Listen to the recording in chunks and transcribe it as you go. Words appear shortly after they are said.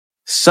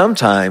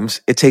Sometimes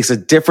it takes a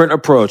different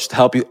approach to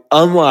help you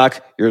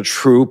unlock your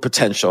true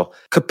potential.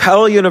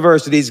 Capella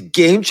University's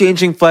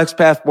game-changing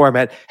FlexPath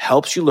format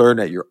helps you learn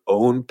at your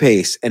own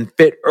pace and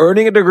fit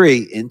earning a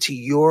degree into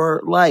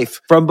your life.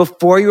 From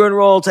before you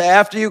enroll to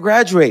after you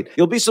graduate,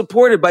 you'll be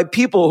supported by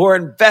people who are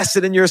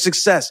invested in your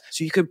success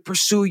so you can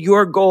pursue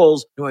your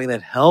goals knowing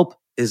that help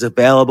is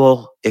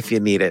available if you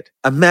need it.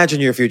 Imagine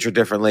your future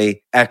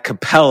differently at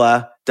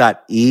capella.edu.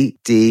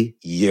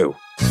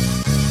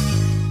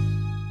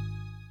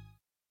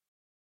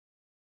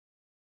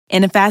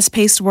 In a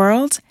fast-paced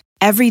world,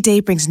 every day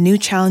brings new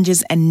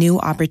challenges and new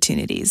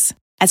opportunities.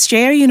 At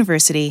Strayer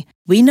University,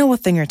 we know a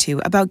thing or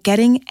two about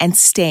getting and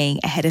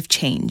staying ahead of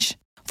change.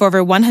 For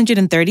over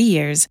 130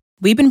 years,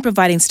 we've been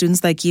providing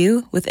students like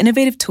you with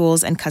innovative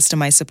tools and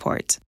customized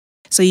support,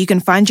 so you can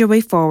find your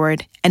way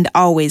forward and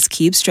always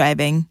keep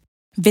striving.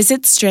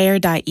 Visit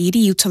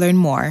strayer.edu to learn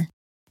more.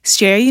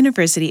 Strayer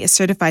University is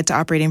certified to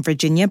operate in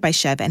Virginia by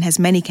Chev and has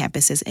many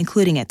campuses,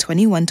 including at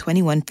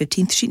 2121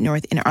 15th Street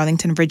North in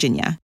Arlington,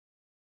 Virginia.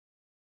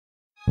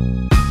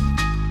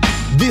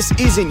 This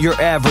isn't your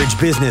average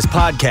business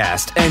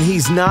podcast, and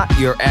he's not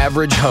your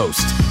average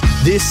host.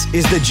 This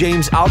is the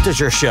James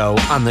Altucher Show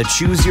on the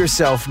Choose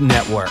Yourself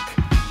Network.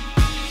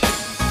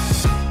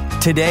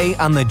 Today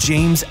on the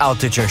James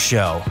Altucher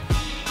Show.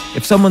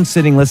 If someone's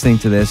sitting listening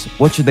to this,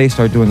 what should they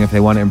start doing if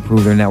they want to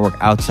improve their network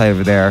outside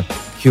of their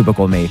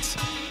cubicle mates?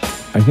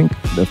 I think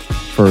the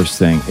first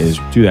thing is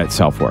do that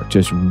self-work.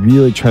 Just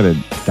really try to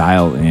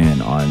dial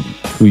in on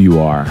who you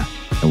are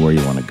and where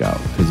you want to go.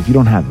 Because if you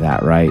don't have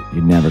that right,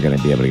 you're never going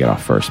to be able to get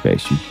off first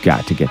base. You've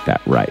got to get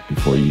that right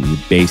before your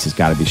base has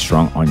got to be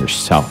strong on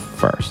yourself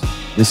first.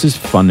 This is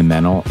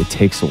fundamental. It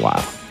takes a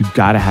while. You've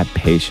got to have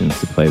patience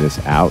to play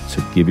this out,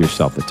 so give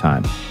yourself the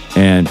time.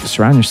 And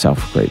surround yourself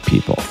with great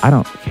people. I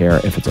don't care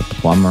if it's a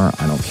plumber.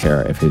 I don't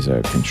care if he's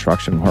a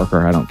construction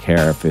worker. I don't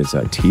care if it's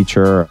a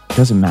teacher. It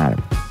doesn't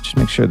matter. Just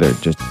make sure they're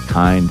just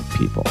kind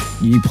people.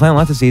 You plant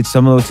lots of seeds.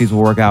 Some of those seeds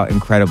will work out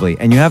incredibly.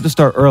 And you have to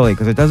start early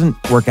because it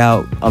doesn't work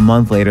out a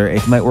month later.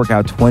 It might work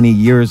out 20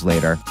 years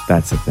later.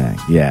 That's the thing.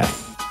 Yeah.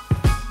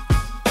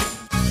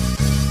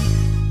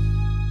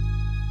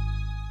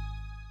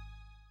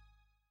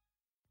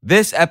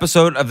 This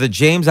episode of the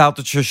James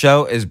Altucher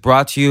Show is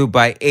brought to you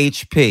by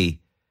HP.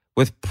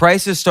 With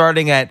prices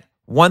starting at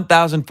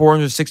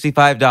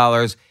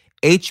 $1,465,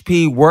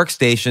 HP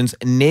workstations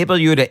enable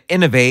you to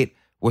innovate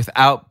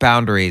without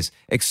boundaries,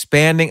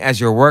 expanding as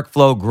your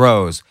workflow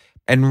grows.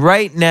 And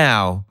right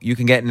now, you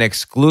can get an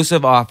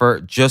exclusive offer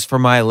just for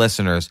my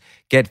listeners.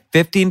 Get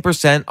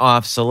 15%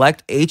 off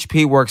select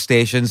HP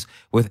workstations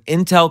with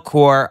Intel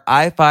Core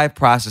i5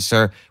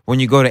 processor when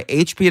you go to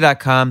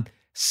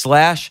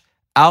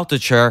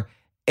hp.com/Altucher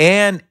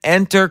and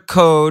enter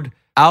code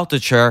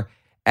Altucher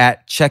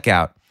at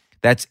checkout.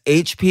 That's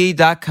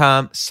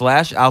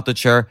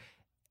hp.com/Altucher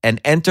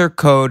and enter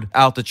code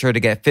Altucher to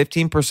get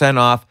 15%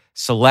 off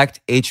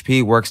select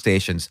HP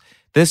workstations.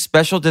 This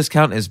special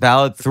discount is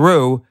valid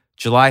through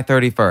July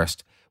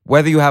 31st.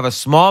 Whether you have a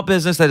small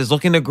business that is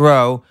looking to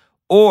grow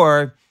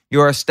or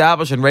you're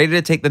established and ready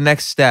to take the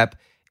next step,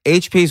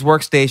 HP's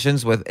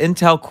workstations with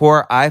Intel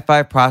Core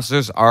i5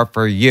 processors are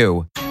for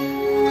you.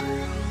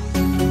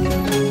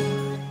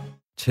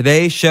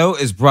 Today's show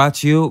is brought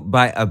to you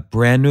by a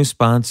brand new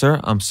sponsor.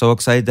 I'm so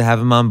excited to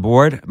have him on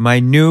board. My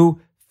new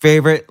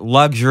favorite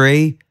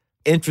luxury,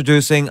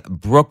 introducing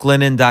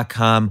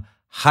brooklinen.com.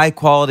 High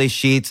quality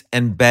sheets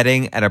and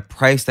bedding at a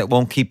price that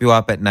won't keep you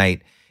up at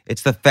night.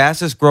 It's the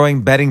fastest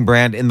growing bedding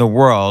brand in the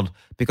world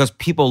because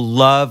people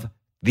love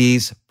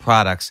these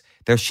products.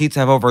 Their sheets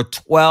have over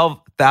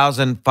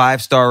 12,000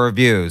 five-star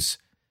reviews.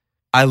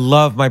 I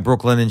love my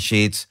Brooklinen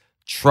sheets.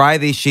 Try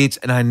these sheets,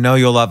 and I know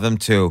you'll love them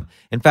too.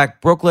 In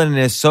fact, Brooklinen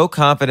is so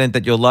confident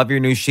that you'll love your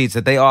new sheets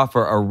that they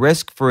offer a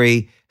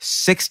risk-free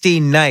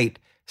 60-night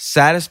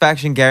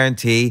satisfaction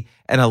guarantee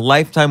and a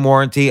lifetime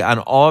warranty on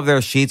all of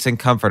their sheets and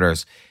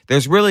comforters.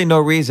 There's really no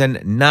reason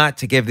not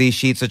to give these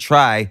sheets a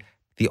try.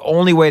 The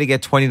only way to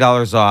get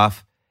 $20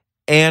 off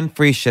and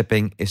free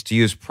shipping is to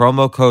use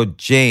promo code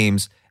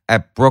JAMES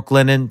at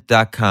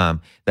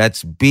brooklinen.com.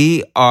 That's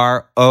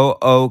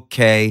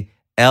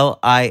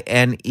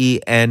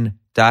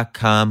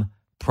BROOKLINEN.com,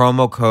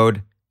 promo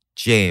code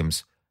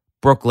JAMES.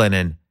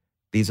 Brooklinen.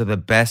 These are the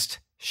best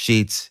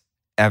sheets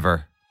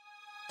ever.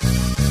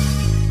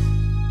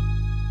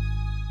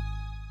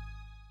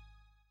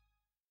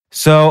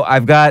 So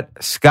I've got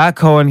Scot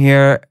Cohen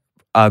here,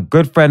 a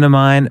good friend of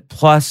mine,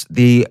 plus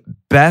the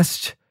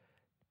best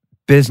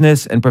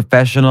business and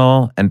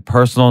professional and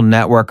personal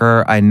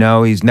networker I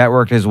know. He's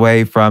networked his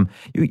way from,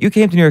 you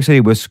came to New York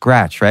City with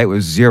scratch, right? It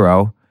was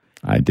zero.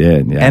 I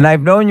did, yeah. And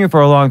I've known you for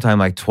a long time,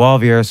 like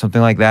 12 years,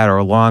 something like that,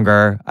 or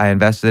longer. I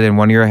invested in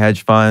one of your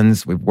hedge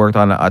funds. We've worked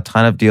on a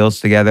ton of deals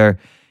together.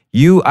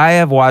 I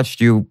have watched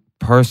you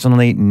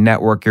personally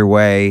network your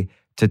way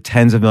to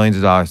tens of millions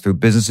of dollars through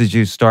businesses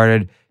you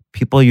started,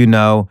 people you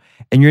know,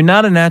 and you're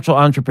not a natural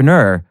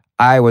entrepreneur.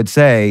 I would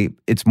say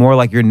it's more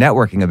like your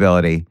networking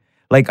ability.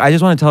 Like, I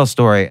just want to tell a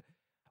story.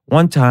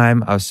 One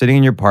time I was sitting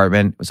in your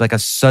apartment. It was like a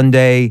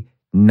Sunday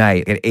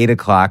night at 8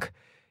 o'clock.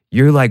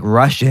 You're like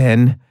rush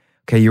in.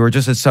 Okay, you were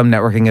just at some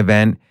networking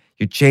event.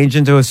 You change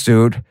into a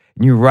suit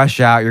and you rush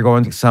out. You're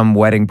going to some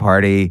wedding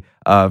party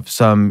of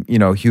some,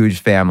 huge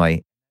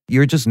family.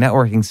 You're just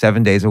networking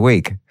 7 days a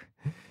week.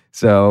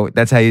 So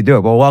that's how you do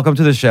it. Well, welcome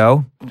to the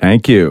show.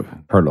 Thank you.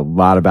 Heard a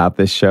lot about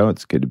this show.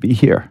 It's good to be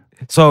here.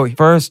 So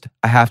first,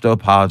 I have to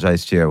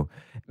apologize to you.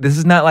 This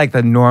is not like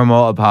the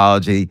normal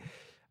apology.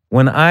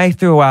 When I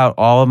threw out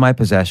all of my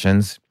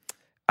possessions,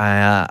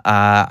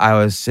 I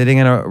was sitting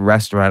in a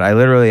restaurant. I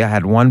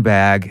had one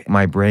bag.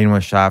 My brain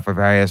was shot for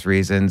various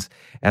reasons.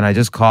 And I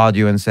just called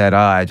you and said,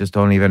 I just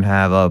don't even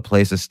have a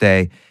place to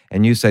stay.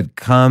 And you said,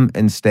 come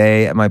and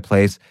stay at my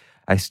place.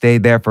 I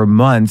stayed there for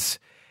months.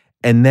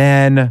 And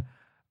then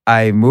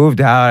I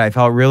moved out. I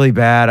felt really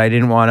bad. I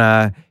didn't want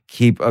to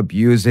keep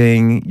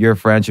abusing your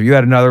friendship. You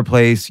had another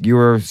place you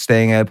were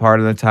staying at part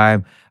of the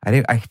time.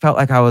 I felt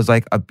like I was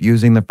like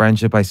abusing the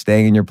friendship by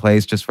staying in your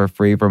place just for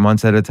free for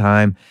months at a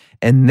time.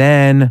 And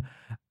then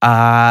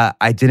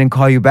I didn't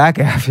call you back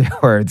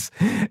afterwards.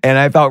 And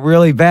I felt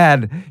really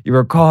bad. You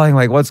were calling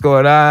like, what's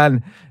going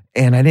on?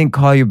 And I didn't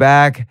call you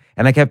back.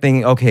 And I kept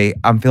thinking, okay,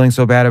 I'm feeling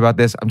so bad about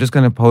this. I'm just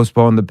going to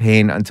postpone the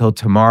pain until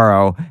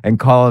tomorrow and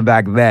call him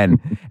back then.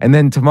 And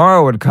then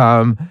tomorrow would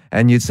come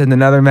and you'd send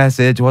another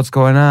message, what's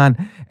going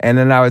on? And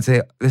then I would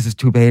say, this is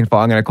too painful.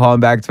 I'm going to call him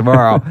back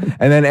tomorrow.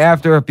 And then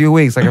after a few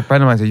weeks, like a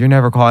friend of mine said, you're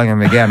never calling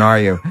him again, are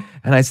you?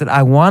 And I said,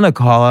 I want to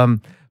call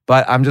him,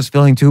 but I'm just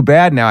feeling too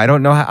bad now. I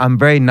don't know how, I'm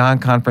very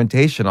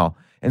non-confrontational.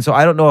 And so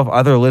I don't know if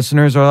other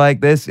listeners are like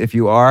this. If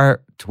you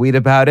are, tweet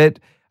about it.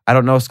 I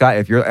don't know, Scott,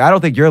 I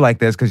don't think you're like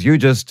this because you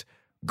just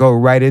go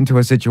right into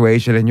a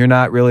situation and you're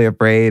not really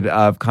afraid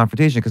of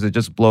confrontation because it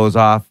just blows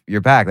off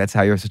your back. That's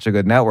how you're such a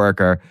good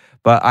networker.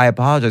 But I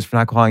apologize for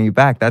not calling you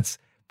back. That's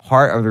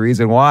part of the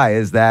reason why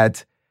is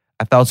that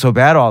I felt so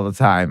bad all the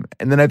time.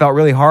 And then I felt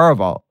really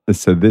horrible.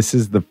 So this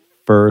is the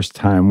first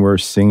time we're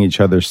seeing each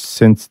other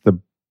since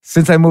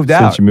I moved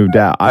out. Since you moved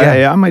out.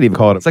 Yeah. I might even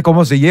call it. It's like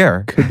almost a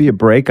year. Could be a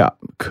breakup.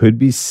 Could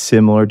be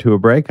similar to a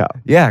breakup.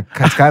 Yeah,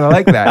 it's kind of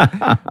like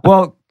that.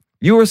 Well,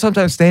 you were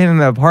sometimes staying in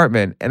the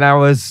apartment and I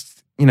was,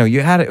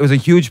 it was a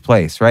huge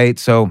place, right?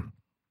 So,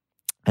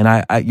 and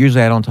I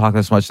usually I don't talk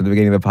this much at the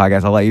beginning of the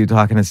podcast. I'll let you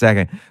talk in a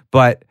second.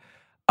 But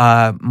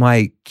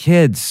my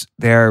kids,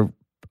 their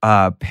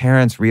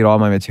parents read all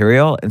my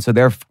material. And so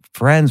their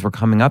friends were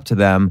coming up to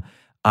them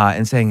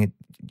and saying,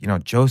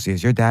 Josie,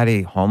 is your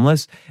daddy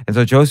homeless? And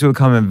so Josie would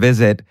come and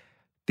visit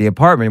the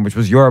apartment, which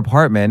was your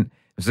apartment.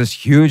 It was this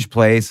huge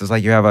place. It's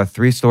like you have a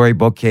 3-story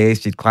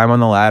bookcase. You'd climb on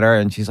the ladder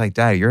and she's like,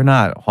 Daddy, you're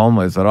not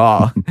homeless at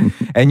all.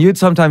 And you'd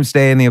sometimes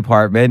stay in the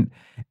apartment.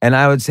 And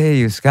I would say to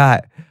you,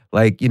 Scott,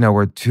 like,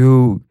 we're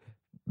two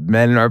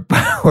men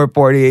we're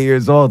 48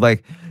 years old.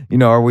 Like,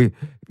 are we,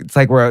 it's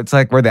like we're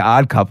the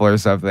odd couple or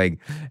something.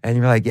 And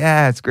you're like,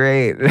 yeah, it's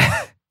great.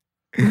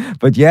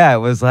 But yeah, it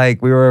was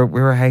like we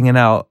were hanging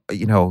out,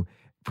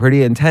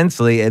 pretty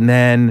intensely. And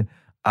then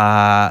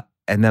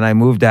I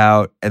moved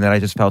out and then I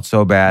just felt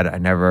so bad. I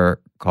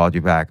never called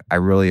you back. I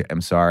really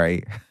am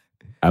sorry.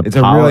 It's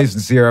a really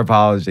sincere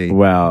apology.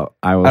 Well,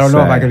 I don't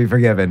know if I can be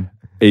forgiven.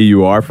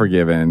 You are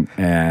forgiven.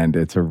 And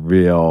it's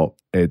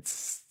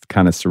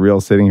kind of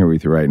surreal sitting here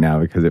with you right now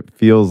because it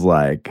feels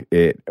like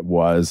it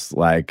was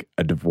like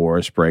a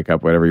divorce,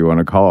 breakup, whatever you want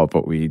to call it.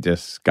 But we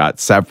just got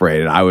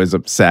separated. I was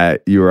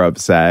upset. You were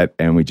upset.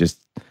 And we just...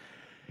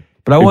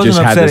 But I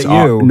wasn't upset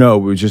at you. No,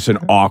 it was just an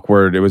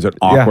awkward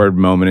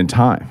moment in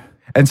time.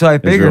 And so I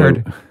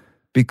figured,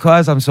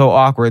 because I'm so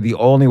awkward, the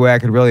only way I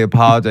could really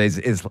apologize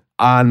is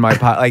on my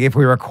like if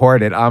we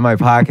record it on my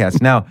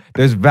podcast. Now,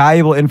 there's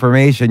valuable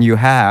information you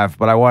have,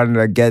 but I wanted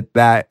to get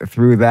that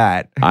through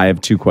that. I have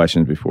 2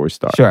 questions before we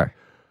start. Sure.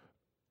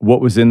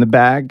 What was in the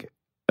bag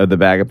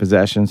of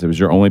possessions? It was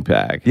your only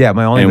bag. Yeah,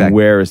 my only bag. And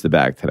where is the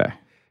bag today?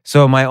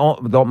 So my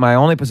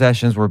only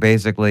possessions were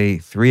basically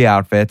 3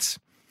 outfits.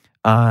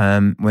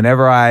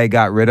 Whenever I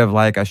got rid of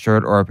like a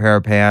shirt or a pair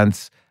of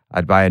pants,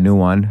 I'd buy a new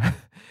one.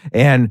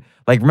 And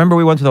like, remember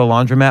we went to the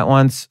laundromat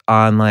once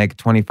on like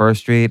 21st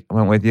Street? I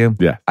went with you.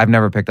 Yeah. I've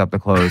never picked up the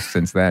clothes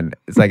since then.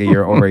 It's like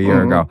over a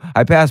year ago.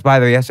 I passed by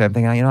there yesterday. I'm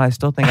thinking, I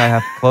still think I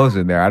have clothes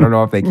in there. I don't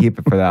know if they keep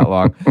it for that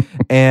long.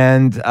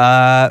 And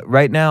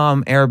right now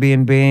I'm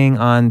Airbnb-ing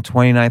on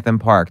 29th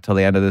and Park till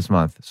the end of this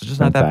month. So just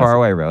not that far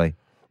away, really.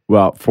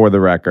 Well, for the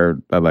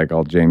record, I'd like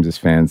all James's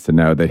fans to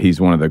know that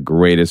he's one of the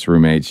greatest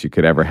roommates you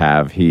could ever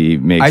have.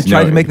 I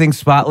try to make things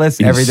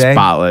spotless every day.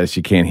 Spotless.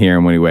 You can't hear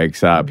him when he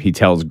wakes up. He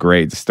tells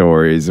great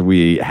stories.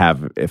 We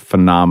have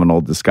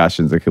phenomenal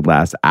discussions that could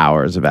last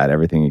hours about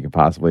everything you could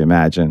possibly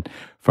imagine,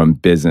 from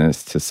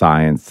business to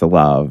science to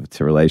love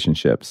to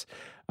relationships.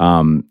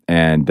 And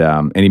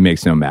he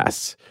makes no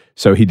mess.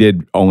 So he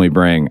did only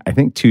bring, I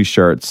think, 2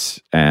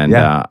 shirts and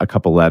a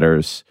couple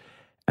letters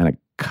and a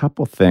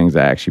couple things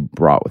I actually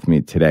brought with me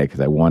today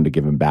because I wanted to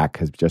give them back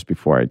because just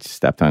before I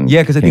stepped on.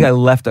 Yeah, because I think I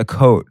left a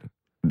coat.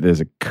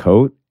 There's a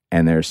coat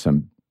and there's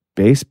some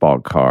baseball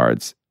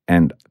cards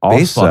and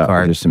also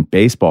there's some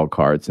baseball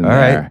cards in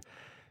there. Right.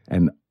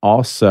 And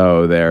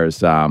also,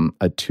 there's a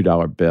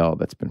 $2 bill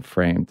that's been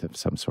framed of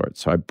some sort.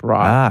 So I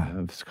brought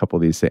a couple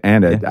of these things,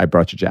 and I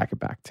brought your jacket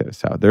back too.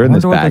 So they're in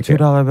this bag. I wonder what the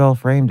 $2 bill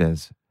framed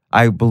is.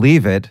 I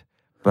believe it,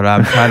 but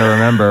I'm trying to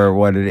remember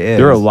what it is.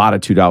 There are a lot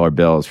of $2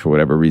 bills for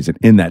whatever reason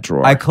in that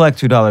drawer. I collect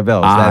 $2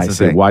 bills. That's the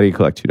thing. Why do you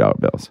collect $2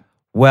 bills?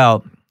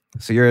 Well,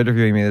 so you're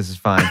interviewing me. This is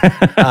fine.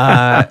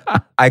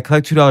 I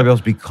collect $2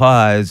 bills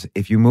because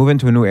if you move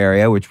into a new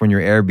area, which when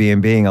you're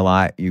Airbnb-ing a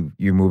lot, you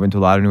move into a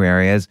lot of new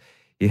areas.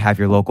 You have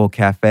your local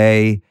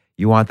cafe.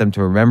 You want them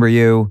to remember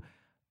you.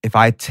 If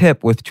I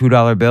tip with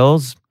 $2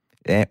 bills,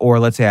 or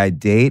let's say I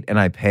date and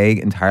I pay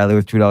entirely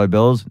with $2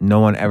 bills, no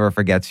one ever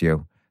forgets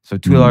you. So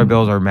 $2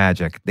 bills are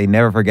magic. They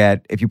never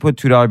forget. If you put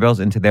 $2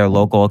 bills into their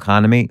local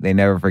economy, they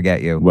never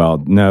forget you. Well,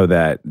 know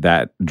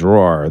that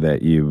drawer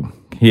that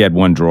he had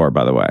one drawer,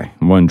 by the way.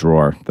 One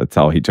drawer. That's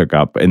all he took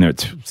up. And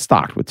it's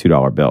stocked with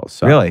 $2 bills.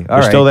 So really? All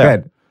right. Still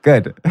there.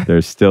 Good.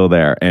 They're still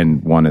there.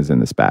 And one is in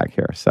this bag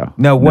here. So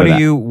now, what are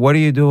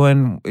you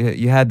doing?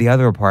 You had the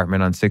other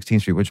apartment on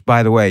 16th Street, which,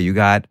 by the way, you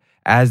got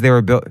as they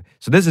were built.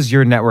 So this is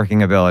your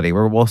networking ability.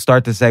 We'll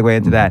start to segue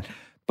into that.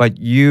 But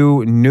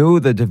you knew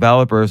the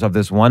developers of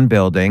this one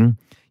building.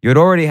 You had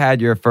already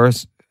had your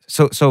first.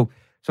 So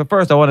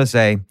first, I want to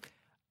say,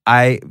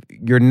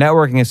 your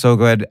networking is so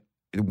good.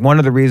 One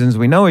of the reasons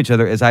we know each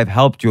other is I've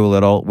helped you a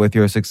little with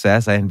your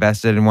success. I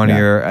invested in one of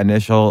your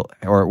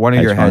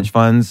hedge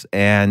funds,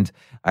 and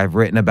I've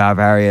written about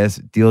various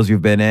deals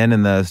you've been in,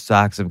 and the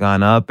stocks have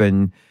gone up.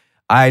 And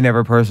I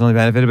never personally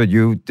benefited, but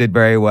you did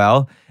very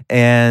well.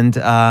 And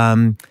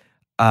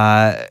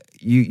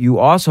you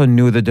also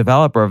knew the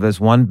developer of this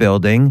one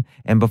building,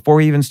 and before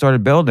we even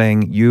started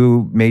building,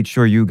 you made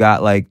sure you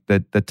got like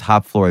the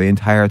top floor, the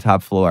entire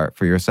top floor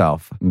for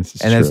yourself, and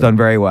true. It's done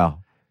very well.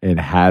 It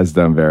has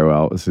done very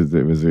well.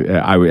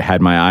 I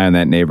had my eye on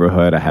that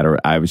neighborhood.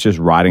 I was just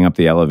riding up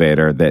the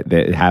elevator. That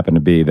it happened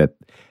to be that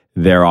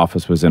their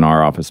office was in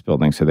our office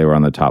building, so they were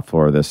on the top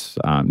floor of this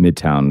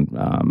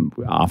Midtown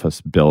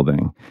office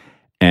building.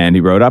 And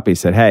he wrote up, he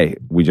said, hey,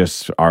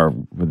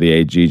 the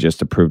AG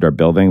just approved our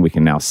building. We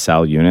can now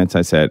sell units.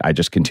 I said, I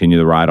just continue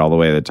the ride all the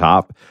way to the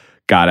top.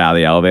 Got out of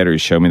the elevator. He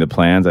showed me the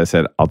plans. I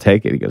said, I'll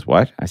take it. He goes,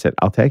 what? I said,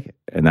 I'll take it.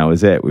 And that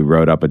was it. We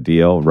wrote up a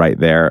deal right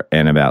there.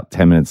 And about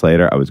 10 minutes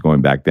later, I was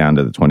going back down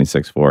to the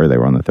 26th floor. They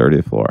were on the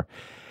 30th floor.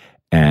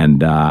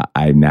 And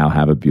I now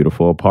have a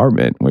beautiful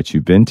apartment, which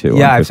you've been to.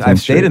 Yeah, I've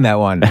stayed in that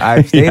one.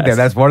 I've stayed there.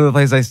 That's one of the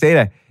places I stayed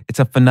at. It's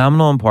a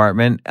phenomenal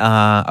apartment.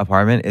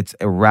 It's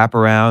a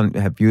wraparound,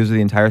 have views of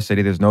the entire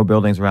city. There's no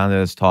buildings around it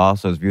as tall,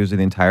 so it's views of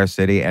the entire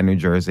city and New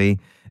Jersey.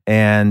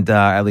 And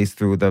at least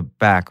through the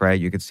back, right?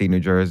 You could see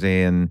New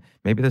Jersey and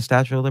maybe the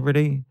Statue of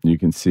Liberty. You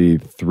can see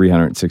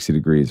 360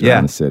 degrees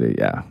around the city,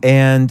 yeah.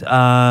 And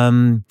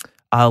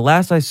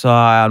last I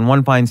saw, on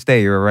one fine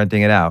day, you were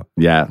renting it out.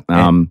 Yeah.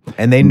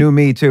 And they knew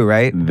me too,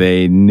 right?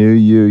 They knew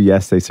you.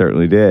 Yes, they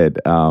certainly did.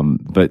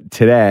 But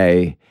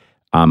today,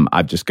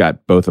 I've just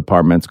got both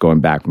apartments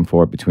going back and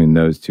forth between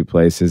those two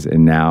places.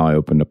 And now I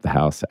opened up the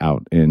house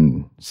out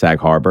in Sag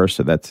Harbor.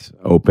 So that's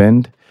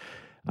opened.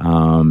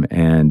 I'm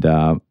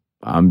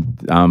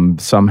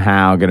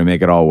somehow going to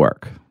make it all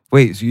work.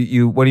 Wait, so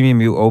you what do you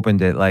mean you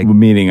opened it? Like,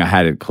 meaning I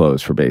had it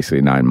closed for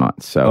basically 9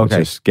 months. So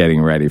just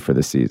getting ready for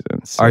the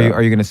season. So, are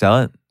you going to sell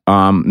it?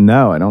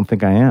 No, I don't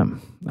think I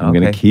am. I'm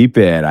going to keep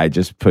it. I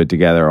just put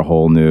together a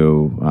whole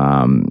new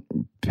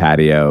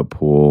patio,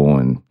 pool,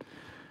 and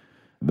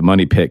the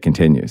money pit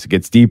continues. It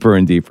gets deeper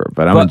and deeper,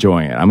 but I'm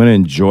enjoying it. I'm going to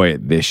enjoy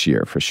it this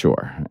year for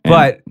sure.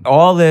 But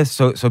all this,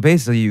 so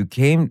basically you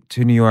came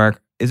to New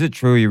York. Is it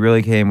true you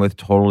really came with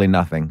totally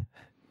nothing?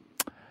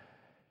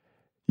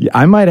 Yeah,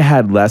 I might have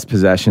had less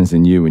possessions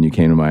than you when you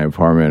came to my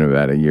apartment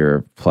about a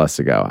year plus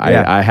ago.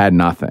 I had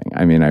nothing.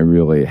 I mean, I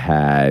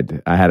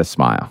had a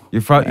smile. You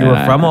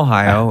were from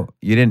Ohio.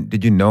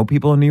 Did you know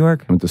people in New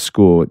York? I went to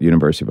school at the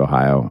University of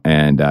Ohio,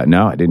 and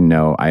no, I didn't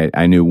know.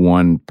 I knew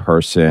one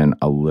person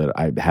a little.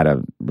 I had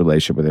a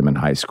relationship with him in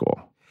high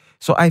school.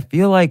 So I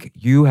feel like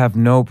you have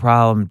no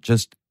problem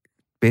just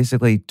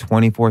basically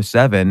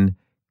 24/7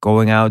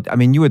 going out. I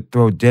mean, you would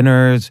throw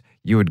dinners.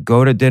 You would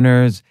go to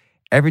dinners.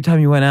 Every time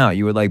you went out,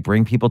 you would like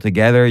bring people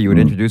together. You would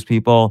introduce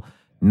people.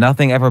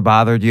 Nothing ever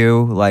bothered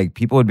you. Like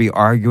people would be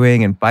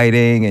arguing and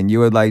fighting, and you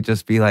would like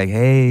just be like,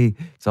 "Hey,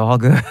 it's all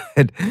good."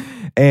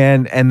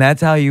 and that's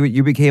how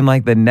you became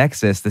like the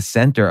nexus, the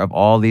center of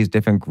all these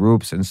different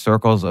groups and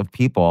circles of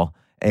people.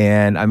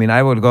 And I mean,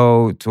 I would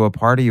go to a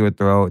party you would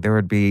throw. There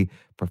would be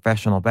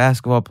professional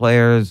basketball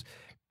players,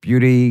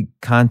 beauty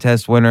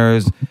contest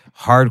winners,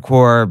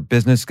 hardcore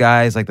business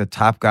guys, like the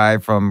top guy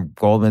from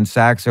Goldman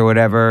Sachs or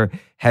whatever,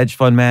 hedge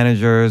fund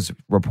managers,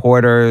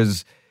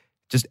 reporters,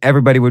 just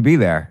everybody would be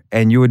there.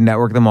 And you would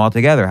network them all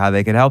together, how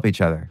they could help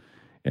each other.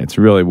 It's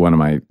really one of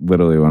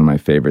my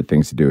favorite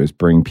things to do is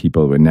bring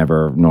people who would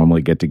never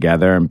normally get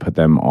together and put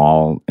them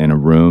all in a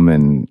room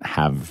and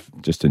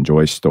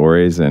enjoy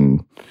stories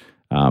and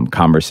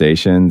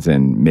conversations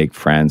and make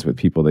friends with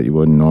people that you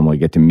wouldn't normally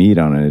get to meet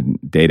on a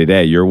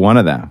day-to-day. You're one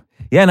of them.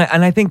 Yeah,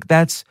 and I think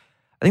that's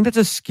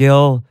a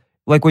skill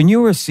Like when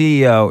you were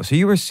CEO, so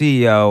you were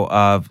CEO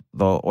of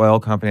the oil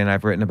company, and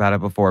I've written about it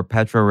before,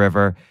 Petro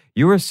River.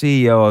 You were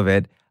CEO of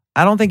it.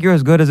 I don't think you're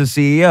as good as a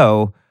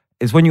CEO.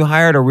 Is when you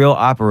hired a real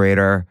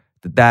operator,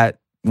 that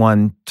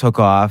one took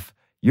off.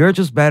 You're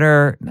just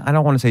better. I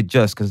don't want to say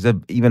just because it's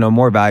even a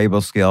more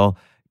valuable skill.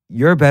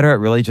 You're better at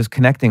really just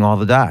connecting all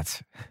the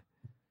dots.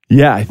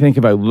 Yeah, I think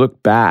if I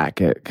look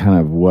back at kind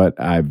of what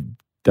I've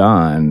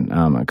done,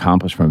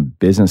 accomplished from a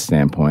business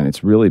standpoint,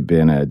 it's really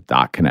been a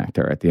dot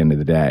connector at the end of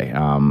the day.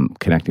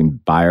 Connecting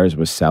buyers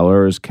with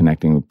sellers,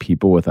 connecting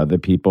people with other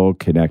people,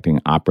 connecting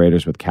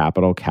operators with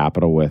capital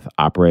with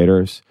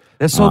operators.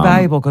 That's so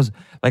valuable because,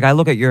 like, I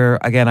look at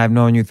again, I've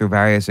known you through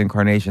various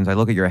incarnations. I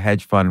look at your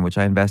hedge fund, which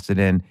I invested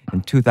in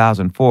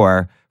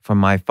 2004 from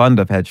my fund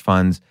of hedge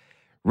funds.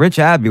 Rich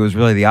Abbey was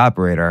really the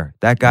operator.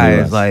 That guy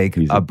is like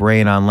a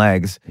brain on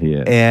legs. He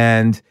is.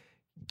 And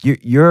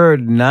you're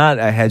not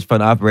a hedge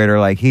fund operator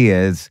like he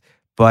is,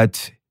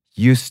 but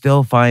you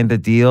still find the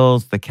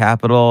deals, the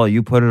capital,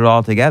 you put it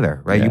all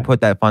together, right? Yeah. You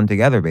put that fund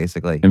together,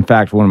 basically. In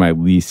fact, one of my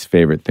least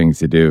favorite things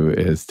to do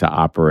is to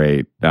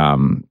operate.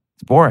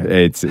 It's boring.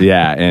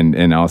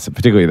 And also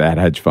particularly that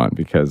hedge fund,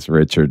 because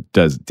Richard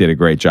did a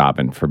great job,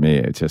 and for me,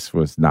 it just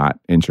was not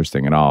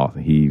interesting at all.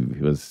 He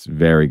was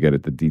very good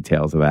at the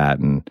details of that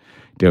and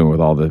dealing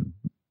with all the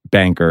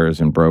bankers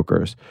and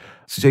brokers.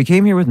 So you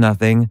came here with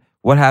nothing.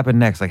 What happened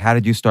next? Like, how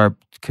did you start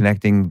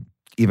connecting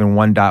even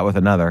one dot with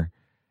another?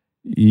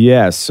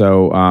 Yeah,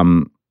 so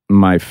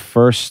my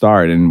first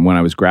start, and when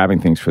I was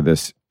grabbing things for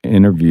this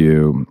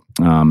interview,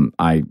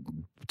 I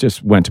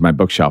just went to my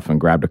bookshelf and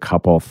grabbed a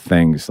couple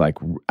things. Like,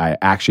 I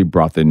actually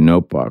brought the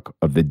notebook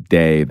of the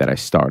day that I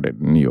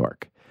started in New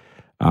York.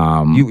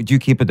 Do you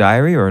keep a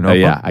diary or a notebook?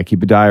 Yeah, I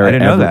keep a diary. I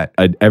didn't know that.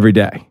 Every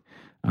day.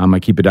 I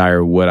keep a diary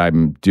of what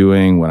I'm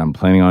doing, what I'm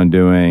planning on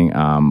doing,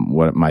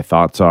 what my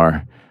thoughts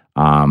are.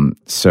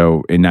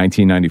 So in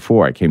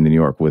 1994, I came to New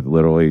York with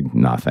literally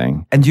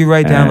nothing. And do you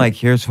write down, like,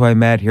 here's who I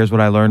met, here's what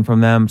I learned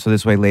from them, so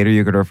this way later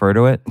you could refer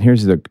to it?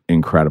 Here's the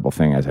incredible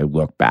thing as I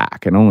look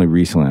back, and only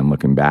recently I'm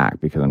looking back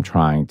because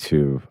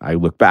I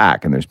look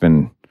back and there's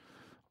been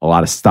a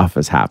lot of stuff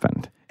has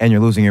happened. And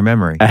you're losing your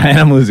memory. And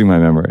I'm losing my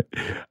memory.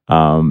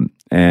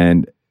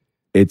 And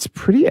it's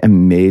pretty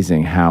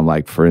amazing how,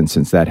 like, for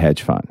instance, that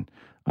hedge fund,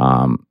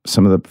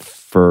 some of the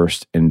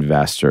first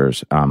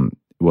investors,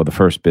 the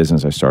first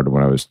business I started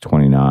when I was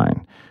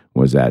 29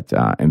 was at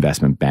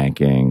investment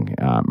banking,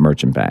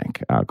 merchant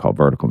bank called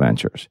Vertical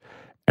Ventures.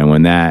 And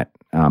when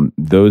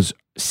those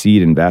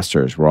seed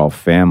investors were all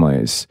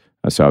families,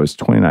 so I was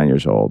 29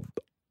 years old,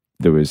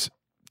 there was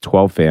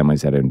 12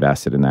 families that had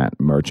invested in that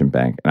merchant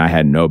bank, and I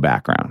had no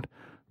background,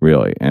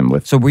 really.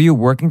 So were you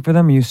working for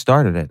them or you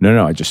started it?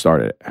 No, I just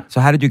started it. So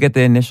how did you get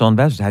the initial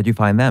investors? How did you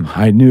find them?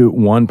 I knew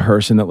one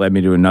person that led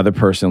me to another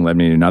person, led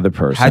me to another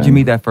person. How did you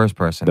meet that first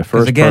person?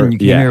 Because again, you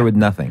came here with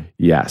nothing.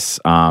 Yes.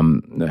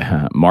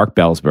 Mark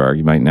Bellsberg,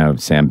 you might know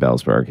Sam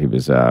Bellsberg. He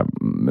was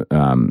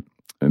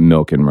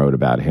Milken wrote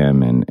about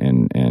him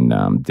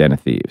in Den of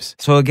Thieves.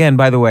 So again,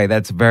 by the way,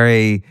 that's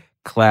very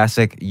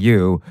classic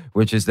you,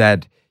 which is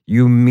that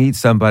you meet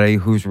somebody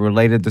who's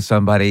related to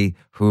somebody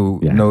who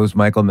knows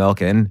Michael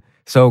Milken.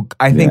 So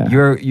I think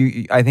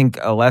I think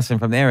a lesson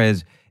from there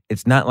is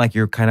it's not like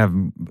you're kind of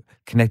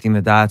connecting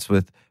the dots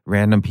with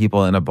random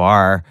people in a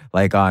bar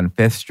like on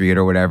 5th Street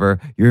or whatever.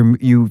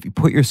 You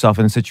put yourself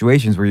in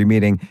situations where you're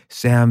meeting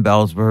Sam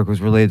Bellsberg,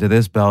 who's related to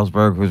this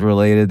Bellsberg,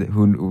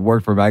 who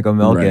worked for Michael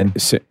Milken.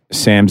 Right.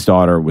 Sam's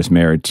daughter was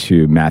married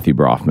to Matthew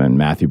Brofman.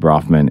 Matthew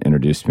Brofman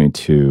introduced me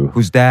to...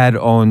 whose dad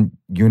owned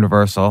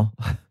Universal.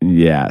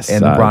 Yes.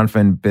 And the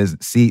Bronfman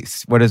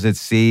business. What is it?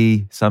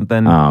 Seagram's.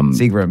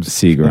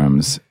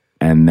 Seagram's.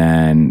 And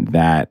then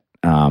that...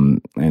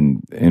 and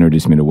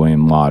introduced me to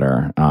William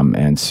Lauder.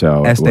 And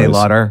so... Estee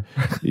Lauder.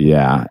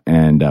 Yeah.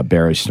 And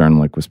Barry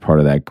Sternlicht was part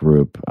of that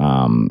group.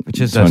 Which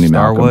is Tony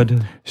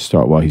Starwood?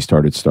 He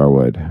started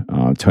Starwood.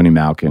 Tony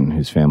Malkin,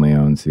 whose family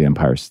owns the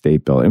Empire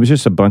State Building. It was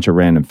just a bunch of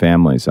random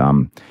families.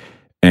 And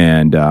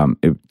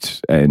the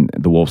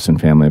Wolfson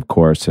family, of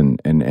course,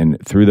 and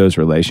through those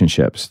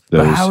relatitions.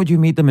 But how would you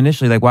meet them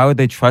initially? Like, why would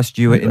they trust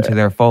you into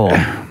their fold?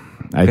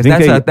 I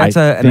think that's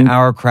an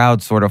our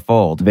crowd sort of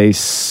fold. They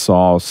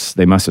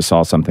must have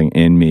saw something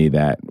in me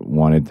that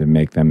wanted to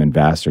make them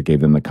invest or gave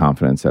them the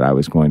confidence that I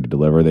was going to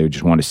deliver. They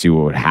just wanted to see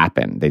what would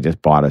happen. They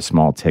just bought a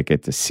small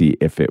ticket to see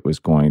if it was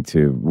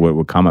what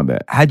would come of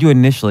it. How'd you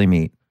initially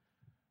meet?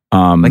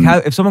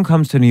 If someone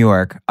comes to New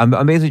York, I'm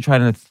basically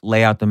trying to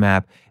lay out the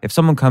map. If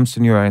someone comes to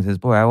New York and says,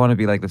 boy, I want to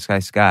be like this guy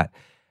Scott,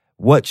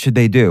 what should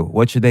they do?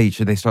 Should they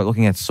start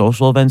looking at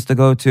social events to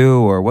go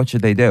to, or what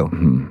should they do?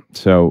 Mm-hmm.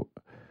 So,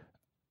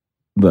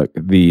 look,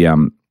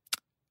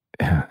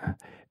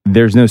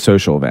 there's no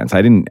social events.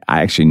 I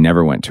actually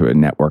never went to a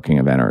networking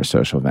event or a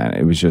social event.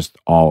 It was just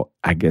all,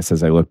 I guess,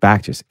 as I look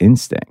back, just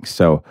instincts.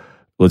 So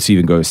let's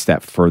even go a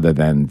step further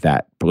than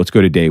that. But let's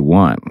go to day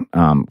one,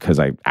 because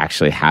I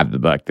actually have the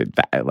book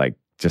that like,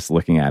 just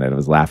looking at it, I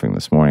was laughing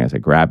this morning as I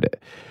grabbed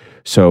it.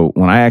 So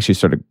when I actually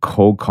started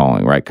cold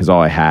calling, right, because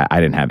I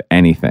didn't have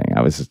anything.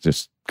 I was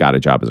just got a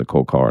job as a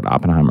cold caller at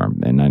Oppenheimer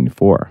in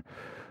 94.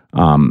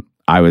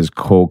 I was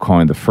cold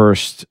calling the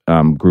first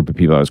group of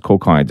people I was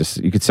cold calling.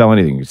 You could sell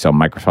anything. You could sell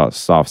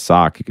Microsoft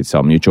stock. You could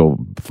sell mutual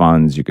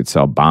funds. You could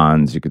sell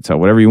bonds. You could sell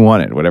whatever you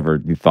wanted,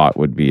 whatever you thought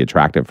would be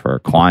attractive for a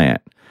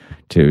client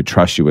to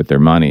trust you with their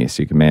money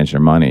so you can manage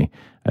their money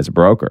as a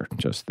broker.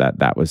 Just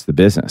that was the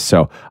business.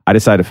 So I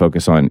decided to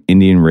focus on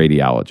Indian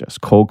radiologists,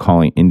 cold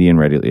calling Indian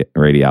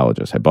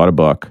radiologists. I bought a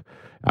book.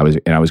 I was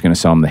going to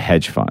sell them the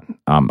hedge fund.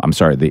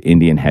 The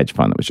Indian hedge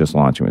fund that was just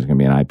launching. It was going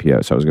to be an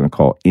IPO. So I was going to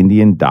call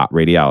Indian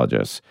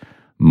radiologists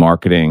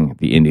marketing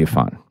the India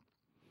fund.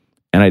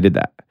 And I did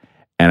that.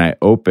 And I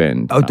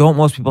opened... Oh, don't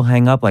most people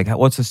hang up? Like,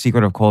 what's the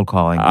secret of cold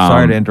calling?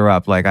 Sorry to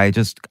interrupt. Like, I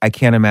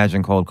can't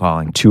imagine cold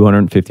calling.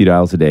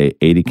 $250 a day,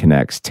 80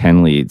 connects,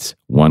 10 leads,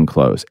 1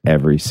 close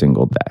every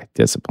single day.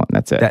 Discipline.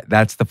 That's it.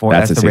 That's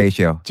the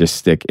ratio. Just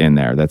stick in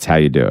there. That's how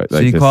you do it. So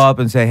you call up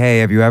and say, hey,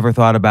 have you ever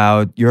thought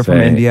about... You're from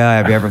India.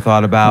 Have you ever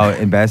thought about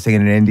investing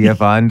in an India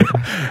fund?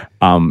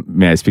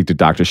 May I speak to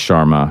Dr.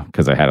 Sharma?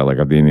 Because I had to look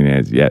up the Indian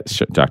names.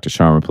 Yes, Dr.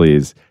 Sharma,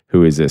 please.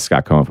 Who is this?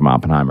 Scot Cohen from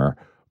Oppenheimer.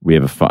 We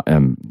have a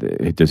fund.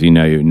 Does he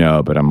know you?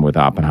 No, but I'm with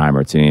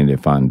Oppenheimer. It's an India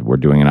fund. We're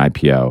doing an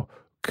IPO.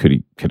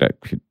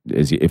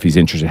 If he's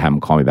interested, have him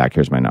call me back.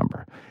 Here's my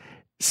number.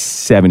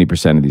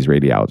 70% of these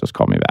radiologists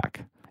call me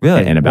back.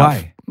 Really? And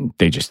why?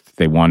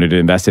 They wanted to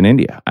invest in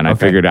India, and I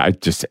figured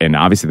and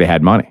obviously they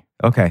had money.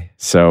 Okay.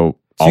 So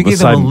you gave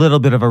them a little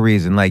bit of a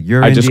reason, like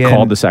you're I Indian, just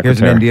called the secretary.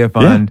 Here's an India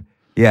fund.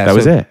 Yeah, that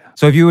was it.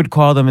 So if you would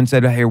call them and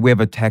said, hey, we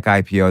have a tech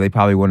IPO, they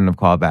probably wouldn't have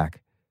called back.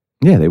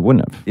 Yeah, they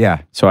wouldn't have.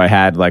 Yeah. So I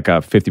had like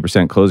a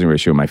 50% closing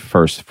ratio in my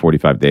first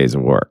 45 days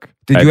of work.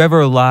 Did you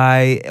ever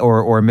lie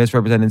or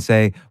misrepresent and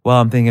say,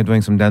 well, I'm thinking of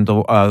doing some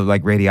dental,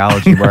 like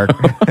radiology work?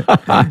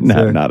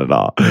 No, not at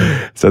all.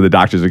 So the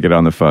doctors would get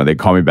on the phone. They'd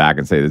call me back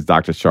and say, this is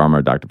Dr. Sharma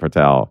or Dr.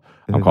 Patel.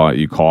 I'm calling.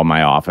 You call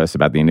my office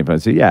about the Indian fund. I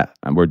say, yeah,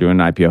 we're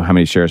doing an IPO. How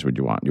many shares would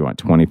you want? You want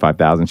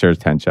 25,000 shares,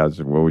 10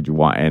 shares? What would you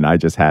want? And I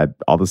just had,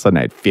 all of a sudden,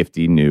 I had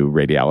 50 new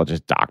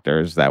radiologist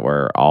doctors that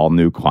were all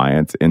new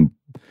clients in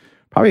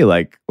probably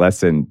like less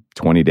than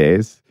 20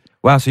 days.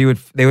 Wow. So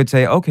they would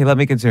say, okay, let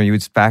me consider. You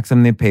would fax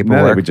them the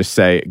paperwork. No, they would just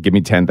say, give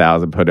me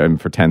 10,000, put them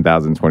for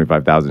 10,000,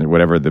 25,000,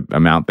 whatever the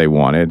amount they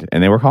wanted.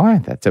 And they were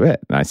calling. That's it. And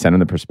I sent them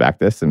the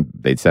prospectus and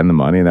they'd send the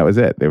money and that was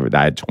it.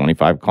 I had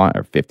 25 clients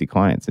or 50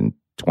 clients in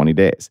 20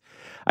 days.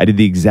 I did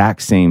the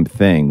exact same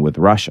thing with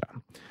Russia.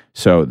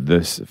 So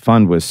this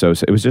fund was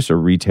it was just a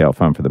retail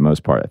fund for the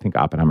most part. I think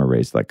Oppenheimer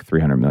raised like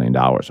 $300 million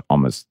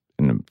almost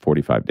in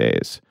 45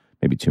 days,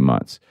 maybe 2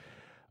 months.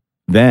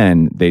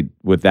 Then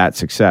with that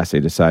success, they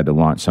decided to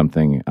launch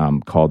something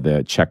called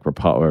the Czech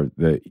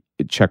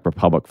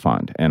Republic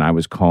Fund. And I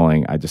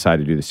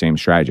decided to do the same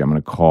strategy.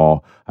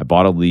 I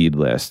bought a lead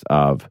list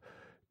of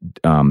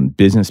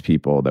business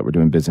people that were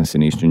doing business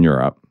in Eastern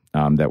Europe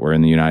that were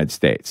in the United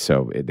States.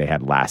 So they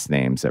had last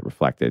names that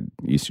reflected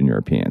Eastern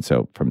European.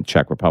 So from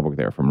Czech Republic,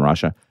 they were from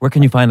Russia. Where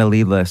can you find a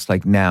lead list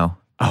like now?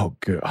 Oh,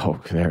 good.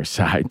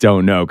 I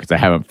don't know because I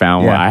haven't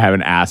found one. I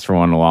haven't asked for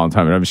one in a long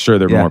time. And I'm sure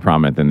they're more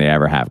prominent than they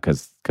ever have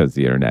because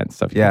the internet and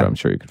stuff. I'm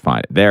sure you could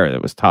find it there.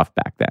 It was tough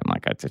back then.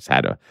 Like I just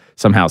had to,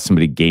 somehow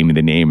somebody gave me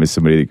the name of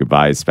somebody that could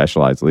buy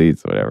specialized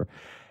leads or whatever.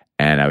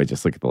 And I would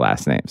just look at the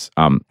last names.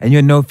 And you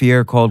had no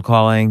fear cold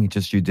calling. You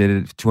did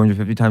it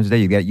 250 times a day.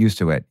 You get used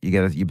to it.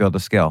 You build a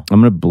skill. I'm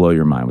going to blow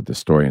your mind with this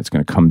story. And it's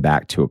going to come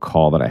back to a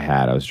call that I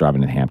had. I was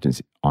driving to Hamptons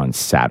on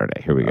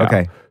Saturday. Here we go.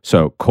 Okay.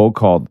 So cold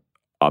called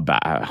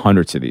about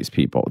hundreds of these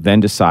people, then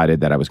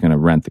decided that I was going to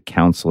rent the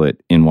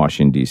consulate in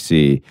Washington,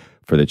 D.C.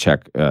 for the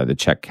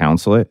Czech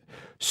consulate.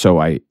 So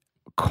I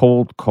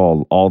cold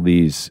called all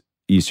these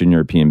Eastern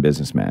European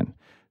businessmen,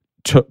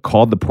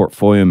 called the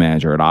portfolio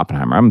manager at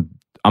Oppenheimer.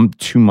 I'm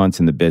 2 months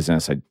in the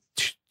business.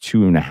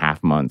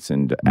 2.5 months at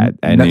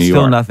New York.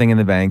 Still nothing in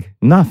the bank?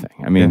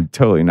 Nothing. I mean,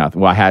 totally nothing.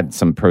 Well, I had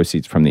some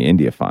proceeds from the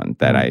India fund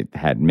that I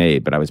had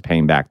made, but I was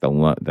paying back the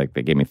loan. Like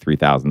they gave me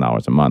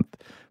 $3,000 a month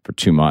for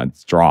 2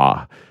 months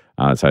draw.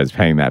 So I was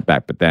paying that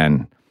back, but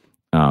then...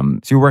 so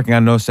you're working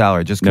on no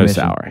salary, just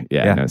commission? No salary,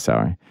 no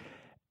salary.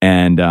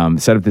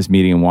 And set up this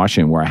meeting in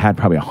Washington where I had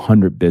probably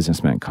 100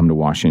 businessmen come to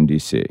Washington,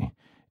 D.C.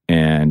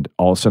 And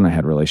all of a sudden I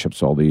had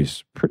relationships with all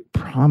these pretty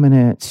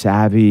prominent,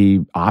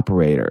 savvy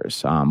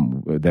operators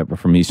that were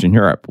from Eastern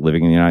Europe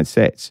living in the United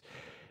States.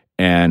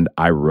 And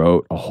I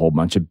wrote a whole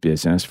bunch of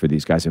business for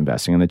these guys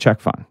investing in the Czech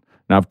fund.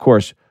 Now, of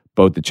course,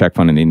 both the Czech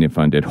fund and the Indian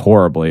fund did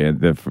horribly in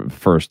the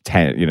first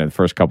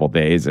couple of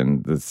days,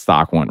 and the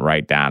stock went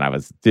right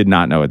down. Did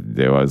not know what to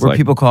do. Were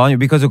people calling you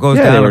because it goes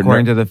down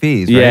according to the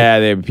fees? Right?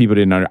 Yeah, people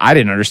didn't. I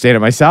didn't understand it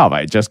myself. I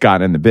had just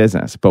gotten in the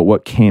business, but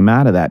what came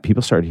out of that,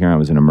 people started hearing I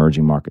was an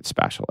emerging market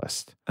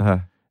specialist.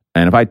 And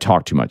if I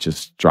talk too much,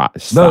 just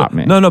stop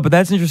me. No, but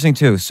that's interesting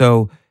too.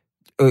 So,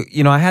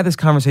 I had this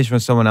conversation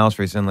with someone else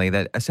recently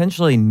that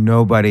essentially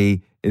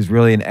nobody is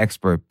really an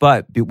expert,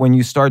 but when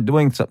you start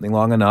doing something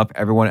long enough,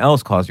 everyone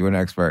else calls you an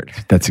expert.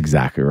 That's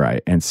exactly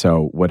right. And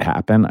so what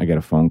happened, I get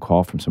a phone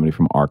call from somebody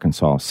from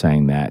Arkansas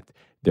saying that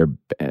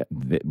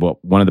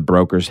one of the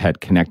brokers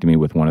had connected me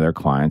with one of their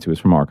clients who was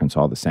from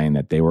Arkansas, saying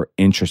that they were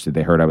interested.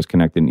 They heard I was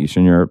connected in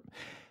Eastern Europe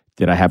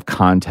did I have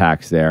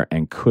contacts there,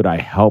 and could I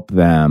help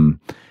them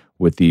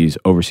with these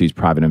overseas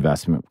private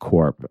investment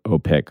corp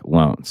OPIC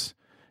loans?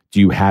 Do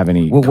you have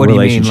any What do you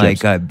mean?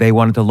 Like they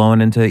wanted to loan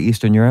into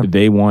Eastern Europe?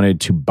 They wanted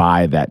to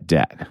buy that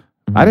debt.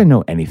 Mm-hmm. I didn't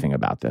know anything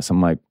about this.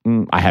 I'm like,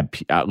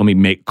 let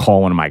me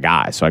call one of my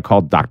guys. So I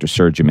called Dr.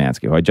 Serge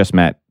Umansky, who I just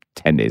met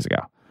 10 days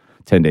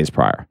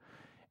prior.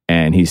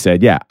 And he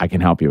said, yeah, I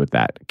can help you with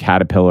that.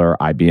 Caterpillar,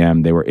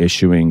 IBM,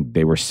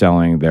 they were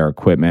selling their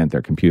equipment,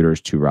 their computers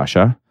to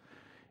Russia.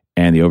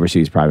 And the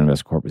Overseas Private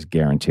Investment Corp was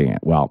guaranteeing it.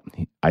 Well,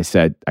 I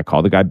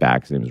called the guy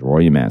back. His name is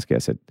Roy Umansky. I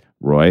said,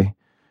 Roy,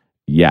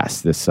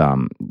 yes, this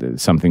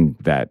something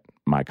that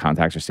my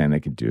contacts are saying they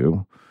could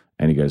do.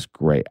 And he goes,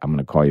 great, I'm going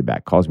to call you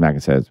back. Calls me back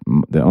and says,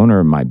 the owner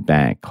of my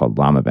bank called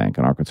Llama Bank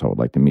in Arkansas would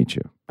like to meet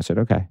you. I said,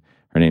 okay.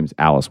 Her name's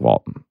Alice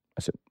Walton.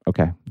 I said,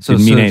 okay.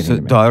 Didn't mean anything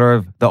to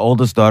me. The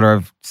oldest daughter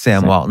of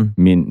Sam Walton.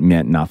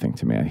 Meant nothing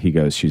to me. He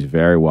goes, she's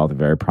very wealthy,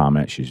 very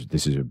prominent.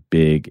 This is a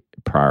big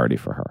priority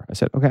for her. I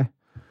said, okay.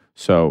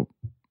 So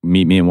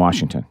meet me in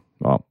Washington.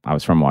 Well, I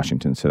was from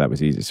Washington, so that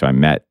was easy. So I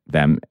met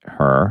them,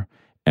 her,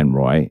 and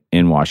Roy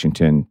in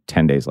Washington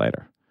 10 days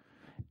later.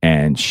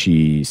 And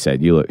she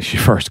said, she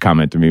first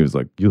commented to me was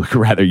like, you look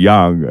rather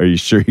young. Are you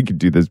sure you could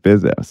do this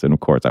business? And of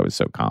course, I was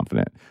so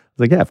confident. I was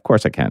like, yeah, of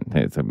course I can.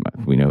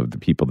 We know the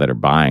people that are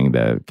buying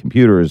the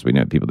computers. We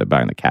know the people that are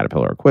buying the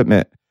Caterpillar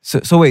equipment.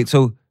 So wait,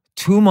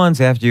 2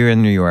 months after you're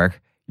in New York,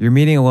 you're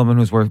meeting a woman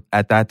who's worth,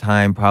 at that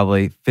time,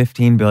 probably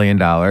 $15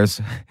 billion.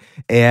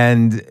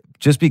 And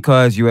just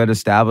because you had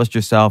established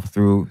yourself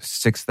through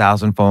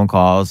 6,000 phone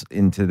calls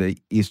into the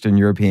Eastern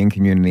European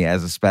community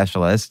as a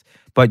specialist,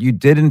 but you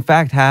did in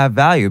fact have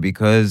value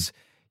because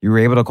you were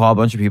able to call a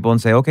bunch of people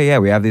and say, okay, yeah,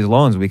 we have these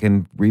loans we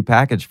can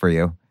repackage for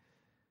you.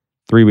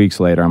 3 weeks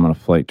later, I'm on a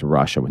flight to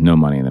Russia with no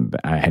money.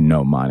 I had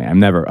no money.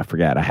 I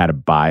forget, I had to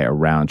buy a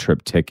round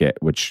trip ticket,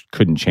 which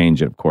couldn't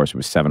change it. Of course, it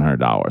was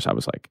 $700. I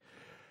was like,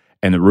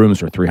 and the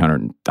rooms were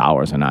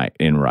 $300 a night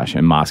in Russia,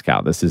 in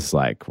Moscow. This is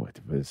like, what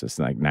was this,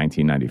 like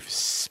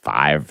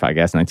 1995, I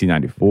guess,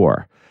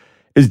 1994.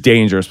 It's a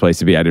dangerous place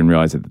to be. I didn't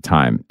realize at the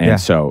time. And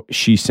so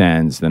she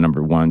sends the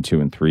number 1, 2,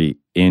 and 3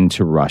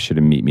 into Russia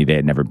to meet me. They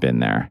had never been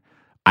there.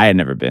 I had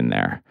never been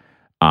there.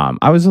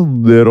 I was a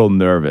little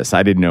nervous.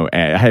 I didn't know.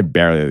 I had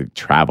barely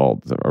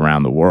traveled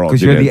around the world.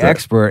 Because you're the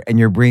expert and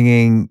you're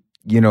bringing,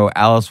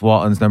 Alice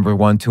Walton's number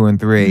 1, 2, and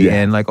 3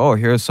 and like, oh,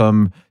 here's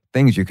some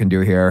things you can do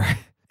here.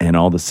 And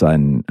all of a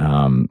sudden,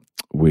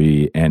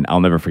 and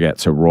I'll never forget.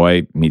 So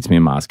Roy meets me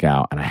in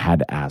Moscow, and I had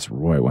to ask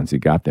Roy once he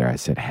got there. I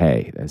said,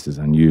 hey, this is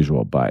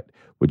unusual, but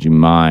would you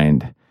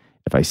mind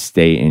if I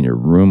stay in your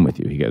room with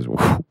you? He goes,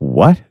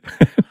 what?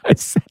 I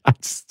said, I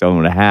just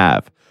don't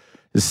have.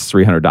 This is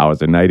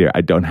 $300 a night here.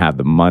 I don't have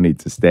the money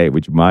to stay.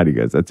 Would you mind? He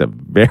goes, that's a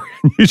very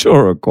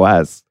unusual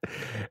request.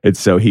 And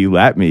so he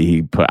let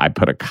me. I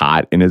put a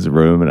cot in his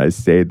room, and I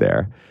stayed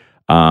there.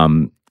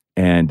 Our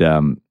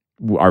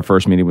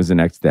first meeting was the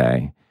next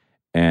day.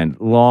 And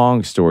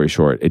long story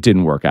short, it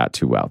didn't work out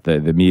too well. The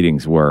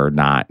meetings were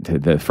not,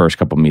 the first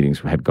couple meetings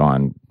had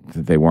gone,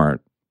 they weren't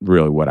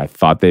really what I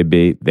thought they'd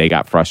be. They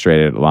got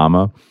frustrated at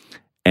Llama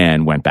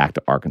and went back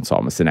to Arkansas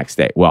almost the next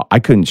day. Well, I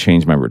couldn't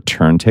change my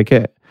return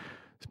ticket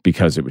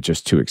because it was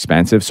just too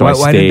expensive. So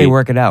why didn't they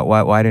work it out?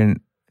 Why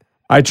didn't...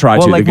 I tried to.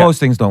 Well, like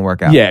most things don't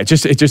work out. Yeah, it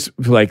just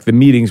like the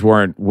meetings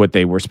weren't what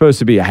they were supposed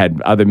to be. I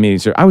had other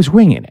meetings. I was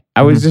winging it.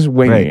 I was just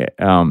winging it.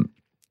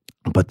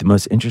 But the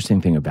most interesting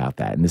thing about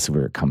that, and this is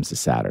where it comes to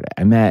Saturday,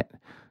 I met,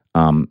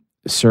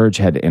 Serge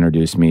had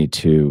introduced me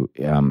to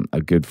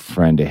a good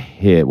friend of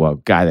his, a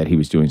guy that he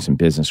was doing some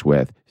business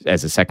with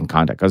as a second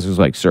contact. Because it was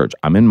like, Serge,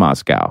 I'm in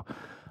Moscow.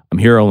 I'm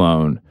here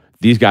alone.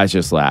 These guys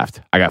just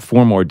left. I got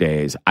 4 more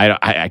days.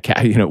 I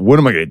can't, what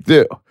am I going to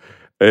do?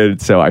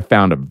 And so I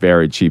found a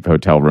very cheap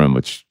hotel room,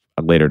 which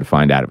later to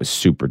find out it was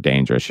super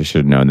dangerous. I should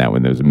have known that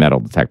when there was a metal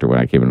detector when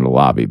I came into the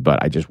lobby.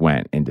 But I just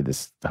went into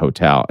this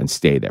hotel and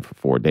stayed there for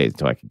 4 days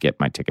until I could get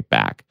my ticket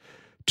back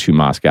to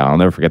Moscow. I'll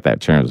never forget that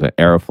turn. It was an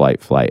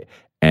Aeroflight flight.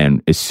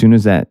 And as soon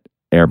as that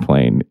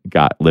airplane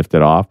got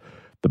lifted off,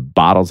 the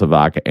bottles of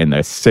vodka and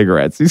the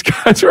cigarettes these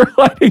guys were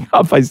lighting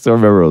up. I still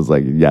remember it was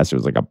like, yes, it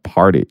was like a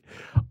party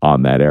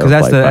on that airplane.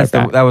 Because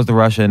that was the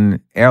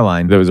Russian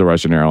airline. There was a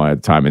Russian airline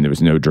at the time, and there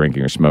was no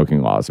drinking or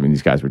smoking laws. I mean,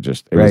 these guys were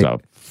just, it was a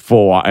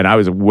full, and I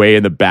was way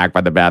in the back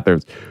by the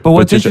bathrooms. But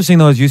what's interesting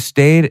though is you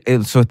stayed,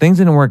 so things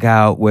didn't work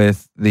out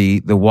with the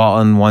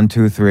Walton 1,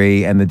 2,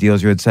 3 and the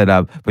deals you had set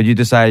up, but you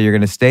decided you're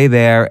going to stay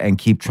there and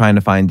keep trying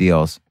to find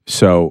deals.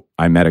 So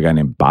I met a guy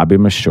named Bobby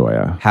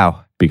Mashoya.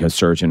 How? Because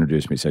Serge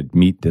introduced me, said,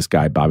 meet this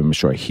guy, Bobby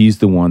Mashoya. He's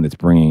the one that's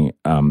bringing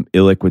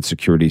illiquid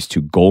securities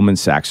to Goldman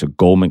Sachs so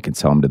Goldman can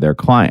sell them to their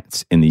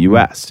clients in the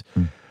U.S.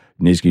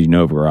 Nizhny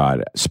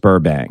Novgorod,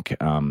 Sberbank,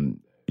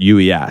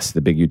 UES,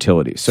 the big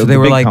utilities. So they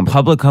were like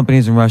public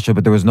companies in Russia,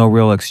 but there was no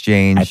real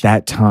exchange. At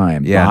that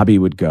time, Bobby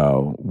would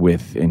go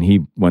with, and he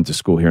went to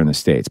school here in the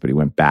States, but he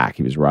went back.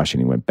 He was Russian.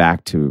 He went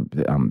back to,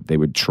 they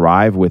would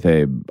drive with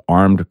a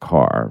armed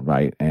car,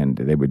 right? And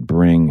they would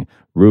bring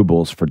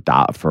rubles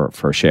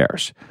for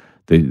shares.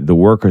 The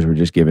workers were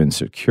just given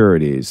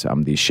securities,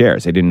 these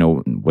shares. They didn't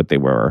know what they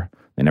were.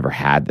 They never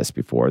had this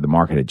before. The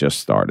market had just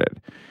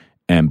started.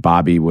 And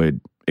Bobby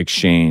would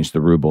exchange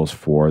the rubles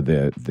for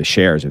the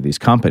shares of these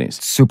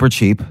companies. Super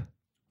cheap.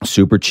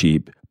 Super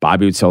cheap.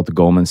 Bobby would sell it to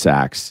Goldman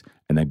Sachs,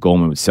 and then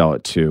Goldman would sell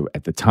it to,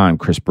 at the time,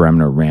 Chris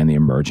Bremner ran the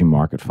emerging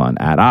market fund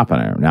at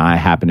Oppenheimer. Now, I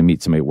happened to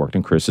meet somebody who worked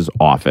in Chris's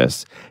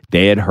office.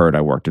 They had heard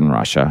I worked in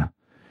Russia,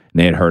 and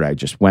they had heard I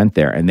just went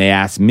there, and they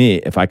asked me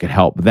if I could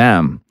help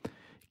them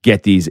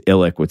get these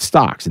illiquid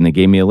stocks, and they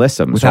gave me a list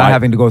of them. Without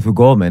having to go through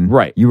Goldman.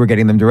 Right. You were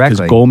getting them directly.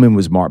 Because Goldman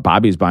was,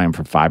 Bobby was buying them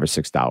for $5 or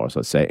 $6,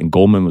 let's say, and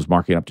Goldman was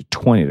marking up to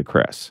 $20 to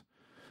Chris.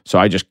 So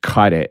I just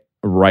cut it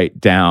right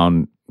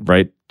down,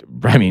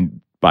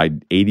 by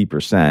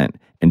 80%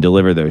 and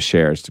deliver those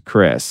shares to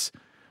Chris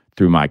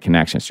through my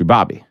connections, through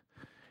Bobby.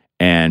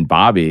 And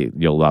Bobby,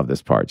 you'll love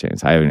this part,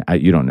 James.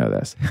 You don't know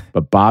this,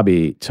 but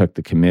Bobby took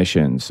the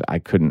commissions. I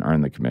couldn't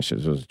earn the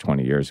commissions. It was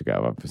 20 years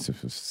ago.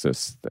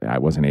 I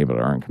wasn't able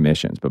to earn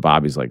commissions. But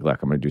Bobby's like,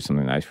 look, I'm going to do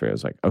something nice for you. I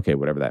was like, okay,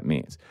 whatever that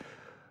means.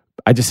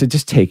 I just said,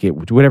 just take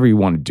it, whatever you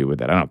want to do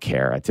with it. I don't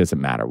care. It doesn't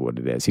matter what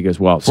it is. He goes,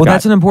 well, Scott,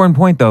 that's an important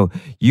point, though.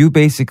 You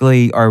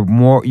basically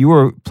you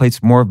were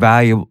placed more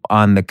value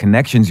on the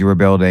connections you were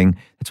building.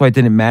 That's why it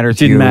didn't matter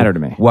to you. It didn't matter to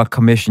me what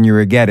commission you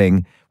were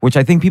getting, which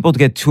I think people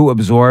get too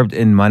absorbed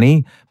in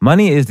money.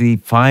 Money is the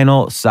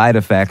final side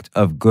effect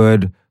of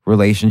good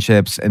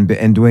relationships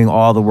and doing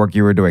all the work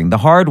you were doing. The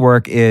hard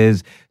work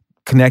is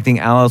connecting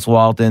Alice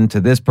Walton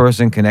to this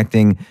person,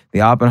 connecting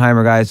the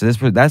Oppenheimer guys to this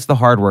person. That's the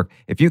hard work.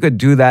 If you could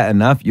do that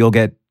enough, you'll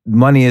get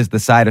money is the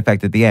side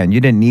effect at the end. You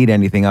didn't need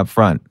anything up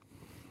front.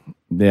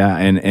 Yeah,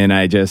 and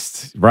I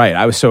just, right,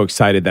 I was so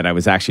excited that I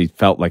was actually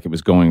felt like it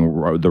was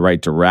going the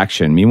right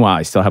direction. Meanwhile,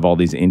 I still have all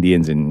these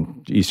Indians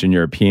and Eastern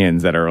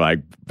Europeans that are like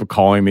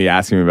calling me,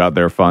 asking me about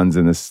their funds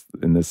in this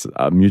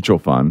mutual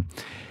fund.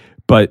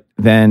 But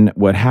then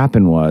what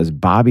happened was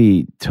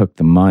Bobby took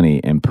the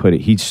money and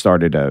he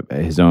started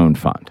his own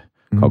fund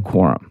called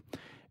Quorum.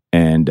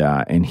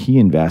 And he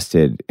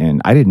invested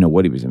in, I didn't know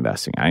what he was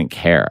investing. I didn't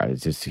care.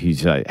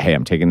 He's like, hey,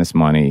 I'm taking this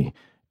money.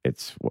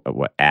 It's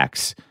what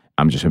X.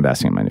 I'm just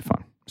investing in my new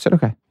fund. I said,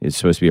 okay. It's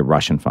supposed to be a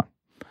Russian fund.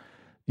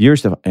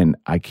 And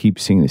I keep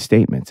seeing the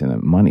statements, and the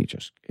money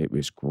it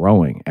was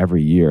growing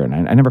every year. And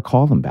I never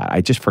called them back.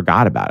 I just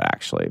forgot about it,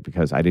 actually,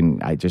 because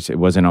it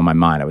wasn't on my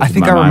mind. I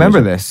think I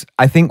remember this.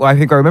 I think I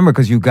remember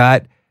because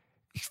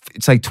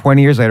it's like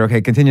 20 years later.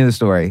 Okay, continue the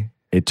story.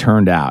 It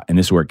turned out, and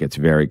this is where it gets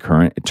very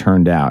current, it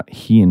turned out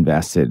he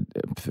invested,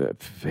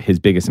 his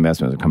biggest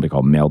investment was a company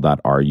called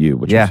Mail.ru,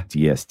 which was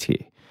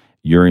DST.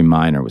 Yuri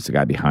Miner was the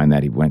guy behind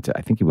that.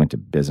 I think he went to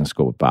business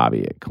school with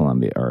Bobby at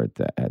Columbia or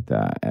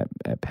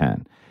at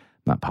Penn.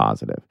 Not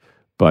positive,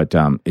 but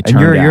it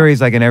turned out. Yuri's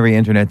like in every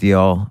internet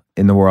deal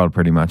in the world,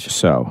 pretty much.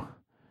 So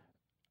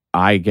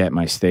I get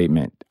my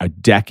statement a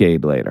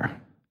decade later,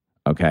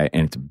 okay,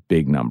 and it's a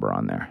big number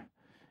on there.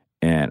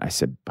 And I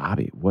said,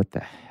 Bobby, what the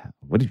hell?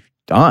 What have you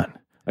done?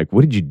 Like,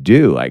 what did you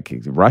do? Like,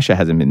 Russia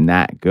hasn't been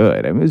that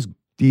good. I mean, it was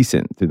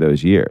decent through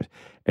those years.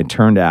 It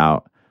turned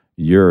out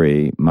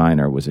Yuri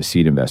Miner was a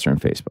seed investor in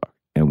Facebook.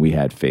 And we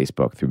had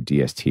Facebook through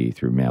DST,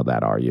 through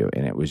Mail.ru.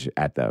 And it was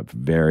at the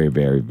very,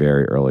 very,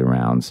 very early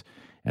rounds.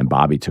 And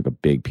Bobby took a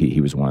big piece.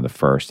 He was one of the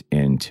first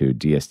into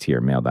DST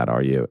or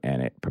Mail.ru.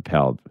 And it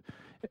propelled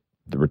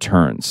the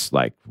returns,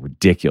 like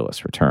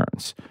ridiculous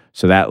returns.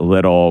 So that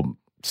little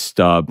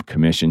stub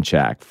commission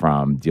check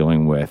from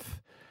delivering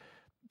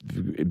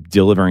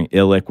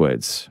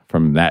illiquids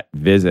from that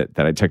visit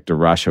that I took to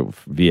Russia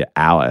via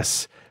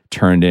Alice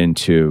turned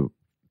into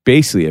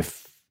basically a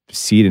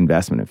seed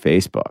investment in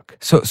Facebook.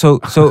 So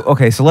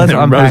let's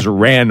unpack. It was a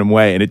random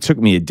way, and it took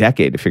me a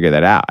decade to figure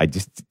that out. I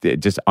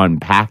just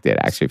unpacked it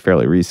actually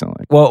fairly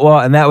recently. Well,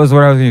 and that was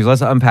what I was going to use.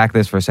 Let's unpack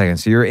this for a second.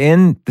 So you're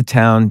in the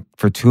town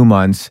for 2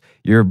 months.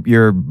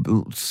 You're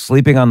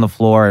sleeping on the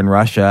floor in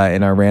Russia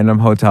in a random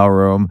hotel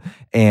room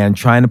and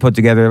trying to put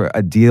together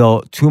a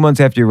deal 2 months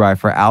after you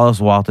arrive for Alice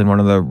Walton, one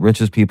of the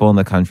richest people in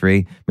the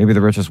country, maybe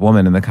the richest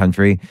woman in the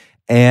country.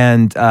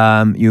 And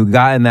you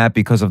got in that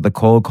because of the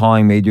cold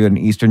calling made you an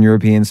Eastern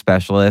European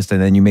specialist.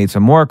 And then you made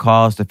some more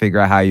calls to figure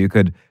out how you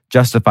could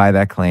justify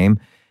that claim.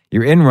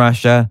 You're in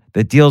Russia.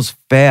 The deals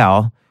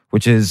fail,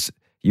 which is,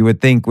 you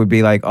would think would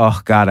be like,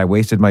 oh God, I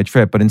wasted my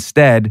trip. But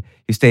instead,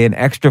 you stay an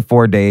extra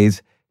 4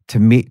 days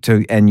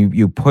and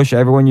you push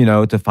everyone you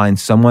know to find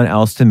someone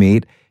else to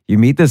meet. You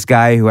meet this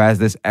guy who has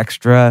this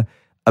extra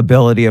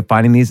ability of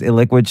finding these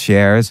illiquid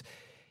shares.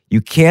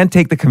 You can't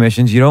take the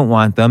commissions. You don't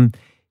want them.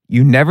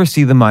 You never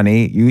see the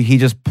money. He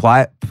just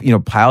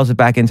piles it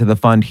back into the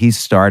fund he's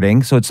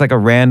starting. So it's like a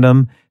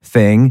random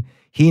thing.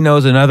 He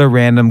knows another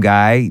random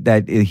guy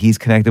that he's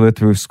connected with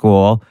through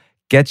school,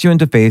 gets you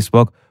into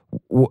Facebook.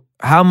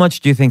 How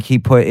much do you think he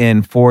put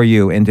in for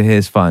you into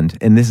his fund?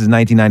 And this is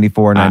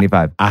 1994,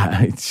 95.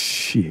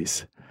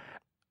 Jeez.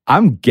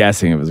 I'm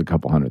guessing it was a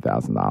couple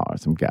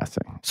 $100,000. I'm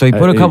guessing. So you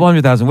put a couple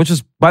 $100,000, which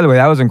is, by the way,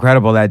 that was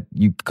incredible that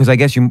because I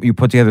guess you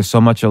put together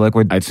so much of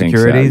liquid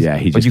securities. So. Yeah,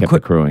 he just kept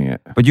accruing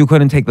it. But you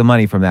couldn't take the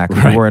money from that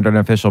because you weren't an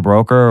official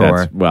broker?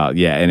 And it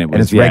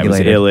was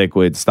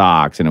illiquid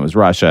stocks, and it was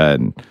Russia,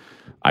 and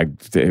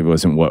it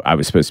wasn't what I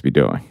was supposed to be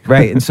doing.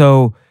 Right. And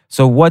so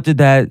what did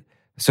that,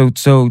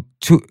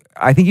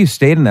 I think you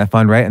stayed in that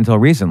fund, right, until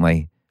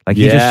recently. Like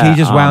he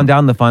just wound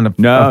down the fund a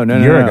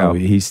year ago.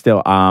 He's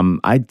still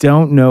I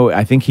don't know.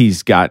 I think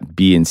he's got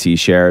B and C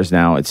shares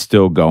now. It's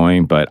still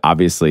going, but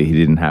obviously he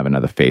didn't have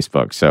another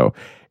Facebook, so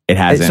it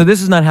hasn't. So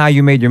this is not how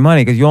you made your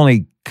money because you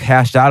only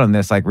cashed out on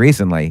this like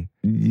recently.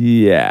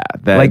 Yeah,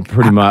 that like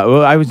pretty much.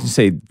 Well, I would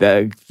say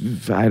that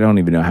I don't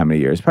even know how many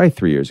years. Probably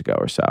 3 years ago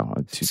or so.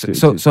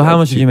 So how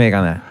much did you make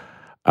on that?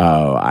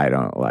 Oh, I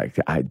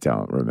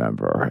don't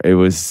remember. It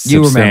was It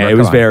was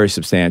very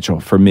substantial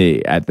for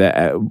me at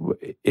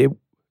the.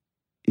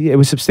 It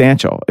was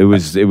substantial. It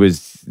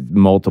was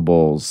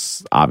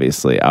multiples,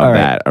 obviously, of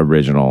that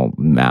original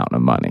amount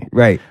of money.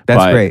 Right.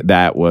 That's great.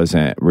 That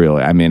wasn't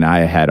really. I mean, I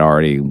had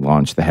already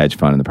launched the hedge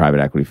fund and the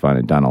private equity fund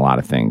and done a lot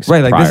of things.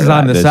 Right. Like this is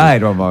on the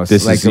side almost.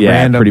 This like is a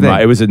random pretty thing.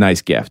 much. It was a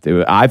nice gift.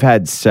 I've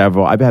had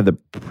the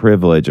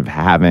privilege of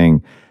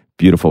having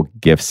beautiful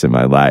gifts in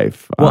my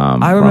life. Well,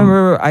 I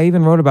remember I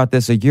even wrote about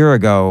this a year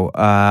ago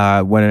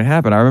when it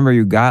happened. I remember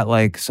you got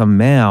like some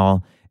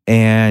mail.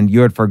 And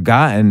you had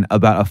forgotten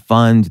about a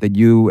fund that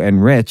you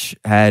and Rich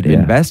had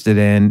invested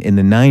in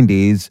the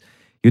 90s.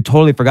 You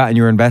totally forgotten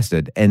you were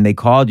invested. And the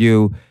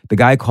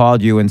guy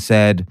called you and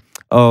said,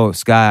 "Oh,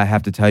 Scott, I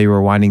have to tell you we're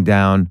winding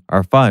down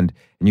our fund."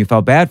 And you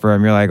felt bad for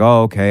him. You're like,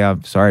 "Oh, okay,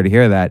 I'm sorry to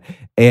hear that."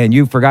 And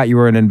you forgot you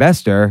were an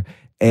investor.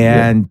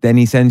 And then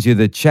he sends you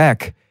the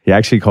check. He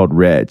actually called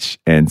Rich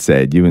and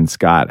said, "You and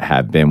Scott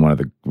have been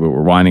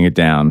we're winding it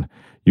down.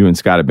 You and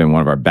Scott have been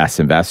one of our best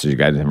investors. You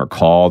guys never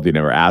called. You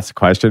never asked a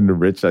question."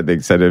 Rich, I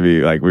think, said to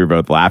me, like, we were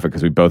both laughing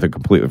because we both had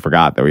completely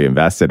forgot that we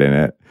invested in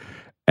it.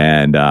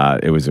 And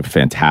it was a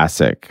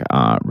fantastic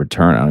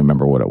return. I don't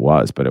remember what it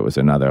was, but it was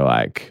another,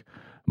 like,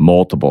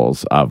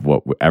 multiples of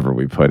whatever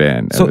we put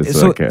in. So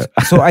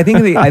I think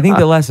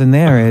the lesson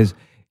there is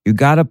you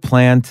got to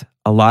plant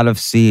a lot of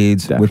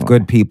seeds with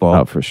good people.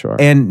 Oh, for sure.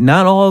 And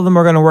not all of them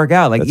are going to work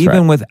out. Like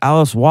with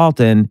Alice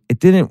Walton, it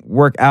didn't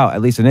work out,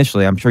 at least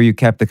initially. I'm sure you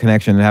kept the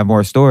connection and have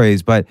more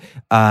stories, but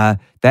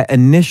that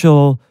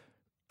initial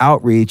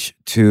outreach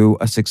to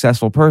a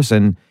successful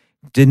person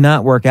did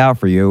not work out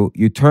for you.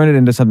 You turned it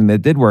into something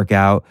that did work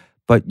out,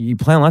 but you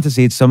plant lots of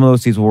seeds. Some of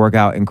those seeds will work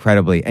out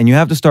incredibly. And you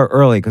have to start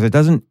early because it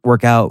doesn't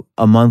work out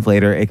a month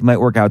later. It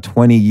might work out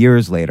 20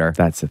 years later.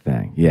 That's the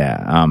thing.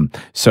 Yeah.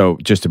 So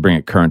just to bring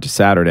it current to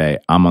Saturday,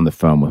 I'm on the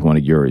phone with one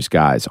of Yuri's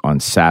guys on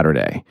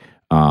Saturday.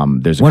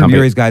 There's one of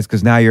Yuri's guys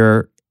because now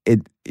you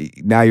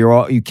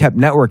kept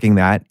networking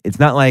that. It's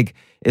not like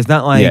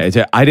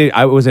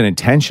I wasn't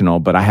intentional,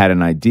 but I had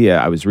an idea.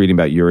 I was reading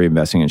about Yuri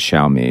investing in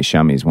Xiaomi.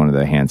 Xiaomi is one of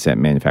the handset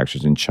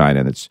manufacturers in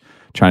China that's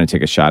trying to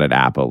take a shot at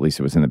Apple. At least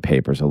it was in the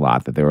papers a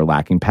lot that they were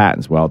lacking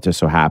patents. Well, it just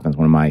so happens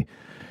one of my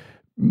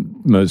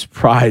most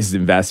prized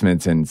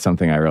investments and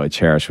something I really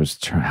cherish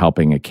was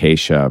helping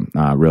Acacia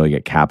really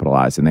get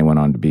capitalized. And they went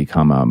on to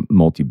become a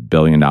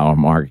multi-billion-dollar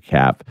market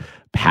cap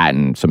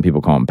patent. Some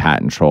people call them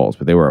patent trolls,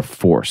 but they were a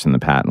force in the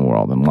patent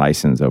world and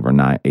licensed over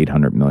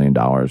 $800 million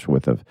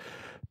worth of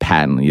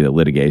patent, either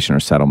litigation or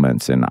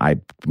settlements. And I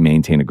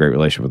maintain a great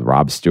relationship with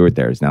Rob Stewart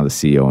there. He's now the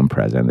CEO and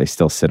president. They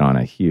still sit on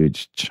a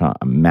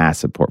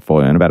massive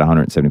portfolio and about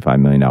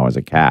 $175 million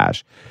of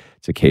cash.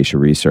 It's Acacia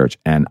Research.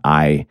 And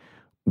I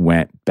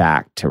went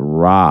back to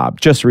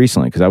Rob just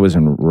recently because I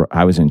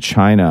was in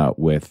China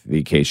with the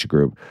Acacia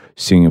Group,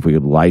 seeing if we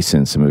could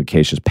license some of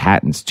Acacia's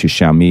patents to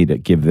Xiaomi to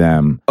give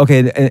them.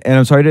 Okay, and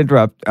I'm sorry to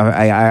interrupt.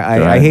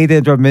 I hate to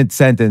interrupt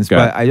mid-sentence,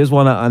 but I just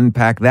want to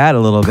unpack that a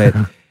little bit.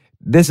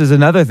 This is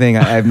another thing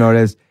I've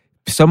noticed.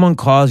 Someone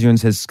calls you and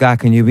says, "Scott,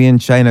 can you be in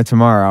China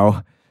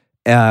tomorrow?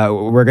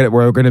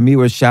 We're gonna meet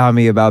with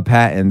Xiaomi about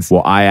patents."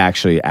 Well, I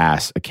actually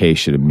asked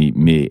Acacia to meet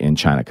me in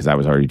China because I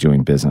was already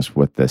doing business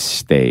with the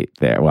state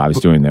there. Well, I was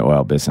doing the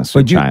oil business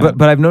in China.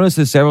 But I've noticed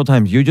this several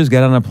times. You just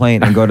get on a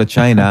plane and go to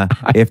China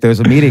if there's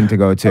a meeting to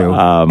go to,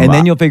 and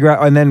then you'll figure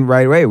out. And then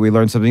right away we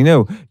learn something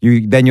new.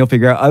 You'll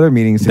figure out other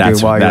meetings to do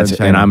while you're in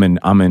China.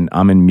 And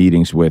I'm in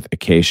meetings with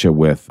Acacia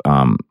with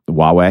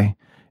Huawei.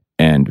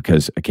 And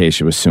because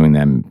Acacia was suing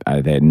them,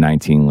 they had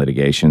 19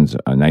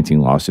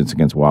 lawsuits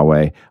against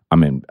Huawei.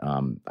 I'm in,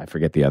 I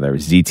forget the other,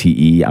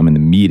 ZTE. I'm in the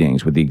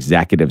meetings with the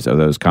executives of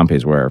those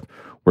companies where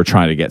we're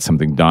trying to get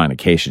something done.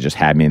 Acacia just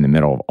had me in the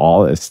middle of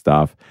all this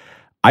stuff.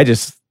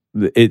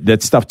 That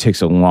stuff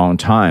takes a long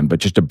time, but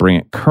just to bring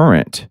it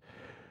current,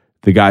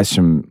 the guys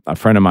from a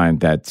friend of mine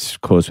that's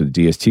close with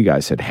the DST guy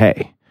said,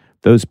 "Hey,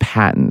 those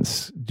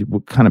patents,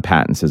 what kind of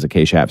patents does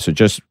Acacia have?" So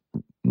just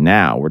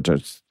now we're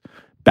just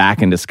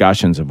back in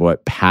discussions of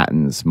what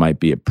patents might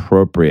be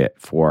appropriate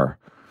for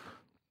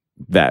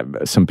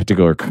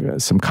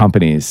some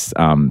companies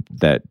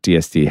that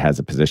DST has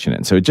a position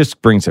in. So it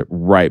just brings it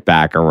right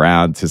back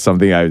around to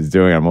something I was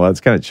doing. I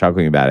was kind of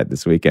chuckling about it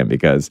this weekend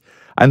because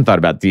I hadn't thought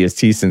about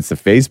DST since the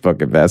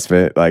Facebook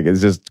investment. Like,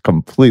 it's just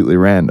completely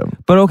random.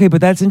 But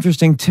that's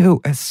interesting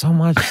too. It's so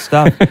much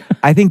stuff.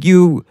 I think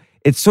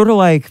it's sort of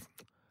like,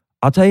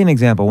 I'll tell you an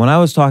example. When I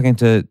was talking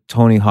to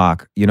Tony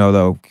Hawk,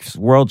 the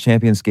world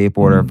champion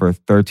skateboarder for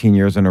 13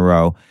 years in a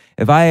row,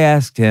 if I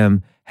asked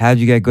him, how'd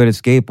you get good at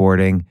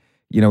skateboarding?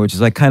 Which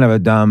is like kind of a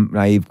dumb,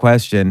 naive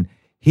question.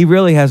 He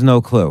really has no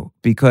clue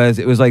because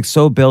it was like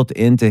so built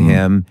into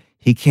him,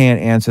 he can't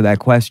answer that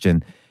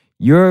question.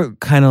 You're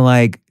kind of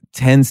like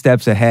 10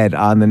 steps ahead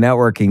on the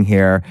networking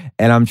here,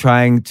 and I'm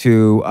trying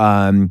to,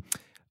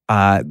 not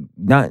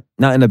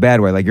in a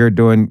bad way, like you're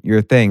doing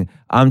your thing.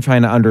 I'm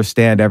trying to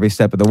understand every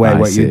step of the way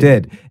what you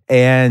did.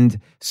 And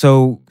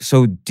so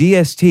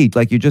DST,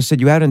 like you just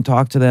said, you hadn't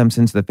talked to them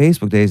since the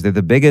Facebook days. They're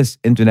the biggest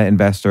internet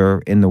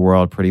investor in the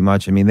world, pretty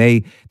much. I mean,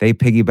 they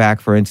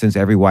piggyback, for instance,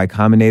 every Y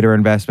Combinator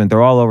investment.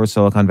 They're all over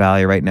Silicon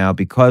Valley right now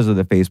because of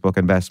the Facebook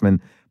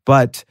investment.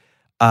 But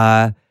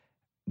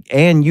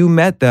and you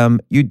met them.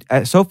 You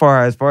so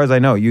far as I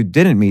know, you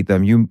didn't meet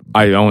them.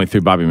 I only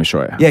through Bobby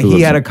Mashoya. Yeah, he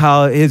had a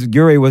college.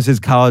 Yuri was his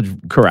college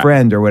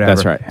friend or whatever.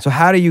 That's right. So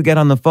how do you get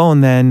on the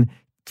phone then,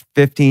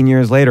 15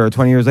 years later or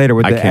 20 years later,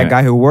 with the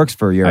guy who works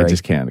for Yuri? I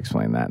just can't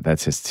explain that.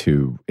 That's just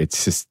too.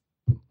 It's just.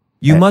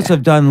 You must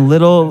have done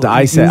little.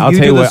 I'll tell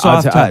you what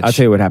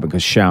happened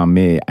because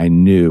Xiaomi, I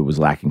knew was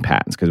lacking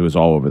patents because it was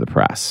all over the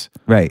press.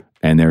 Right.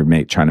 And they're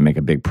trying to make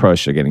a big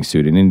push. They're getting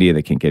sued in India.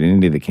 They can't get in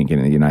India. They can't get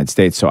in the United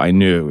States. So I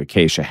knew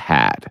Acacia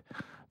had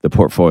the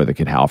portfolio that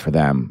could offer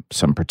them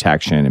some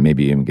protection and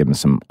maybe even give them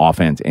some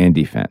offense and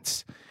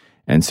defense.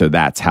 And so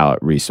that's how it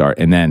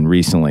restarted. And then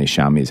recently,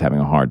 Xiaomi is having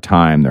a hard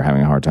time. They're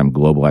having a hard time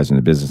globalizing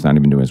the business, not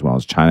even doing as well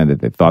as China that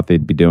they thought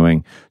they'd be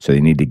doing. So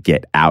they need to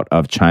get out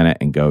of China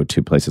and go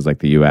to places like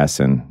the U.S.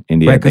 and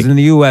India. Right, because in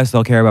the U.S.,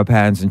 they'll care about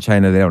patents. In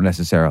China, they don't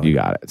necessarily. You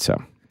got it.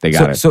 So they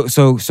got it. So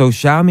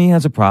Xiaomi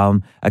has a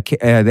problem.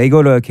 They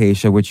go to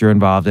Acacia, which you're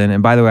involved in.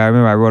 And by the way, I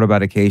remember I wrote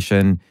about Acacia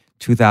in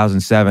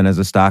 2007 as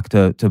a stock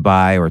to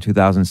buy, or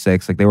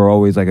 2006. Like, they were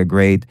always like a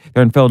great.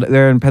 They're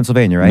in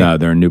Pennsylvania, right? No,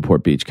 they're in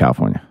Newport Beach,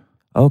 California.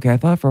 Okay, I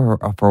thought for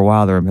a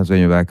while they were in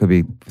Pennsylvania, but I could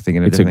be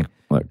thinking of different.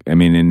 Look, I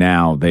mean, and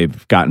now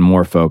they've gotten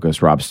more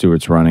focused. Rob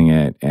Stewart's running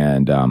it,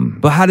 and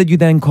But how did you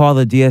then call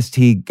the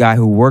DST guy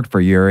who worked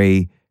for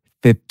Yuri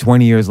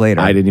 20 years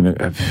later? I didn't even.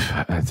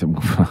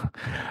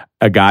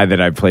 A guy that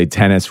I played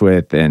tennis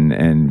with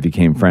and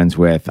became friends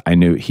with. I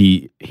knew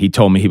he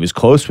told me he was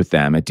close with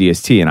them at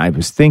DST, and I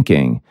was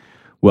thinking,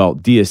 well,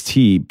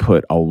 DST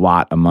put a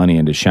lot of money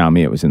into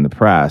Xiaomi. It was in the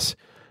press.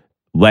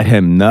 Let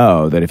him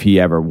know that if he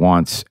ever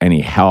wants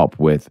any help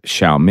with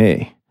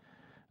Xiaomi,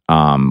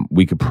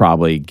 we could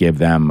probably give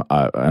them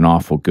an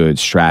awful good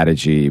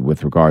strategy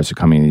with regards to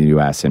coming to the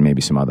U.S. and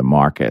maybe some other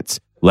markets.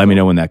 Let me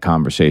know when they're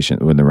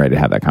ready to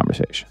have that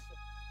conversation.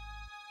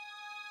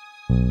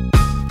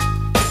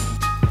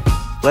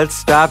 Let's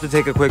stop to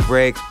take a quick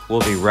break.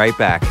 We'll be right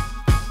back.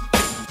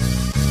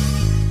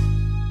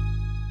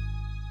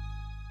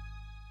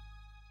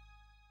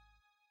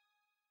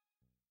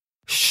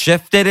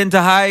 Shift it into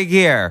high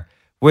gear.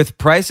 With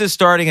prices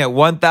starting at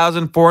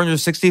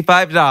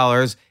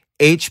 $1,465,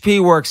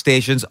 HP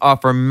workstations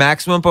offer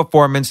maximum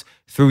performance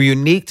through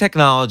unique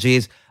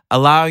technologies,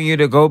 allowing you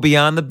to go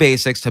beyond the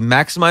basics to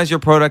maximize your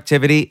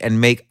productivity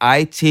and make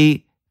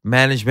IT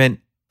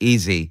management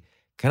easy.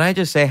 Can I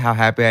just say how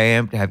happy I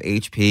am to have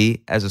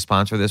HP as a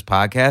sponsor of this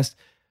podcast?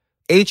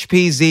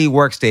 HPZ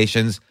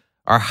workstations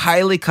are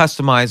highly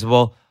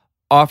customizable,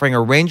 offering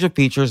a range of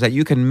features that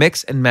you can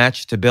mix and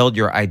match to build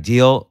your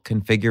ideal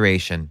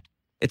configuration.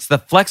 It's the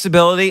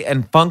flexibility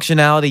and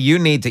functionality you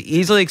need to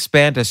easily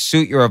expand to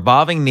suit your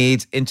evolving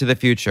needs into the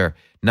future.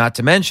 Not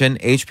to mention,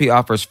 HP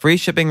offers free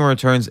shipping and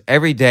returns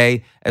every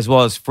day, as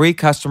well as free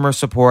customer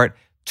support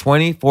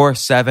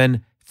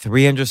 24/7,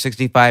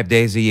 365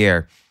 days a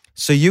year.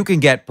 So you can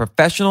get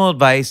professional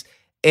advice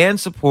and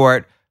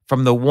support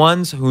from the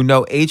ones who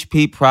know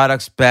HP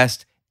products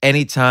best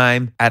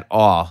anytime at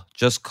all.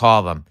 Just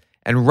call them.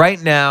 And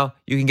right now,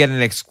 you can get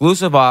an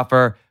exclusive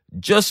offer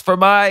just for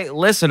my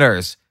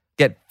listeners.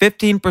 Get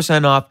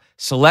 15% off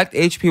select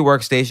HP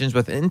workstations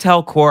with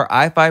Intel Core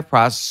i5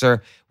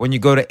 processor when you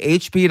go to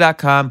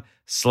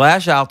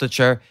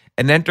hp.com/Altucher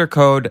and enter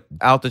code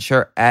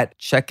Altucher at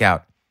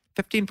checkout.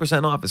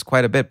 15% off is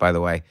quite a bit, by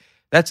the way.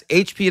 That's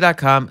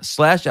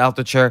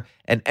hp.com/Altucher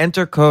and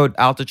enter code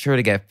Altucher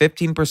to get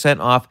 15%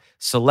 off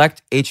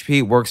select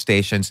HP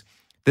workstations.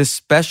 This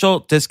special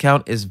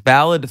discount is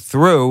valid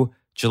through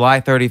July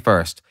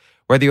 31st.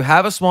 Whether you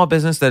have a small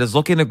business that is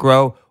looking to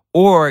grow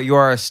or you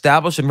are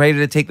established and ready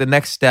to take the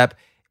next step,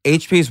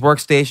 HP's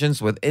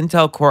workstations with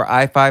Intel Core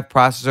i5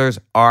 processors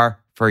are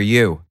for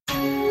you.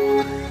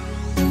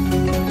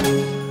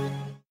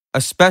 A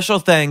special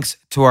thanks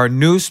to our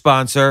new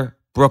sponsor,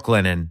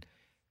 Brooklinen.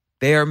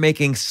 They are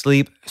making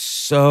sleep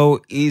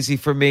so easy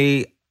for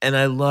me, and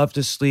I love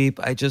to sleep.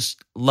 I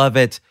just love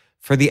it.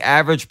 For the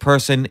average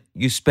person,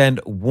 you spend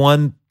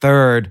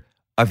 1/3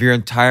 of your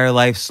entire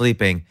life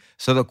sleeping.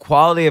 So the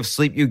quality of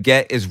sleep you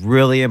get is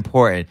really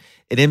important.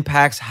 It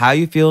impacts how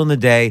you feel in the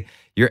day,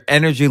 your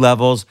energy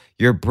levels,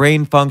 your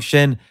brain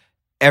function,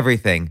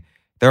 everything.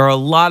 There are a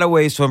lot of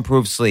ways to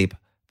improve sleep,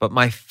 but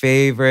my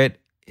favorite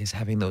is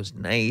having those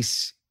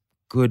nice,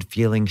 good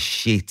feeling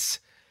sheets.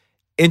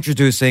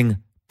 Introducing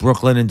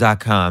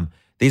brooklinen.com.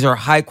 These are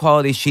high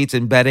quality sheets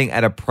and bedding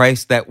at a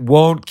price that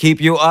won't keep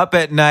you up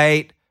at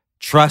night.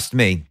 Trust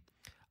me.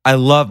 I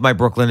love my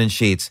Brooklinen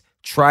sheets.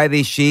 Try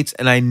these sheets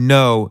and I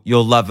know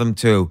you'll love them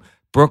too.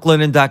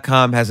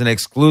 Brooklinen.com has an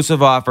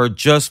exclusive offer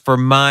just for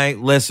my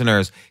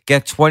listeners.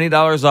 Get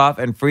 $20 off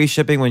and free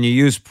shipping when you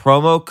use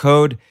promo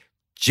code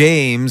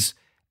JAMES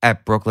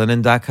at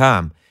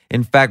brooklinen.com.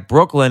 In fact,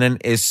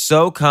 Brooklinen is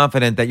so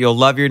confident that you'll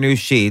love your new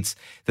sheets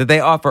that they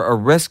offer a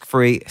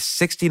risk-free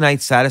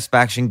 60-night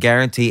satisfaction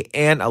guarantee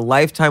and a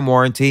lifetime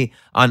warranty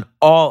on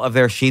all of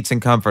their sheets and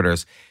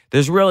comforters.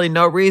 There's really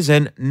no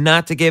reason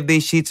not to give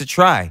these sheets a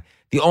try.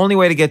 The only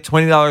way to get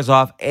 $20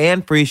 off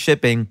and free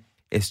shipping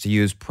is to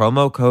use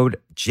promo code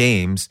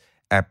JAMES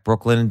at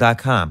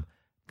brooklinen.com.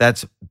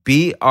 That's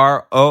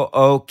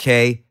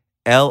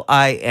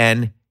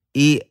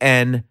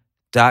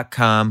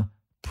BROOKLINEN.com,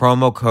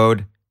 promo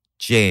code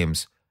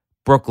JAMES.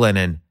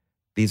 Brooklinen.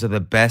 These are the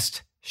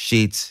best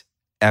sheets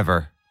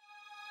ever.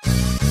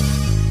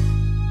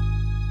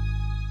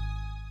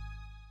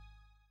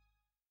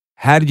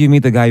 How did you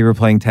meet the guy you were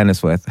playing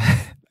tennis with?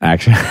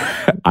 Actually,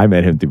 I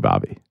met him through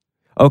Bobby.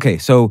 Okay,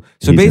 so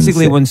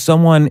basically when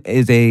someone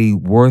is a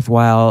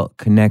worthwhile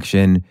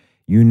connection,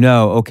 you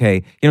know,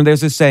 okay,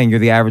 there's this saying, you're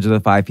the average of the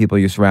 5 people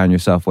you surround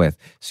yourself with.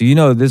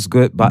 So this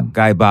good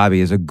guy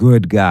Bobby is a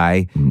good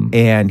guy,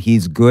 and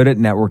he's good at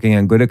networking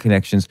and good at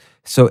connections.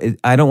 So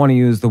I don't want to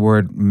use the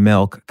word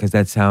milk because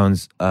that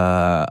sounds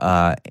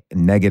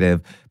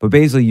negative. But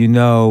basically,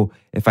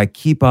 if I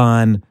keep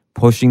on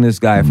pushing this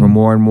guy for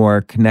more and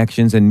more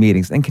connections and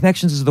meetings. And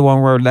connections is the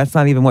one word, that's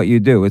not even what you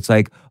do. It's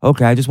like,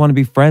 okay, I just want to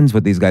be friends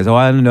with these guys. Oh,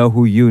 I don't know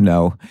who you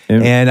know.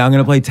 And I'm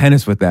going to play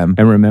tennis with them.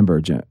 And remember,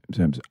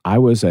 James, I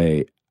was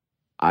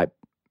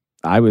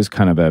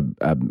kind of a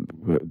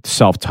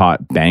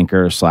self-taught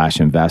banker /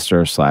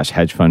 investor /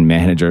 hedge fund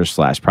manager /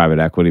 private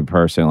equity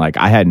person. Like,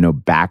 I had no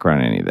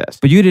background in any of this.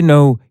 But you didn't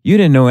know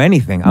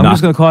anything. I'm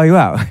just going to call you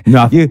out.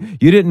 You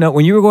didn't know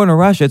when you were going to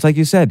Russia. It's like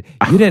you said,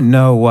 you didn't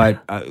know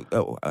what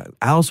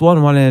Alice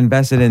Walton wanted to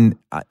invest in.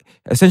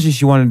 Essentially,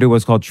 she wanted to do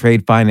what's called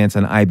trade finance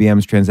on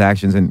IBM's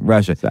transactions in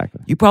Russia.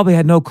 Exactly. You probably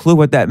had no clue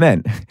what that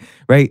meant,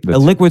 right?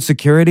 Liquid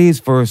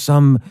securities for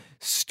some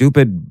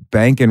stupid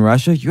bank in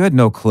Russia. You had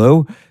no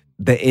clue.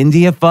 The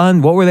India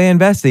fund, what were they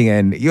investing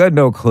in? You had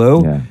no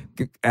clue. Yeah.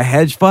 A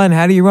hedge fund,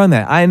 how do you run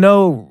that? I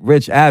know,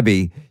 Rich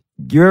Abbey,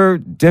 you're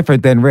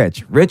different than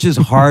Rich. Rich is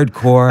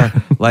hardcore,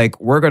 like,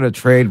 we're going to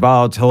trade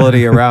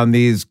volatility around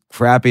these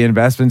crappy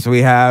investments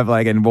we have,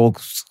 like, and we'll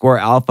score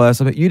alpha.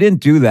 So you didn't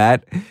do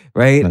that,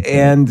 right?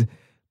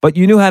 But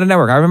you knew how to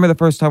network. I remember the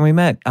first time we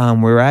met, we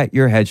were at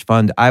your hedge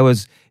fund. It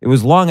was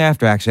long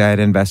after, actually, I had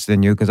invested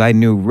in you because I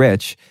knew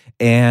Rich,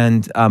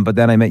 but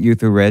then I met you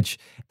through Rich.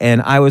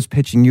 And I was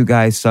pitching you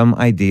guys some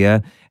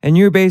idea, and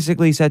you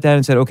basically sat down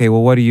and said, okay,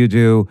 well, what do you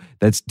do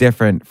that's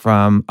different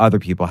from other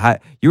people?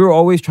 You were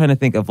always trying to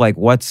think of, like,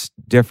 what's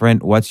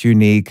different, what's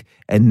unique,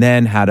 and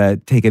then how to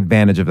take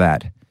advantage of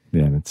that.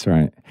 Yeah, that's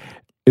right.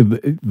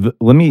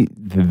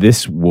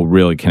 This will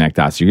really connect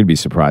us. You're going to be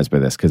surprised by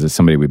this because it's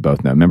somebody we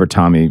both know. Remember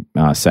Tommy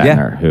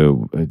Satner,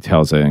 who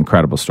tells an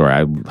incredible story.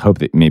 I hope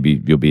that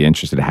maybe you'll be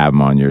interested to have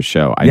him on your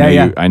show.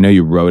 I know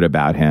you wrote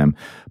about him,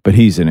 but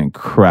he's an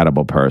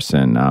incredible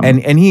person.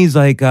 And he's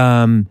like,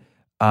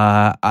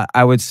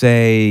 I would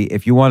say,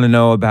 if you want to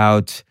know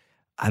about,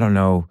 I don't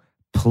know,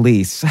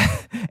 police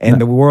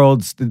and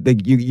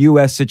the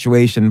U.S.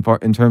 situation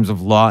in terms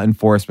of law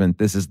enforcement,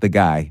 this is the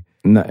guy.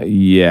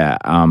 Yeah.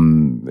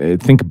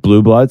 Think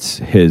Blue Bloods.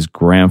 His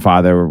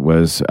grandfather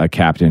was a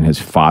captain. His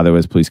father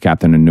was police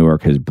captain in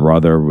Newark. His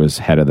brother was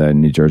head of the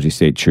New Jersey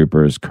State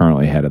Troopers,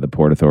 currently head of the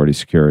Port Authority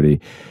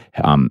Security.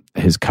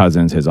 His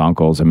cousins, his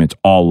uncles. I mean, it's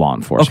all law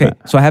enforcement.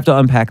 Okay, so I have to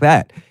unpack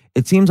that.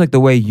 It seems like the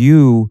way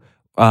you,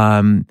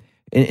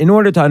 in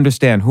order to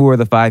understand who are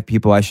the 5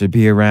 people I should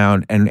be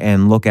around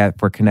and look at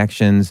for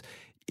connections,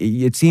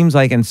 it seems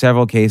like in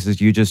several cases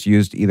you just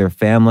used either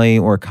family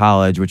or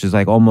college, which is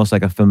like almost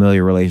like a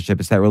familiar relationship.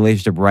 It's that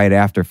relationship right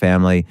after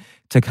family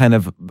to kind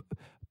of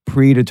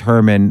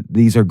predetermine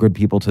these are good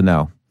people to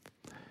know.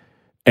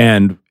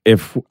 And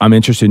if I'm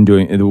interested in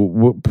doing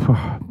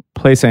the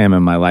place I am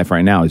in my life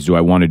right now is, do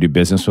I want to do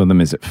business with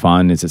them? Is it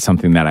fun? Is it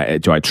something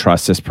that do I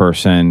trust this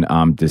person?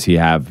 Is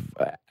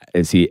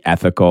he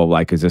ethical?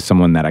 Like, is this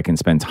someone that I can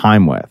spend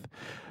time with?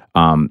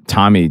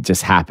 Tommy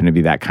just happened to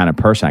be that kind of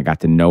person. I got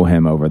to know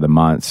him over the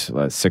months,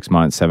 6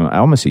 months, 7,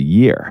 almost a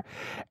year.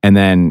 And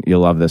then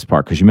you'll love this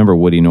part because you remember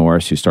Woody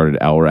Norris, who started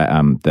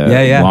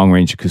long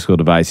range acoustical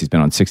device. He's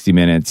been on 60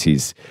 Minutes.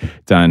 He's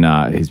done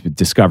his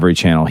Discovery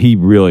Channel. He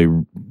really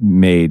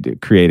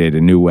created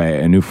a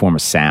new form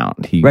of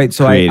sound. He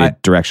created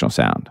directional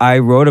sound. I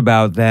wrote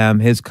about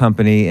his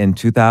company in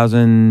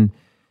 2005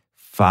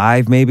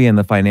 5 maybe in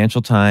the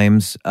Financial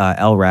Times,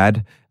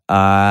 LRAD.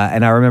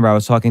 And I remember I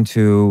was talking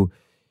to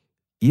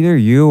either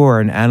you or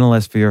an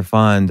analyst for your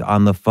fund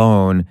on the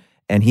phone,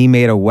 and he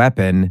made a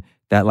weapon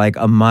that like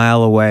a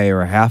mile away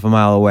or half a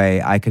mile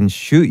away, I can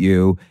shoot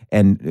you,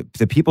 and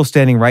the people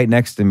standing right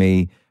next to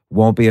me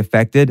won't be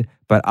affected,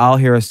 but I'll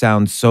hear a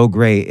sound so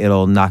great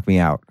it'll knock me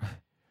out.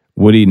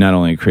 Woody not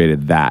only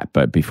created that,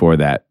 but before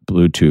that,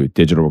 Bluetooth,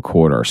 digital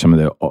recorder, some of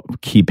the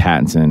key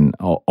patents in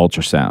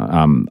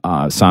ultrasound,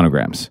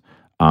 sonograms.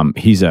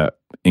 He's a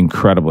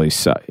incredibly,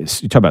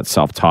 you talk about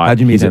self-taught. How'd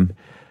you meet him?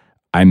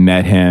 I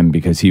met him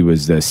because he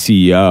was the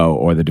CEO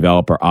or the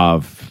developer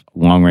of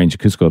long-range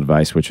acoustical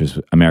device, which was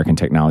American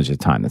Technology at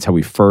the time. That's how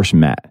we first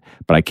met.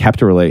 But I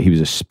kept a relationship. He was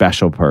a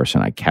special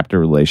person. I kept a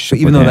relationship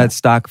So even with though him. that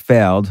stock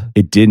failed?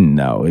 It didn't,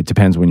 though. It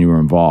depends when you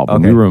were involved.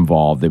 When we were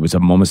involved, it was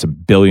almost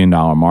 $1 billion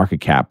market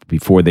cap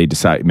before they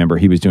decided. Remember,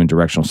 he was doing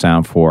directional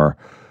sound for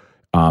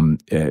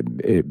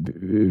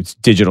it's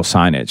digital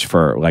signage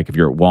for, like, if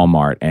you're at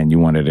Walmart and you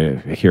wanted to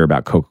hear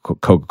about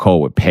Coca-Cola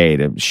would pay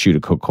to shoot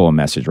a Coca-Cola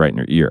message right in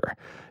your ear.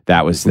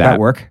 That was Would that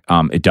work?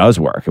 It does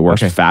work. It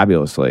works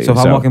fabulously. So if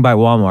I'm walking by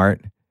Walmart,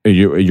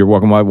 you're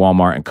walking by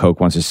Walmart and Coke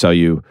wants to sell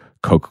you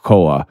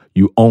Coca-Cola,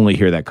 you only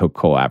hear that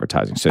Coca-Cola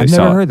advertising. So I've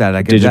never heard that.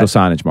 I get digital that.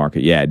 signage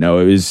market. Yeah, no,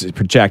 it was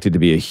projected to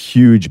be a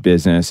huge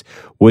business.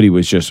 Woody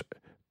was just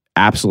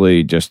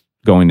absolutely just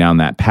going down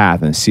that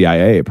path, and the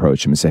CIA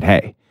approached him and said,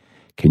 "Hey,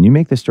 can you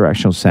make this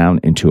directional sound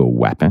into a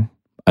weapon?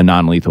 A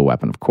non-lethal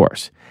weapon, of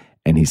course."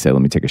 And he said,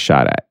 "Let me take a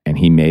shot at it." And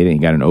he made it. He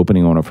got an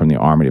opening order from the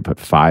Army to put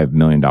 $5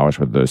 million worth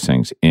of those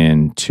things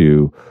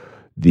into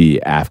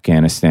the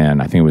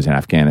Afghanistan. I think it was in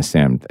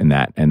Afghanistan in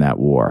that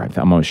war. I'm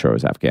almost sure it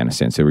was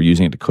Afghanistan. So they were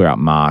using it to clear out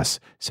mosques,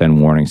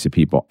 send warnings to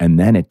people. And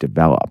then it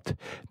developed.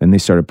 Then they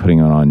started putting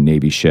it on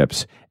Navy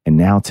ships. And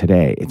now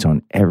today, it's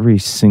on every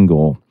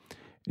single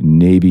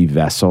Navy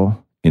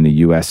vessel in the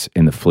U.S.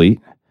 in the fleet.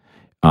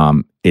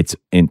 It's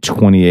in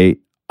 28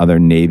 other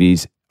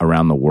navies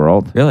around the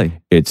world. Really?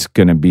 It's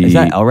going to be... Is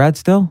that LRAD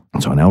still?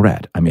 It's on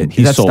LRAD. I mean,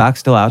 Is that stock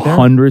still out there?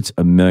 Hundreds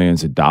of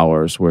millions of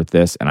dollars worth of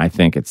this, and I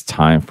think it's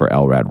time for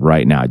LRAD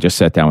right now. I just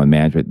sat down with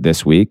management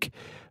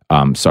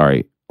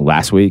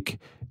last week,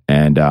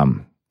 and I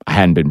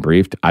hadn't been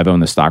briefed. I've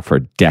owned the stock for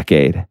a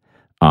decade.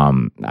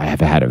 I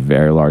have had a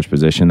very large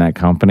position in that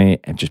company,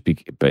 and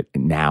but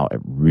now it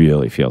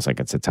really feels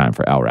like it's a time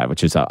for LRAD,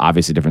 which is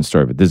obviously a different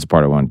story, but this is the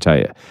part I want to tell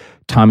you.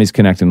 Tommy's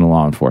connecting to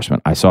law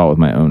enforcement. I saw it with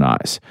my own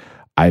eyes.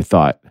 I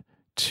thought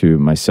to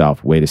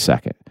myself, wait a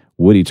second.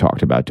 Woody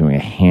talked about doing a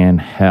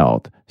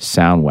handheld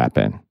sound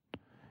weapon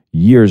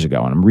years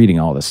ago, and I'm reading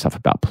all this stuff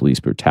about police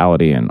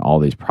brutality and all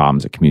these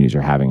problems that communities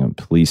are having in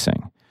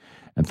policing,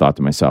 and thought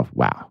to myself,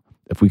 wow,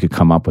 if we could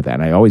come up with that.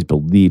 And I always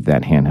believed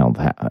that handheld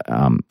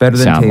better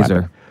than sound Taser.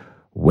 Weapon.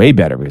 Way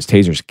better, because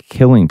Taser's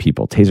killing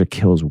people. Taser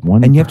kills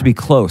one And you have to be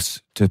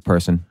close to the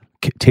person.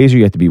 Taser,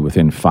 you have to be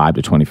within 5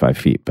 to 25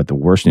 feet. But the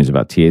worst news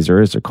about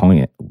Taser is they're calling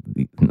it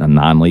a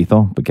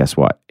non-lethal. But guess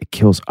what? It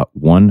kills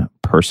one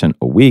person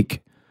a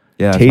week.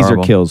 Yeah,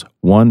 Taser kills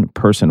one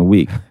person a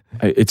week.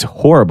 It's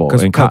horrible.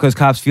 Because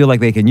cops feel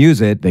like they can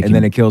use it, and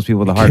then it kills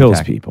people with a heart attack. It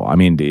kills people. I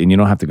mean, and you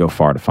don't have to go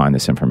far to find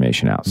this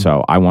information out. Mm-hmm.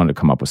 So I wanted to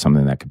come up with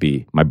something that could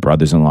be, my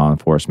brother's in law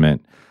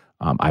enforcement.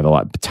 I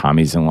have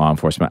Tommy's in law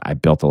enforcement. I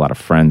built a lot of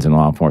friends in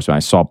law enforcement. I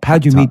saw.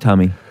 How'd you meet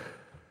Tommy?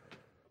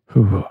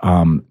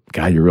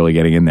 God, you're really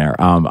getting in there.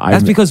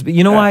 That's because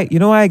why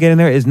I get in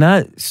there is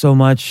not so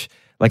much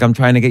like I'm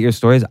trying to get your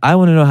stories. I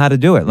want to know how to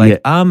do it.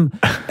 Like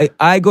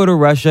I go to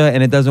Russia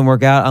and it doesn't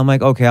work out. I'm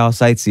like, okay, I'll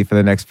sightsee for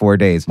the next 4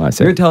 days.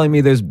 You're telling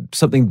me there's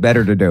something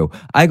better to do.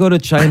 I go to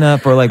China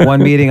for like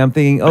one meeting. I'm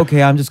thinking,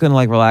 okay, I'm just going to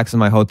like relax in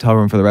my hotel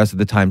room for the rest of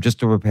the time just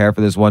to prepare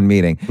for this one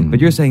meeting. Mm-hmm. But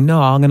you're saying,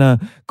 no, I'm going to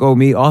go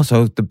meet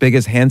also the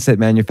biggest handset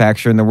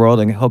manufacturer in the world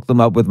and hook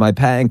them up with my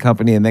patent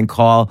company, and then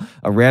call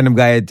a random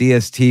guy at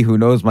DST who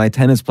knows my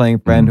tennis playing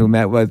friend who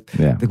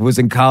was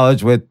in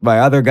college with my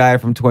other guy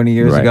from 20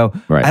 years ago.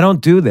 Right. I don't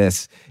do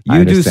this.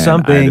 You do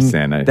something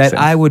that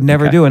I would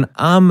never do. And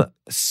I'm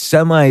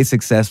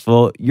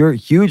semi-successful. You're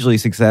hugely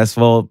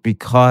successful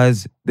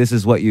because this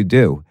is what you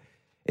do.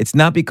 It's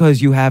not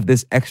because you have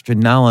this extra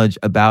knowledge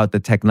about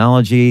the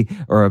technology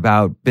or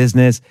about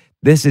business.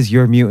 This is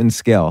your mutant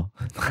skill.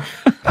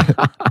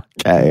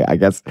 Okay, I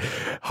guess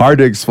hard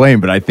to explain,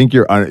 but I think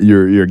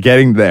you're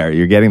getting there.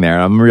 You're getting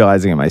there. I'm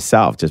realizing it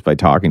myself just by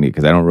talking to you,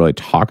 because I don't really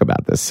talk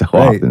about this so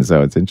often.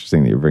 So it's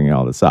interesting that you're bringing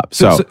all this up.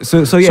 So how did you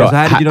know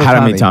Tommy? How did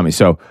I meet Tommy?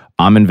 So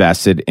I'm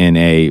invested in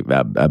a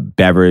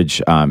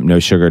beverage, no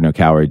sugar, no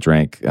calorie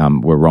drink.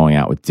 We're rolling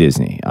out with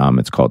Disney.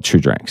 It's called True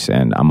Drinks,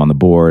 and I'm on the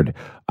board.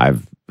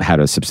 I've had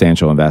a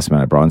substantial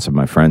investment. I brought in some of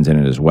my friends in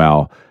it as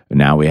well.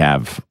 Now we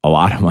have a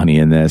lot of money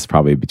in this,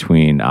 probably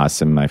between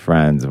us and my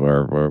friends.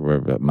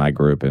 We're my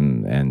group,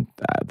 and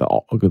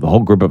the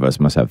whole group of us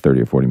must have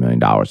 $30 or $40 million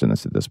in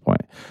this at this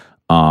point.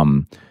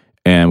 And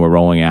we're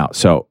rolling out.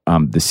 So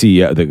the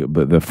CEO,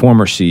 the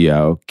former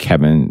CEO,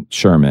 Kevin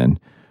Sherman,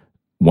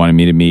 wanted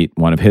me to meet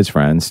one of his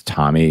friends,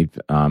 Tommy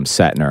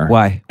Setner.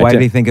 Why? Why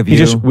did he think of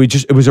you?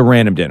 It was a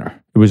random dinner.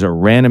 It was a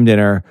random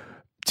dinner.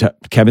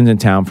 Kevin's in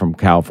town from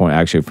California,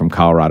 actually from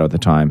Colorado at the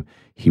time.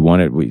 He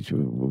wanted,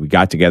 we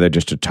got together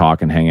just to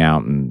talk and hang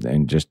out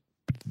and just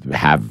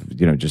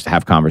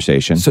have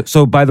conversation.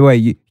 So by the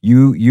way,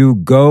 you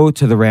go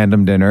to the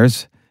random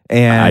dinners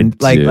and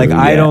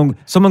I don't,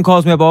 someone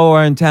calls me up, oh,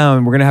 we're in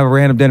town, we're going to have a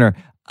random dinner.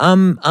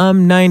 I'm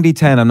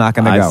 90-10. I'm not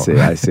going to go.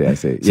 I see.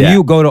 So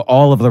you go to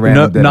all of the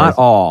random dinners? Not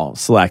all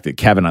selected.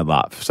 Kevin I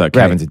love. So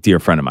Kevin's a dear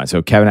friend of mine.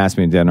 So Kevin asked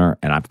me to dinner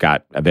and I've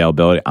got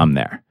availability. I'm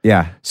there.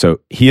 Yeah. So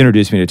he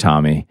introduced me to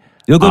Tommy.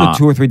 You'll go to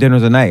 2 or 3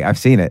 dinners a night. I've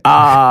seen it.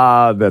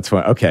 That's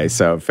fine. Okay,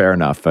 so fair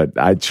enough. But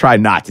I try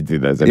not to do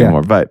those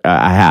anymore. Yeah. But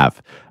I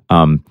have.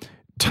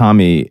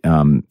 Tommy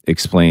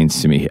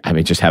explains to me,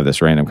 just have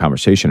this random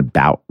conversation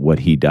about what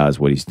he does,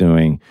 what he's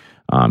doing.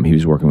 He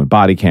was working with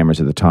body cameras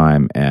at the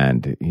time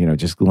and,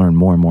 just learn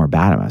more and more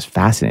about him. I was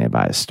fascinated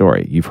by his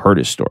story. You've heard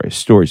his story. His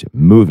story's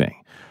moving.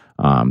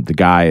 The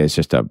guy is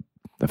just a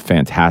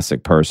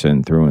fantastic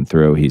person through and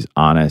through. He's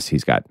honest.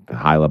 He's got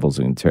high levels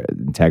of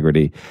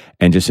integrity.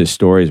 And just his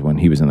stories when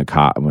he was on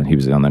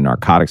the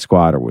narcotics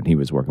squad or when he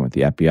was working with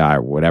the FBI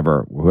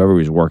or whoever he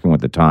was working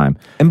with at the time.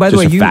 And by the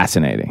way,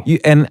 fascinating.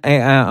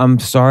 I'm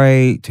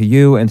sorry to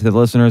you and to the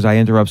listeners, I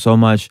interrupt so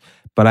much.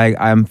 But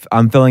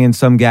I'm filling in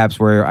some gaps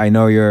where I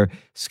know you're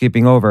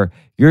skipping over.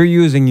 You're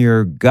using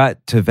your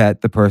gut to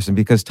vet the person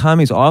because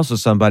Tommy's also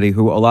somebody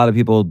who a lot of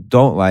people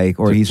don't like,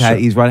 or he's had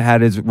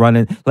his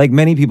run-in, like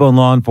many people in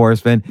law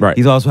enforcement. Right.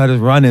 He's also had his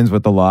run-ins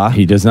with the law.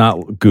 He does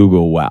not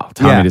Google well.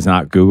 Tommy does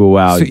not Google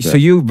well. So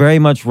you very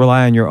much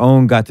rely on your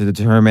own gut to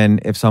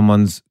determine if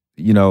someone's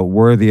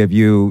worthy of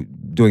you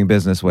doing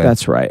business with.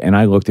 That's right. And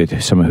I looked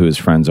at some of who his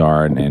friends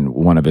are, and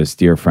one of his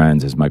dear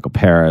friends is Michael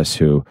Paris,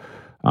 who.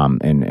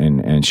 And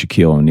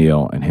Shaquille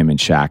O'Neal and him and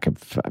Shaq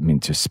have,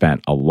 just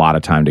spent a lot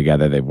of time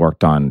together. They've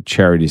worked on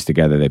charities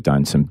together. They've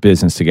done some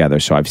business together.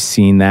 So I've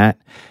seen that.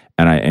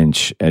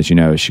 And as you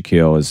know,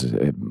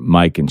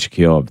 Mike and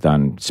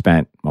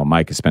Shaquille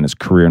Mike has spent his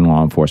career in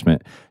law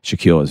enforcement.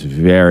 Shaquille is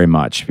very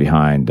much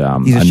behind.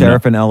 He's a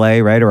sheriff in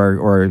L.A., right?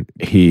 Or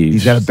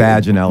he's got a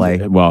badge in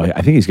L.A. Well,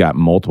 I think he's got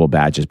multiple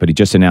badges, but he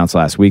just announced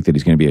last week that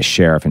he's going to be a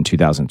sheriff in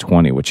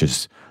 2020, which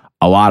is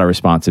a lot of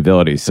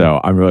responsibility.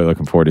 So I'm really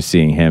looking forward to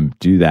seeing him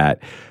do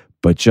that.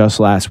 But just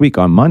last week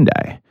on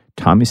Monday,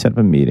 Tommy set up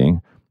a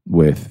meeting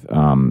with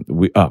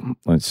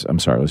let's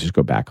just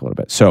go back a little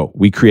bit. So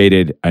we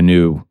created a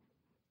new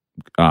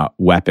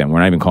weapon. We're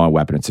not even calling it a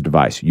weapon, it's a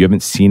device. You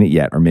haven't seen it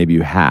yet, or maybe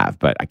you have,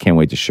 but I can't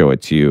wait to show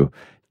it to you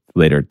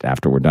later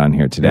after we're done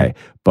here today.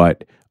 Yeah.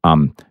 But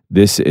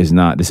this is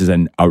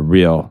a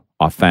real,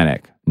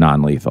 authentic,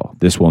 non-lethal.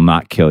 This will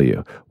not kill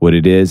you. What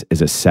it is a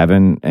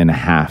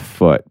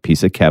 7.5-foot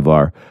piece of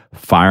Kevlar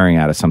firing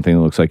out of something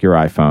that looks like your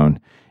iPhone,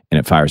 and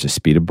it fires the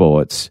speed of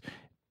bullets.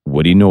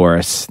 Woody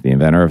Norris, the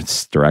inventor of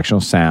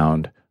directional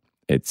sound,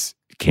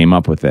 came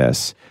up with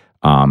this.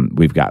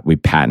 We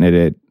patented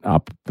it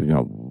up,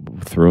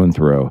 through and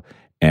through,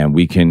 and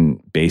we can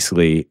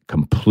basically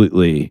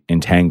completely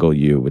entangle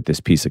you with this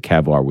piece of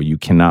Kevlar where you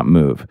cannot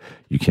move.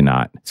 You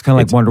cannot. It's kind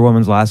of like Wonder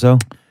Woman's lasso.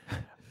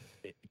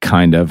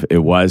 Kind of. It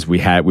was. We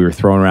were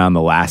throwing around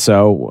the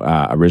lasso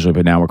originally,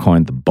 but now we're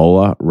calling it the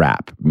bola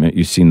wrap.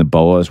 You've seen the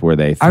bolas where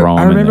they throw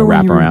them and they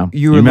wrap around?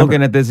 You were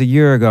looking at this a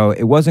year ago.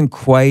 It wasn't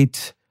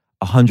quite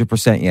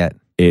 100% yet.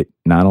 It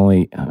not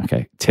only,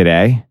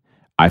 today,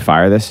 I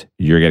fire this,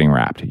 you're getting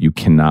wrapped. You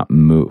cannot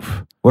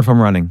move. What if I'm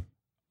running?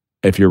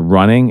 If you're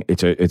running,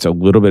 it's a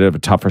little bit of a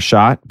tougher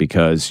shot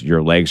because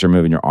your legs are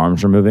moving, your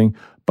arms are moving.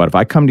 But if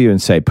I come to you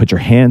and say, put your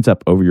hands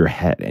up over your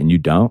head and you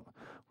don't,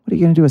 what are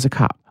you going to do as a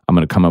cop? I'm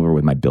going to come over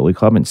with my billy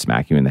club and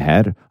smack you in the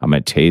head. I'm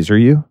going to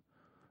taser you.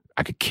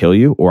 I could kill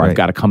you, or I've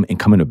got to come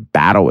into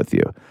battle with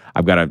you.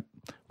 I've got to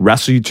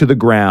wrestle you to the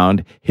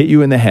ground, hit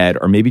you in the head,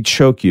 or maybe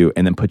choke you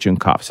and then put you in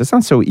cuffs. That's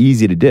not so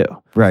easy to do.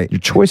 Right. Your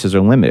choices are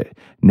limited.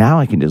 Now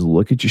I can just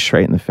look at you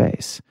straight in the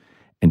face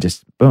and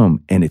just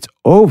boom, and it's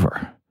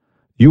over.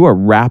 You are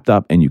wrapped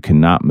up and you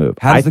cannot move.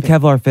 How does the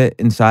Kevlar fit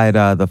inside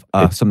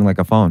something like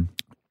a phone?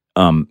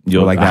 I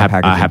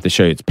have to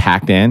show you. It's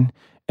packed in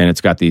and it's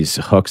got these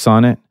hooks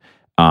on it.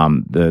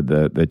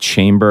 The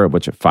chamber of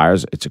which it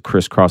fires, it's a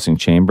crisscrossing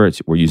chamber.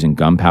 We're using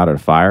gunpowder to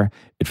fire.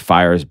 It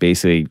fires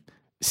basically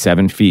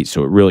 7 feet,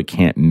 so it really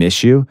can't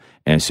miss you.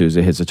 And as soon as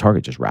it hits the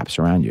target, it just wraps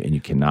around you and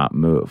you cannot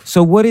move.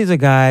 So what is a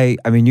guy,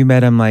 you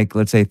met him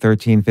let's say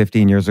 13,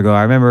 15 years ago.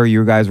 I remember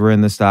you guys were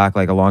in the stock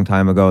a long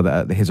time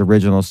ago, his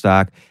original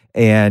stock.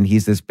 And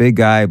he's this big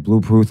guy,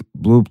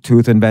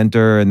 Bluetooth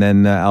inventor, and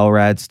then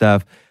LRAD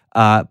stuff.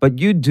 But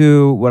you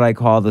do what I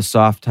call the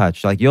soft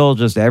touch. You'll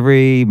just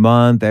every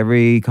month,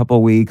 every couple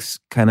of weeks,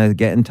 kind of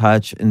get in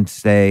touch and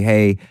say,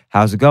 hey,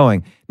 how's it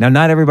going? Now,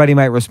 not everybody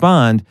might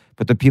respond,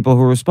 but the people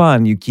who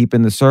respond, you keep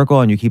in the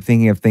circle and you keep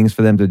thinking of things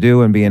for them to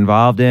do and be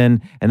involved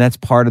in. And that's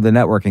part of the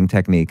networking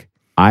technique.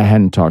 I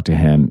hadn't talked to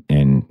him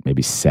in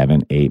maybe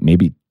 7, 8,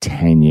 maybe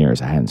 10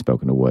 years. I hadn't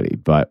spoken to Woody.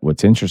 But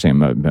what's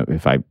interesting,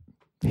 if I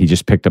He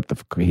just picked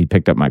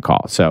up my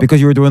call. So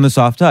because you were doing the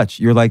soft touch,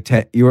 you're like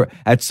you were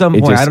at some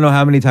point. I don't know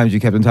how many times you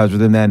kept in touch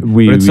with him then.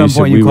 But at some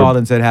point you called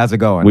and said, "How's it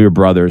going?" We were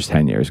brothers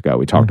 10 years ago.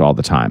 We talked all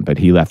the time. But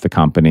he left the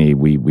company.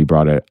 We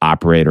brought an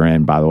operator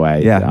in, by the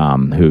way,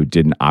 who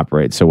didn't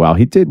operate so well.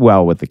 He did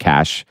well with the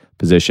cash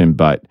position,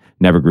 but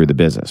never grew the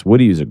business.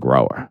 Woody is a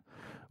grower.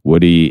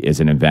 Woody is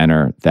an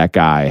inventor. That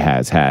guy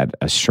has had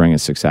a string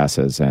of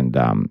successes, and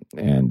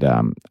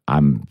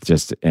I'm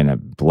just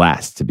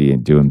blessed to be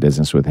doing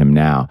business with him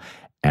now.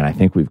 And I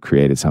think we've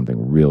created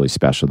something really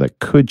special that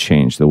could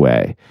change the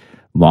way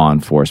law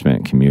enforcement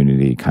and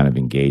community kind of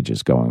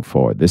engages going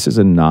forward. This is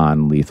a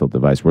non-lethal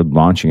device. We're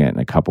launching it in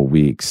a couple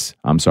weeks.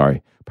 I'm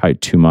sorry, probably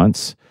 2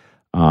 months.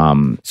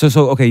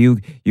 Okay,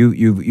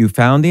 you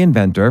found the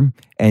inventor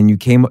and you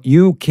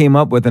came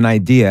up with an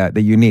idea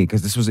that you need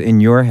because this was in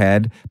your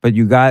head, but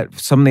you got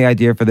some of the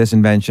idea for this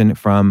invention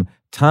from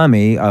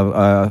Tommy,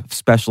 a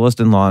specialist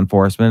in law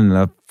enforcement and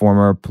a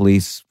former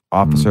police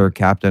officer,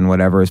 captain,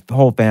 whatever. His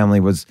whole family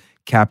was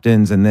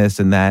captains and this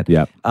and that.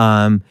 Yep.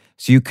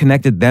 So you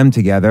connected them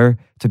together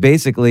to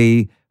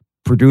basically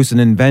produce an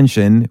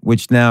invention,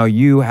 which now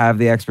you have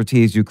the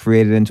expertise. You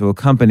created into a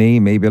company.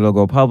 Maybe it'll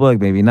go public,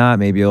 maybe not.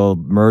 Maybe you'll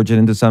merge it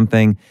into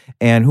something.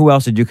 And who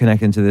else did you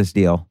connect into this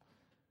deal?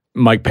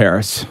 Mike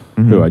Paris,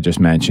 who I just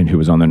mentioned, who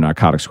was on the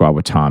narcotics squad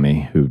with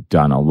Tommy, who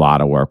done a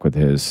lot of work with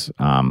his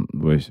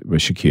with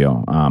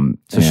Shaquille.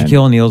 So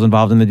Shaquille O'Neal's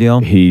involved in the deal?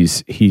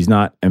 He's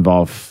not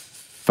involved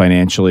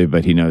financially,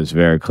 but he knows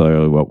very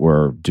clearly what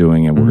we're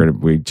doing, and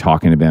we're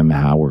talking to him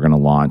how we're going to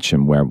launch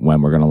and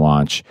when we're going to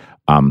launch.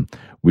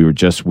 We were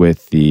just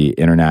with the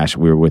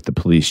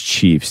police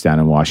chiefs down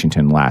in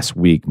Washington last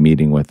week,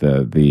 meeting with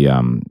the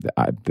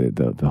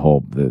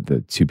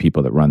two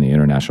people that run the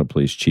international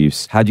police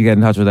chiefs. How'd you get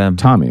in touch with them?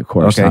 Tommy, of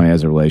course. Okay. Tommy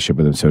has a relationship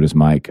with him. So does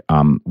Mike.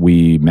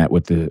 We met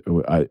with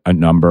a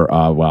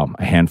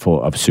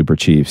handful of super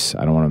chiefs.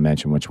 I don't want to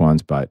mention which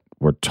ones, but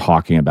we're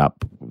talking about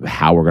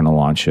how we're going to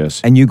launch this.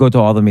 And you go to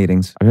all the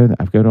meetings? I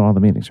go to all the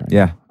meetings, right?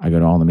 Yeah. I go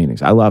to all the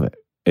meetings. I love it.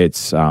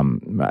 It's,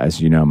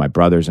 as you know, my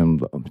brothers in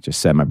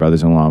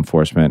law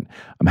enforcement.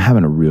 I'm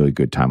having a really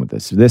good time with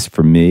this. This,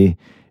 for me,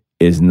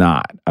 is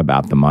not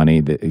about the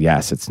money.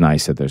 Yes, it's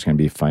nice that there's going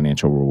to be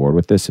financial reward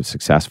with this if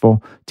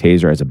successful.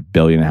 Taser has $1.5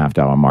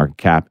 billion market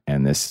cap,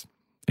 and this,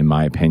 in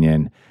my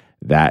opinion,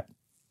 that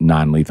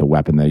non-lethal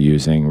weapon they're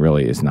using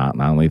really is not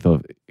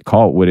non-lethal.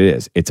 Call it what it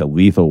is. It's a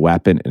lethal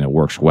weapon, and it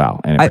works well,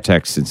 and it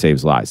protects and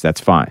saves lives.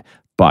 That's fine.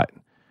 But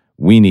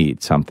we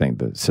need something,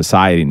 the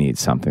society needs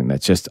something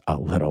that's just a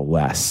little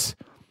less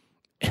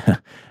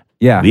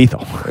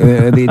lethal.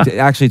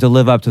 Actually, to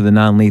live up to the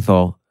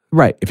non-lethal.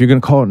 Right. If you're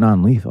going to call it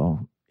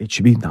non-lethal, it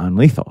should be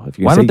non-lethal.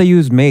 Why don't they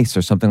use mace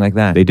or something like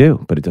that? They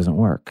do, but it doesn't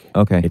work.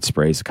 Okay. It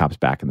sprays the cops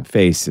back in the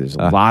face. There's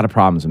a lot of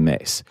problems with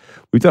mace.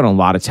 We've done a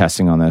lot of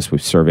testing on this.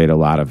 We've surveyed a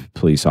lot of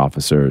police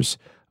officers,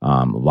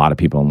 a lot of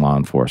people in law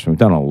enforcement. We've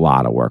done a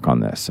lot of work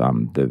on this.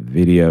 The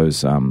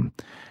videos...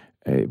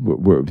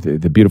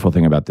 the beautiful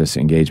thing about this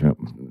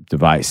engagement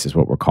device is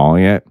what we're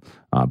calling it,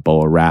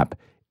 BOA wrap.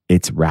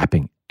 It's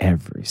wrapping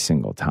every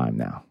single time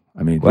now.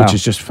 I mean, which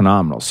is just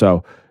phenomenal.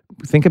 So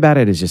think about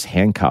it as just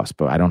handcuffs,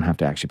 but I don't have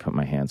to actually put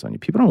my hands on you.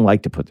 People don't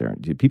like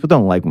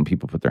when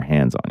people put their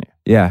hands on you.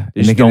 Yeah,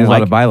 you just don't like a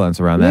lot of violence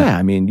around that. Yeah,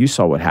 I mean, you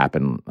saw what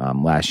happened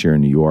last year in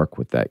New York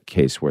with that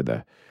case where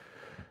the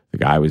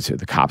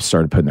cops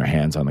started putting their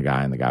hands on the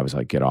guy, and the guy was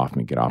like, "Get off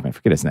me, get off me." I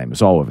forget his name. It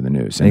was all over the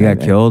news. And he got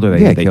killed, or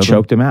they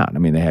choked him out. I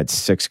mean, they had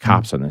 6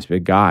 cops on this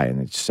big guy, and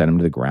they just sent him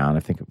to the ground. I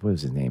think what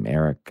was his name?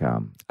 Eric.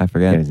 I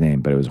forget his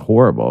name, but it was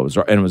horrible.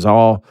 It was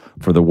all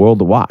for the world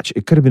to watch.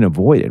 It could have been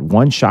avoided.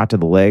 1 shot to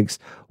the legs,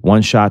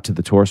 1 shot to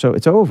the torso.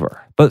 It's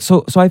over. But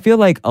so I feel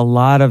like a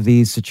lot of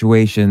these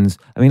situations,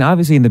 I mean,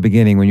 obviously in the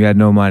beginning when you had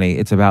no money,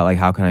 it's about like,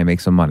 how can I make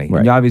some money?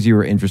 Right. And obviously you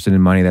were interested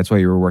in money. That's why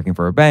you were working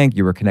for a bank.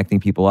 You were connecting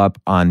people up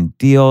on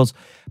deals.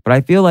 But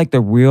I feel like the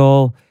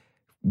real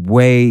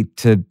way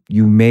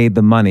you made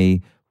the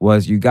money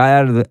was you got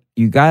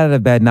out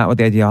of bed not with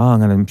the idea, I'm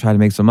going to try to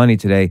make some money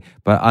today,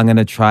 but I'm going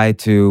to try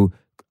to.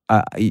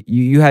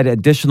 You had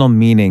additional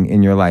meaning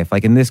in your life.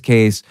 Like in this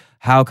case,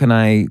 how can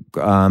I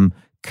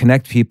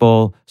connect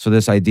people so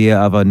this idea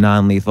of a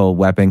non-lethal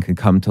weapon can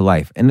come to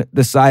life? And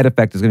the side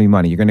effect is going to be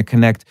money. You're going to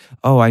connect,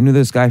 I knew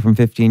this guy from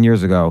 15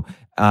 years ago.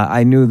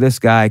 I knew this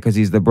guy because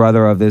he's the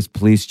brother of this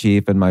police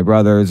chief, and my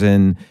brother's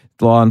in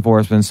law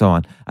enforcement and so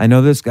on. I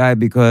know this guy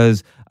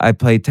because I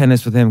played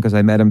tennis with him because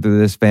I met him through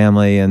this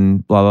family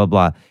and blah, blah,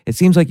 blah. It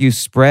seems like you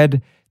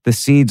spread the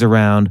seeds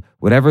around.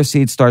 Whatever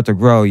seeds start to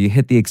grow, you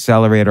hit the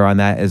accelerator on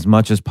that as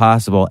much as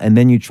possible, and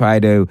then you try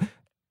to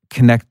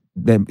connect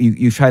them.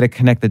 You try to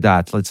connect the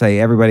dots. Let's say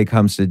everybody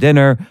comes to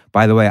dinner.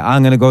 By the way,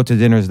 I'm going to go to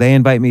dinners they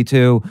invite me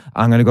to.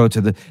 I'm going to go to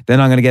then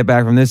I'm going to get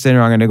back from this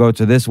dinner. I'm going to go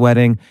to this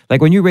wedding.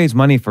 Like when you raise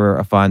money for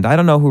a fund, I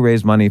don't know who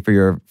raised money for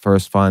your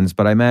first funds,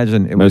 but I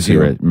imagine it was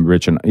you.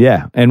 Rich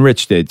and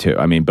Rich did too.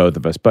 I mean, both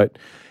of us. But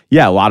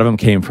yeah, a lot of them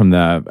came from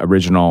the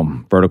original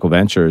Vertical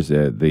Ventures,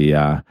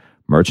 the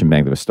merchant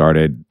bank that was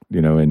started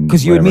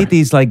because you would meet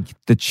these like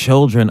the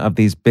children of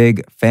these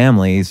big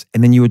families,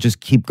 and then you would just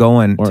keep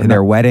going to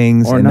their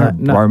weddings and their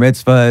bar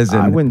mitzvahs.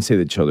 And I wouldn't say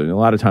the children. A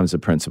lot of times the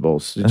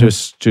principals,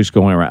 just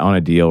going around on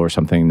a deal or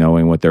something,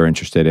 knowing what they're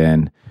interested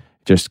in,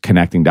 just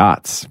connecting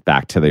dots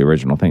back to the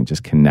original thing,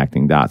 just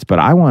connecting dots. But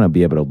I want to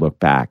be able to look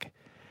back.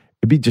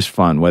 It'd be just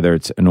fun, whether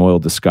it's an oil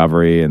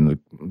discovery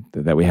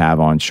that we have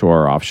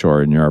onshore or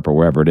offshore in Europe or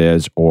wherever it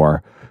is,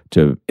 or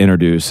to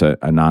introduce a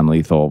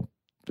non-lethal,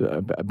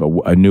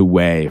 a new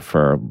way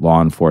for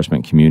law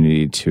enforcement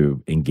community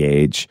to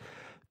engage.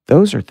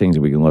 Those are things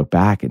that we can look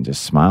back and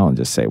just smile and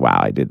just say, wow,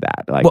 I did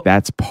that.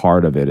 That's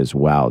part of it as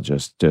well.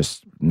 Just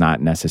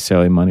not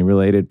necessarily money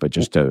related, but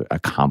just an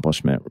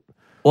accomplishment.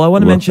 Well, I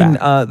want to mention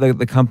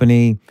the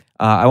company.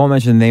 I won't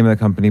mention the name of the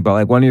company, but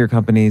like one of your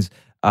companies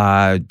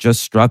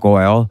just struck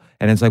oil,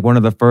 and it's like one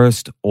of the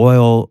first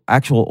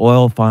actual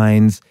oil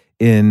finds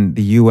in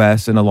the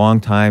U.S. in a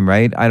long time,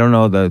 right? I don't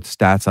know the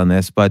stats on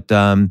this, but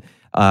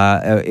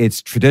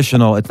it's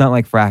traditional. It's not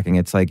like fracking.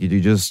 It's like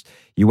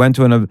you went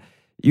to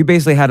you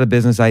basically had a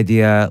business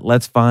idea.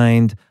 Let's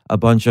find a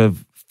bunch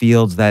of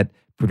fields that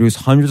produce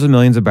hundreds of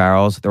millions of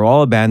barrels. They're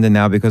all abandoned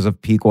now because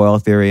of peak oil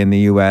theory in the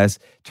U.S.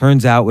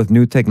 Turns out with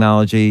new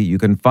technology, you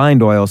can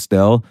find oil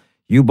still.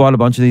 You bought a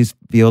bunch of these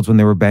fields when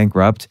they were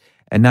bankrupt,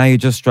 and now you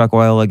just struck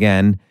oil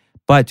again.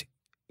 But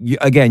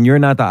you're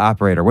not the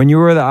operator. When you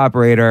were the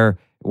operator,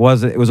 it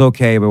was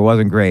okay, but it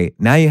wasn't great.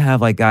 Now you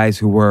have like guys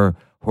who are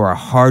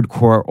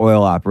hardcore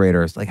oil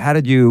operators. Like, how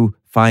did you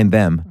find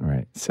them?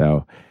 Right.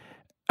 So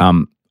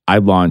I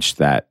launched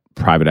that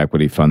private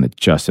equity fund that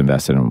just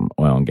invested in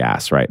oil and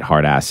gas, right?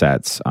 Hard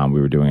assets.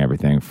 We were doing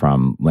everything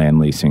from land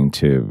leasing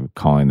to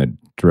calling the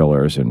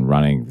drillers and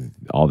running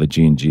all the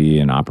G&G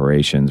and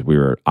operations. We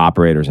were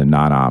operators and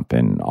non-op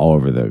and all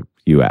over the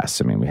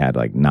U.S. I mean, we had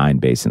like 9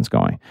 basins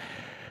going.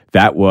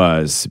 That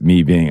was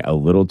me being a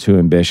little too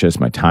ambitious.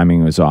 My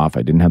timing was off.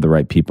 I didn't have the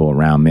right people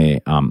around me.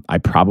 I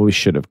probably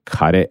should have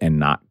cut it and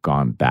not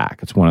gone back.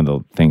 It's one of the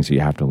things that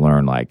you have to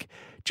learn. Like,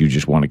 do you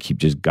just want to keep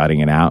just gutting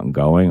it out and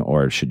going,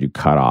 or should you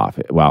cut off?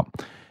 Well,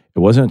 it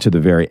wasn't until the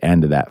very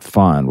end of that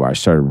fund where I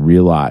started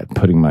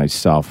putting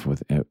myself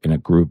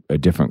in a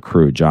different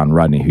crew, John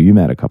Rudney, who you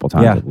met a couple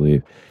times, I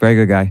believe. Very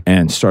good guy.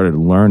 And started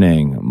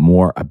learning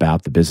more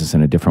about the business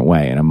in a different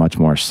way, in a much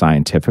more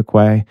scientific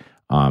way.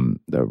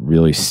 The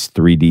really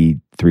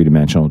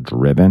 3-dimensional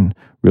driven,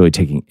 really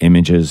taking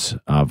images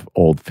of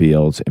old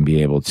fields and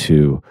be able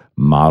to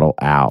model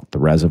out the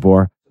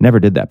reservoir. Never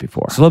did that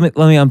before. So let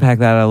me unpack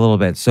that a little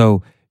bit.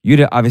 So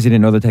you obviously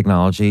didn't know the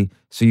technology.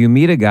 So you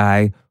meet a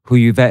guy who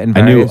you vet in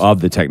various... I knew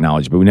of the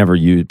technology, but we never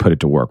put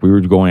it to work. We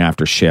were going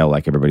after shale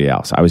like everybody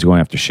else. I was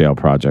going after shale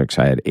projects.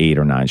 I had 8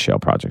 or 9 shale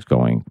projects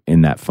going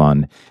in that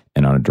fund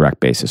and on a direct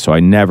basis. So I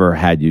never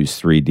had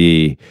used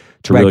 3D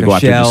to really go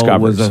after discoveries. Shale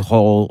was a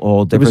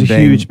whole different thing. It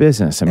was a huge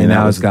business. I mean, and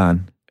now it's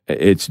gone.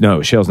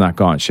 Shale's not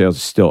gone.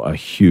 Shale's still a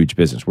huge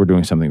business. We're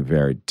doing something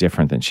very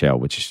different than shale,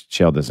 which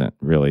shale doesn't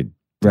really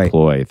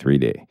deploy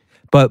 3D.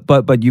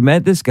 But you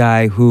met this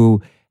guy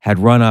who had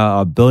run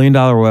a $1 billion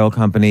oil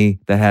company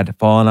that had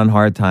fallen on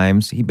hard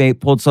times. He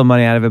pulled some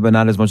money out of it, but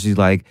not as much as he'd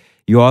like.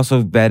 You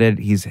also vetted,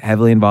 he's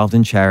heavily involved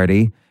in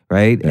charity,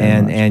 right?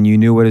 And you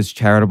knew what his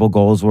charitable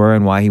goals were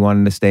and why he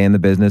wanted to stay in the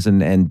business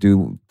and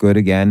do good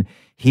again.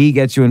 He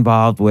gets you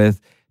involved with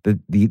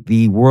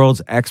the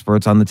world's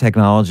experts on the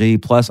technology,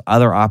 plus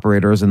other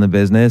operators in the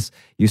business.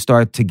 You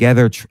start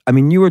together.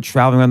 You were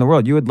traveling around the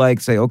world. You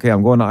would say, okay,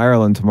 I'm going to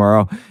Ireland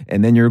tomorrow,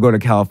 and then you go to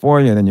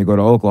California, and then you go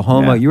to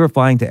Oklahoma. Yeah. You were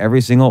flying to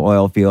every single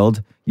oil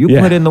field. You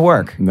put in the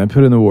work. I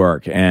put in the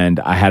work, and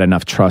I had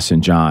enough trust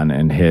in John,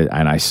 and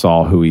I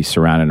saw who he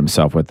surrounded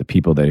himself with, the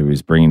people that he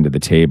was bringing to the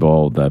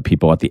table, the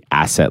people at the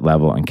asset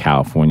level in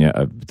California,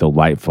 a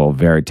delightful,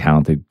 very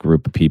talented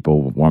group of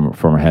people,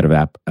 former head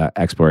of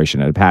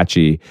exploration at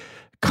Apache,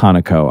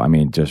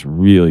 Conoco, just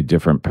really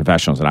different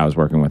professionals that I was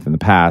working with in the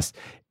past.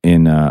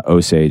 In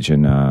Osage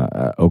in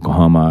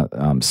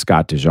Oklahoma,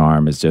 Scott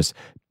Cohen has just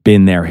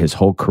been there his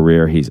whole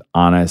career. He's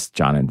honest.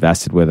 John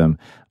invested with him.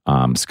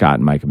 Scott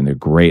and Mike, they're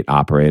great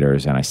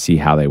operators, and I see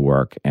how they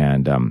work.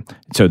 And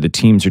so the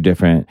teams are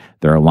different.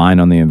 They're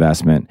aligned on the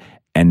investment.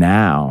 And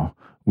now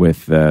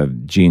with the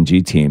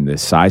G&G team, the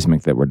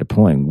seismic that we're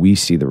deploying, we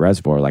see the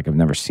reservoir like I've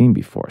never seen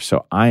before.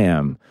 So I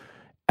am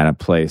at a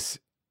place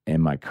in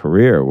my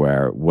career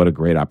where what a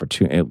great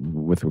opportunity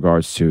with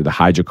regards to the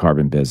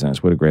hydrocarbon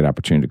business, what a great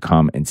opportunity to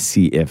come and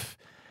see if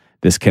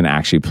this can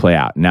actually play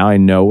out. Now I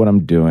know what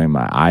I'm doing.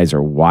 My eyes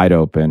are wide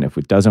open. If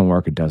it doesn't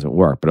work, it doesn't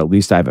work. But at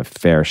least I have a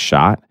fair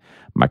shot.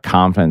 My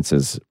confidence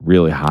is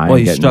really high. Well,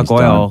 you struck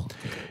oil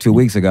 2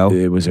 weeks ago.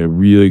 It was a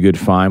really good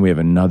find. We have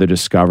another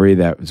discovery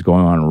that is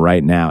going on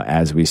right now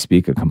as we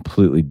speak, a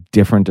completely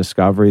different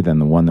discovery than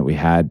the one that we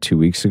had 2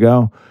 weeks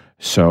ago.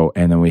 So,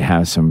 and then we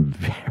have some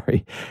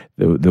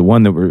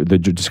the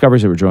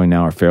discoveries that we're drilling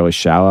now are fairly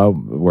shallow.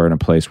 We're in a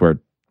place where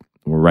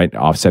we're right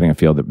offsetting a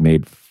field that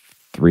made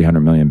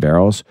 300 million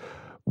barrels.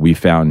 We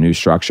found new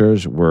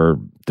structures. We're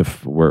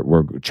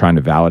we're trying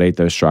to validate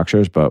those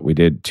structures, but we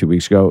did 2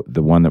 weeks ago.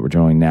 The one that we're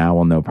drilling now,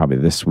 we'll know probably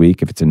this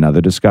week if it's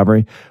another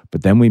discovery.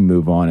 But then we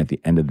move on at the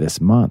end of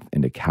this month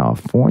into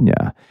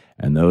California,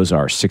 and those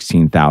are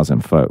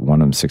 16,000 foot.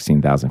 One of them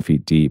 16,000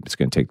 feet deep. It's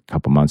going to take a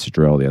couple months to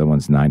drill. The other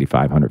one's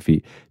 9,500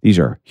 feet. These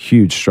are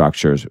huge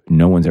structures.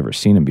 No one's ever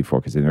seen them before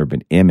because they've never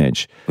been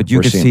imaged. But you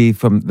can see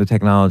from the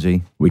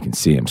technology. We can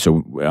see them.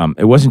 So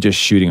it wasn't just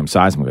shooting them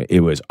seismically.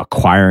 It was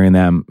acquiring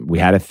them. We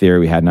had a theory.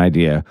 We had an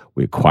idea.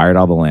 We acquired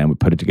all the land. We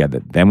put it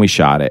together. Then we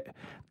shot it.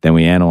 Then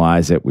we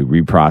analyze it, we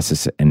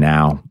reprocess it, and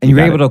now... And you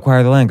were able to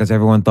acquire the land because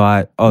everyone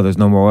thought, oh, there's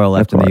no more oil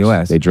left in the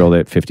U.S. They drilled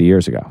it 50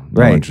 years ago.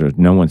 Right.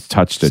 No one's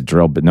touched a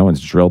drill, but no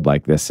one's drilled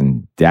like this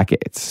in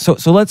decades.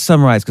 So let's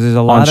summarize, because there's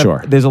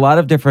a lot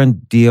of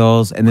different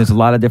deals, and there's a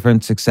lot of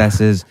different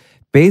successes.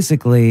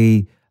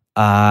 Basically,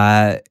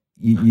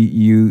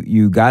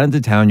 you got into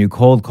town, you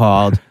cold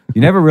called. You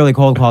never really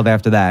cold called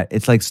after that.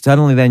 It's like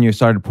suddenly then you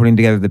started putting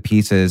together the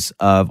pieces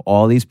of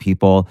all these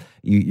people.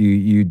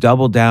 You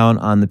doubled down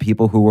on the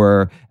people who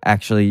were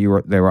actually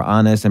they were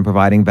honest and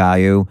providing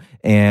value.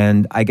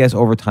 And I guess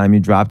over time you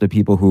dropped the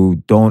people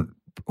who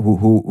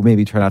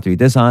maybe turn out to be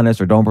dishonest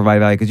or don't provide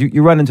value, because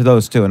you run into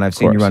those too, and I've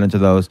seen you run into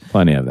those.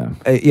 Plenty of them.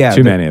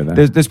 Too many of them.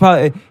 There's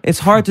probably, it's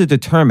hard to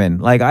determine.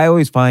 Like I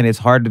always find it's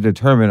hard to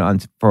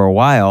determine for a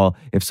while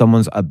if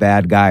someone's a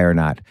bad guy or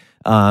not.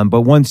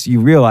 But once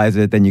you realize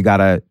it, then you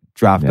gotta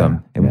drop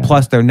them. And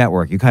plus their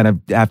network, you kind of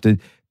have to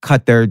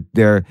cut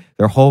their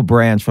whole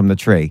branch from the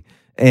tree.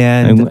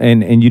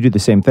 And you do the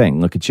same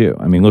thing. Look at you.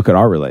 I mean, look at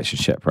our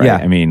relationship, right? Yeah.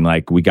 I mean,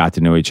 like we got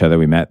to know each other.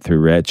 We met through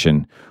Rich,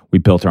 and we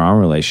built our own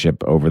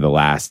relationship over the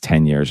last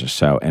 10 years or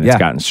so, and it's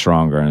gotten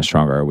stronger and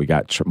stronger. We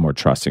got more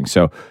trusting.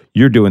 So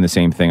you're doing the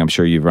same thing. I'm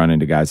sure you've run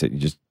into guys that you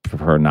just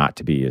prefer not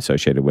to be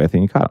associated with,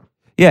 and you cut them.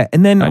 Yeah,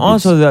 and then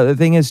also the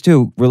thing is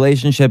too,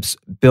 relationships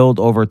build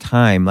over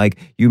time. Like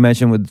you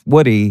mentioned with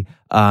Woody,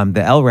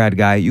 the LRAD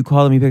guy, you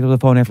called him, you picked up the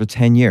phone after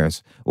 10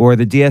 years. Or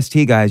the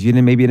DST guys,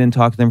 maybe you didn't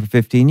talk to them for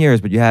 15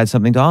 years, but you had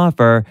something to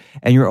offer,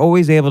 and you're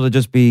always able to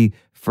just be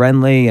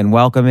friendly and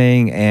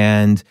welcoming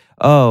and,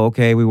 oh,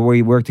 okay,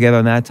 we worked together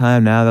on that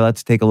time, now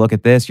let's take a look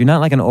at this. You're not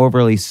like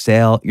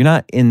you're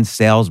not in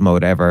sales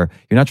mode ever.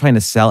 You're not trying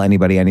to sell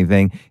anybody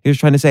anything. You're just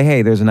trying to say,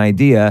 hey, there's an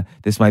idea,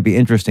 this might be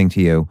interesting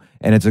to you.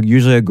 And it's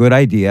usually a good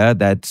idea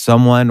that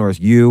someone or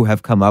you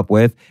have come up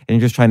with, and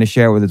you're just trying to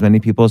share it with as many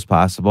people as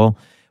possible.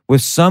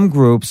 With some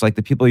groups, like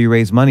the people you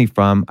raise money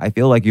from, I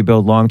feel like you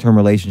build long-term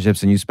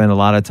relationships and you spend a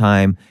lot of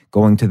time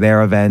going to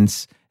their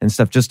events and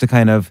stuff just to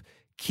kind of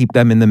keep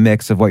them in the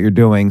mix of what you're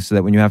doing, so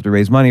that when you have to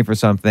raise money for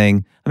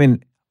something, I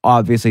mean,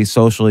 obviously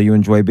socially you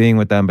enjoy being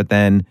with them, but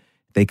then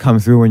they come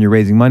through when you're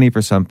raising money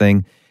for something.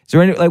 Is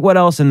there any, like, what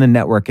else in the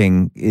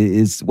networking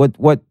is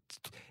what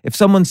if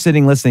someone's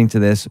sitting listening to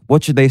this,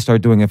 what should they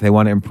start doing if they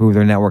want to improve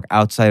their network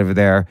outside of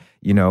their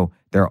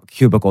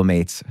cubicle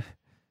mates?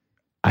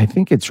 I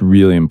think it's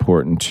really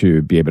important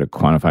to be able to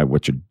quantify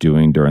what you're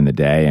doing during the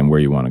day and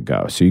where you want to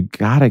go. So you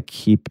got to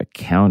keep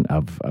account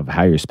of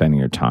how you're spending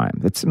your time.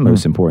 That's the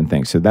most important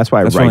thing. So that's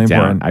why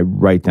I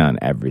write down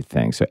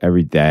everything. So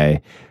every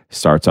day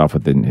starts off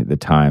with the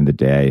time, the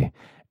day,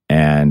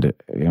 and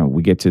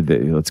we get to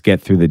let's get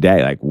through the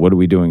day. Like, what are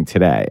we doing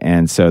today?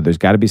 And so there's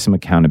got to be some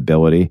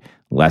accountability,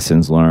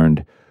 lessons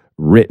learned,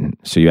 written,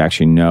 so you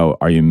actually know,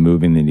 are you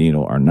moving the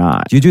needle or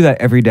not? Do you do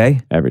that every day?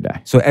 Every day.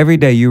 So every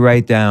day you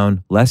write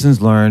down lessons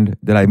learned,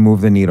 did I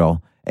move the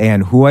needle,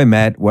 and who I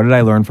met, what did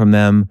I learn from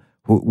them,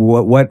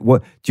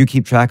 what do you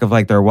keep track of,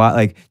 like their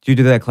like, do you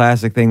do that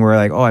classic thing where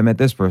like, oh, I met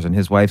this person,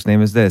 his wife's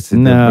name is this?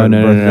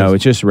 No.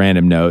 It's just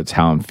random notes,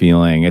 how I'm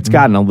feeling. It's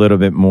gotten a little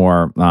bit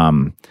more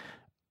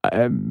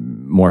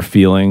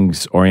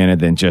feelings oriented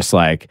than just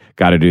like,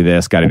 got to do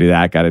this, got to do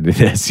that, got to do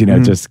this,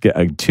 just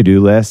a to-do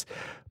list.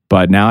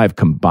 But now I've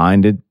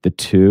combined the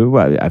two.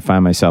 I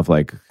find myself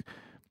like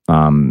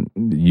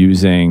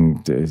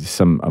using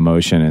some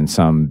emotion and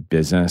some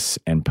business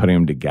and putting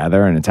them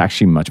together, and it's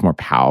actually much more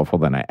powerful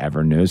than I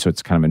ever knew. So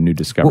it's kind of a new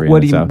discovery.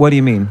 What do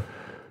you mean?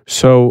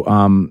 So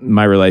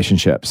my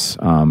relationships,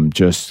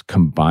 just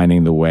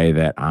combining the way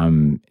that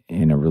I'm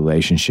in a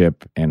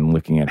relationship and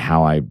looking at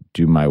how I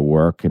do my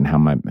work and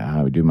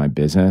how I do my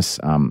business.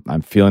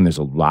 I'm feeling there's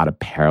a lot of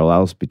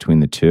parallels between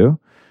the two,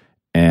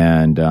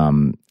 and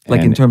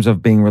in terms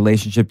of being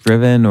relationship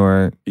driven,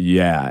 or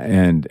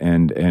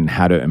and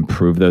how to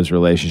improve those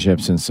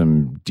relationships, and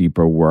some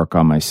deeper work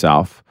on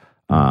myself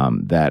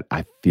that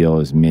I feel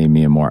has made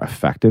me a more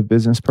effective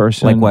business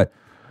person. Like what?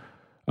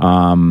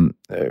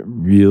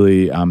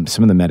 Really,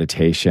 some of the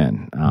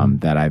meditation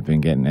that I've been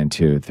getting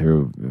into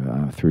through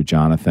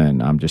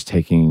Jonathan. I'm just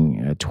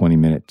taking 20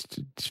 minutes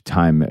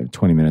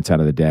out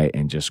of the day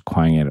and just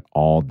quieting it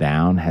all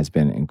down has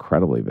been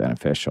incredibly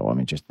beneficial. I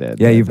mean, just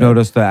you've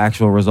noticed the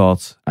actual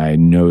results. I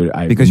know,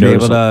 because you're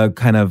able to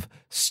kind of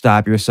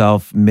stop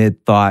yourself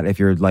mid-thought if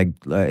you're like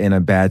in a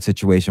bad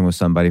situation with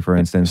somebody, for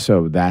instance.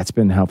 So that's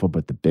been helpful.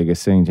 But the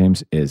biggest thing,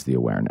 James, is the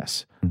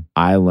awareness.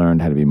 I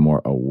learned how to be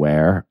more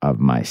aware of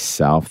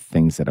myself,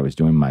 things that I was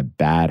doing my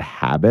bad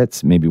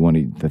habits, maybe one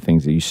of the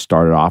things that you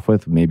started off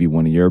with, maybe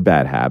one of your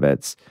bad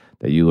habits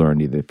that you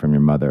learned either from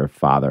your mother or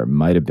father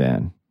might have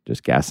been,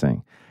 just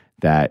guessing,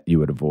 that you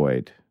would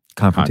avoid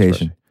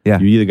Confrontation. Yeah.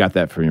 You either got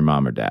that from your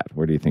mom or dad.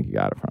 Where do you think you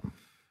got it from?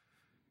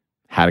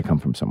 Had it come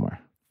from somewhere?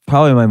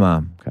 Probably my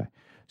mom. Okay.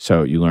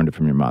 So you learned it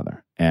from your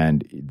mother.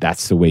 And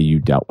that's the way you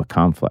dealt with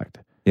conflict.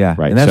 Yeah.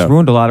 Right. And that's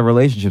ruined a lot of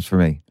relationships for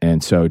me.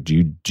 And so do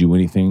you do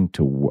anything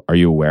to, are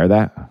you aware of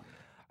that?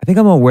 I think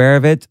I'm aware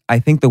of it. I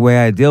think the way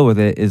I deal with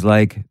it is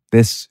like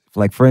this,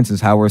 like for instance,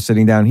 how we're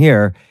sitting down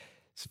here.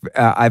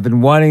 I've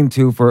been wanting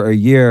to, for a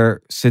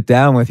year, sit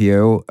down with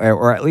you,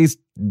 or at least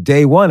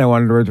day one, I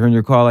wanted to return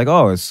your call like,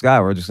 oh, it's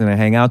Scott, we're just going to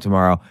hang out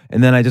tomorrow.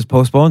 And then I just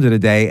postponed it a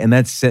day, and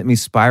that sent me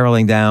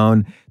spiraling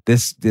down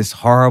this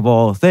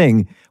horrible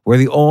thing where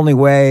the only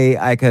way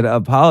I could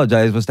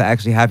apologize was to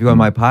actually have you on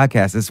my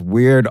podcast. This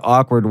weird,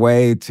 awkward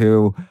way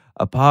to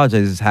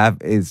apologize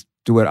is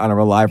do it on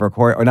a live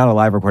recording, or not a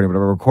live recording, but a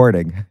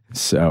recording.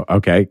 So,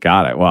 okay,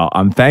 got it. Well,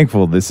 I'm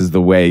thankful this is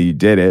the way you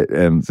did it.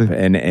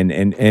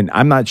 And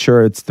I'm not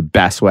sure it's the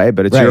best way,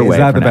 but it's your way. It's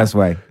not the best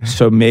way.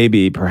 So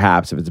maybe,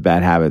 perhaps, if it's a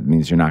bad habit, it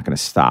means you're not going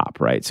to stop,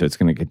 right? So it's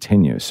going to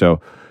continue.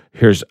 So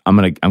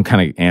I'm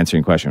kind of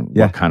answering your question.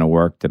 Yeah. What kind of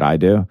work did I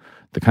do?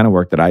 The kind of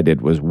work that I did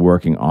was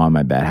working on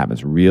my bad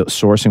habits,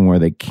 sourcing where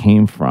they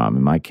came from.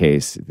 In my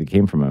case, they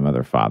came from my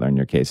mother or father, in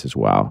your case as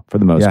well, for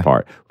the most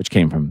part, which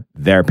came from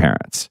their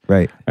parents.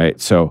 Right.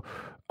 So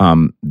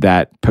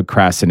that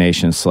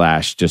procrastination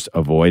 / just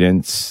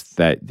avoidance,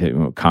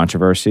 that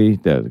controversy,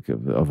 the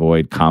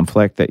avoid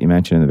conflict that you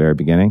mentioned in the very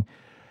beginning.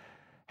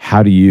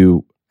 Now that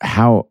you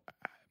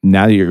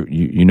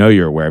know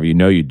you're aware of it, you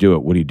know you do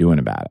it, what are you doing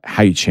about it?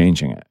 How are you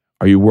changing it?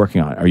 Are you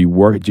working on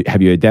it?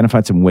 Have you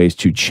identified some ways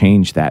to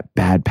change that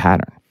bad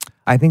pattern?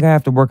 I think I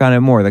have to work on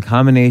it more. The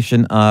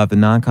combination of the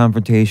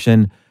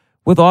non-confrontation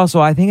with also,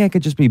 I think I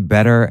could just be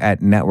better at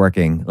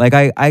networking. Like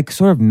I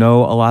sort of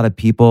know a lot of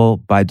people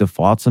by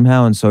default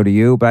somehow, and so do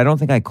you, but I don't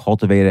think I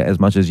cultivate it as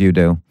much as you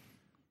do.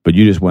 But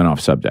you just went off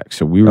subject.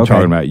 So we were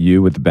talking about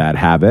you with the bad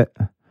habit,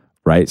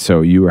 right?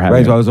 So you were having...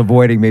 Right, so I was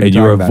avoiding maybe... And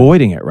you were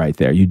avoiding it right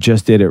there. You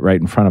just did it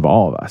right in front of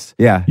all of us.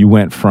 Yeah. You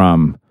went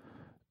from...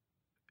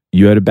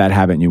 You had a bad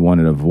habit and you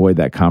wanted to avoid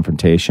that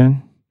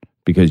confrontation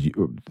because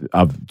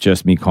of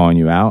just me calling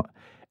you out,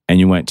 and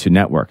you went to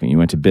networking, you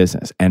went to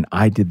business, and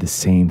I did the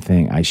same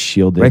thing. I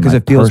shielded right, because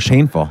it feels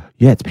painful.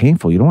 Yeah, it's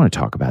painful. You don't want to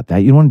talk about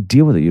that. You don't want to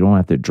deal with it. You don't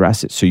have to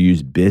address it. So you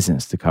use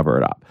business to cover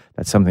it up.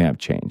 That's something I've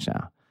changed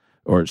now.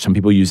 Or some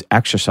people use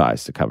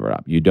exercise to cover it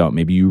up. You don't.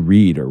 Maybe you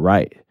read or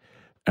write.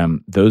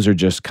 Those are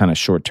just kind of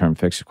short-term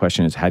fixes. The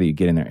question is, how do you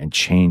get in there and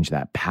change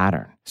that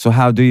pattern? So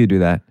how do you do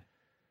that?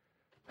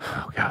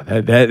 Oh God,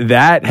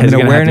 that has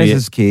awareness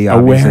is key.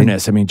 Obviously.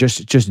 Awareness. I mean,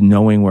 just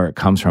knowing where it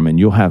comes from, and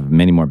you'll have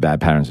many more bad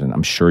patterns, and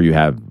I'm sure you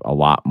have a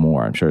lot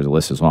more. I'm sure the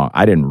list is long.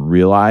 I didn't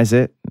realize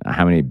it,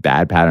 how many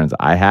bad patterns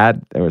I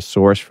had that were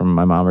sourced from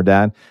my mom or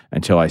dad,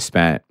 until I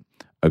spent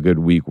a good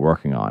week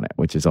working on it,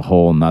 which is a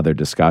whole nother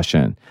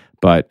discussion.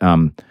 But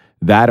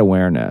that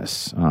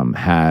awareness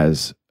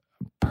has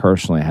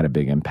personally had a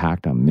big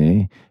impact on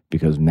me,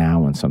 because now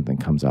when something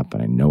comes up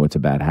and I know it's a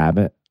bad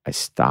habit, I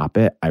stop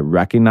it, I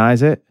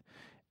recognize it,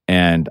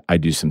 and I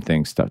do some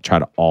things to try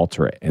to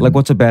alter it. And like,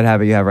 what's a bad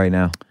habit you have right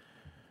now?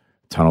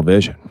 Tunnel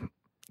vision.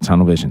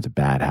 Tunnel vision's a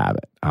bad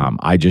habit.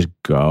 I just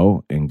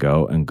go and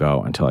go and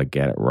go until I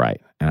get it right,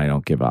 and I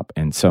don't give up.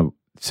 And so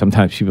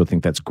sometimes people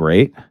think that's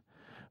great,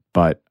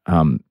 but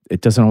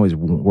it doesn't always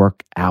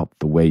work out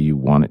the way you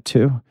want it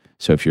to.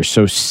 So if you're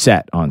so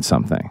set on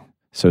something,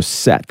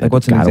 that like,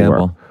 what's an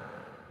example?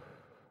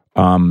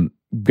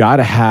 Got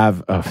to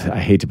have. I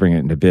hate to bring it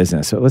into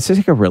business. So let's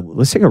take a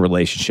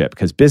relationship,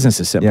 because business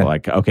is simple. Yeah.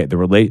 Like, okay,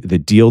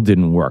 the deal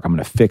didn't work. I'm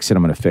going to fix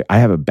it. I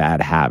have a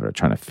bad habit of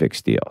trying to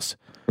fix deals.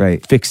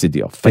 Right. Fix the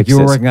deal. Like you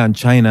were working on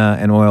China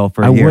and oil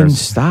for years. I wouldn't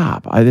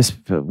stop. This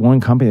one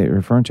company that you're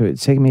referring to,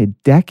 it's taken me a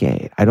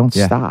decade. I don't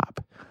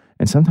stop.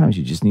 And sometimes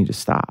you just need to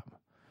stop.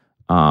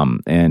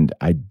 And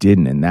I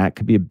didn't. And that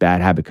could be a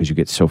bad habit, because you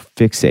get so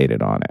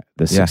fixated on it,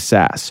 the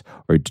success,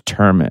 or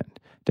determined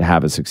to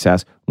have a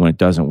success. When it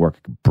doesn't work,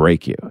 it can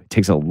break you. It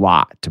takes a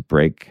lot to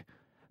break,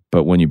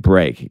 but when you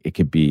break, it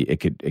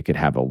could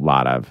have a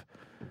lot of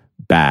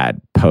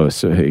bad posts.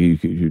 So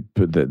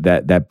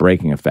that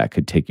breaking effect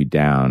could take you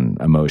down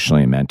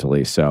emotionally and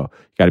mentally. So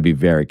you got to be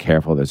very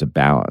careful. There's a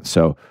balance.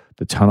 So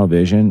the tunnel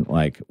vision,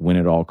 like win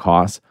at all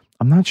costs,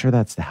 I'm not sure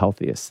that's the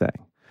healthiest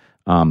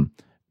thing.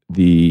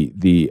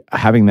 The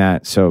having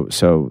that,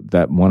 so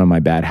that one of my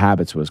bad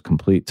habits was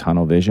complete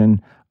tunnel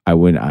vision. I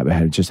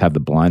had to just have the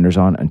blinders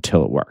on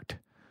until it worked.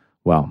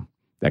 Well,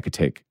 that could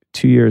take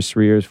 2 years,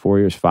 3 years, 4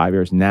 years, 5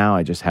 years. Now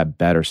I just have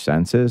better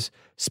senses,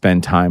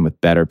 spend time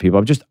with better people.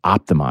 I'm just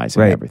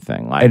optimizing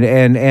everything. Like,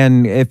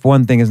 and if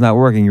one thing is not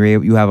working,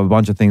 you have a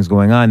bunch of things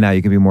going on now.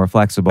 You can be more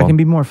flexible. I can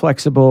be more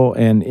flexible,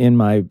 and in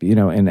my,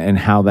 and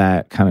how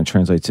that kind of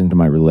translates into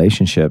my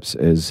relationships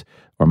is,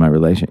 my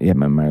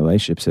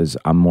relationships is,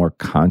 I'm more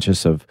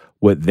conscious of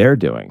what they're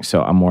doing.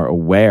 So I'm more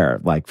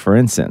aware. Like, for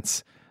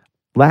instance,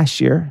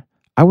 last year,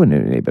 I wouldn't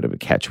have been able to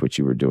catch what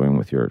you were doing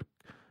with your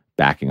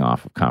backing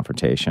off of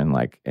confrontation,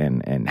 like,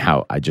 and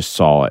how I just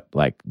saw it,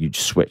 like you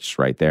switched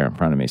right there in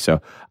front of me.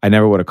 So I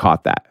never would have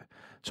caught that.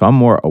 So I'm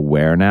more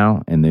aware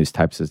now in these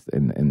types of,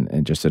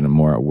 and just in a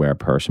more aware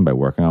person by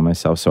working on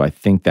myself. So I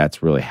think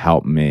that's really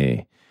helped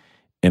me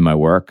in my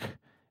work,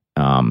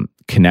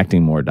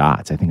 connecting more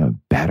dots. I think I'm a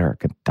better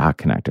dot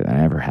connector than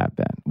I ever have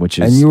been, which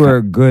is. And you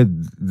were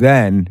good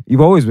then.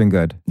 You've always been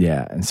good.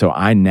 Yeah. And so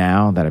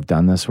now that I've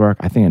done this work,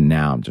 I think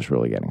now I'm just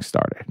really getting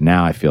started.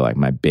 Now I feel like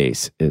my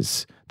base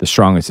is the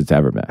strongest it's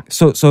ever been.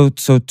 So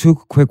two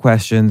quick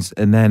questions,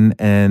 and then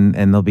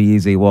and they'll be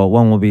easy. Well,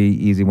 one will be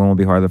easy, one will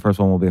be hard. The first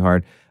one will be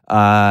hard.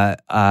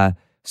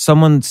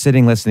 Someone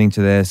sitting listening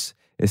to this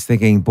is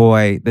thinking,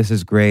 boy, this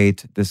is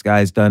great. This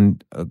guy's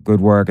done good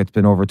work. It's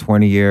been over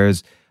 20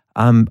 years.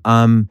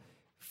 I'm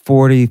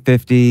 40,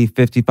 50,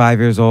 55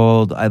 years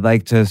old. I'd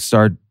like to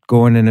start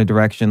going in a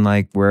direction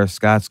like where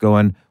Scott's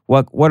going.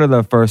 What are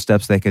the first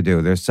steps they could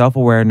do? There's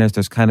self-awareness.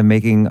 There's kind of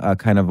making a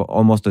kind of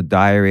almost a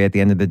diary at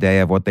the end of the day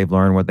of what they've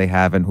learned, what they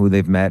haven't, who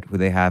they've met, who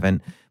they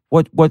haven't.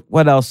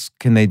 What else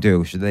can they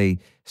do? Should they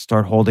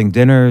start holding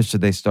dinners?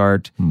 Should they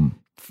start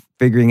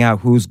figuring out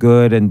who's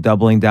good and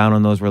doubling down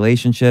on those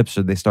relationships?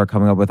 Should they start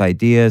coming up with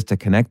ideas to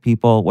connect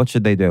people? What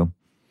should they do?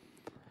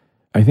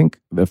 I think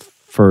the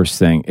first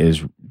thing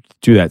is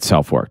do that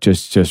self-work.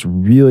 Just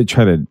really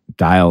try to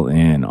dial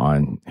in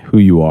on who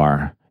you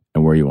are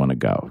and where you want to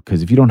go.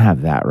 Because if you don't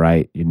have that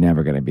right, you're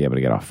never going to be able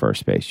to get off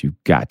first base.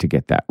 You've got to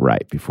get that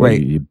right before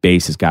your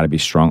base has got to be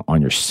strong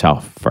on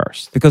yourself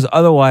first. Because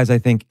otherwise, I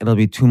think it'll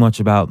be too much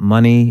about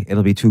money.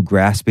 It'll be too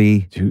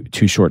graspy.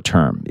 Too short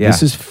term. Yeah.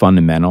 This is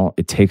fundamental.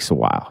 It takes a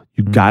while.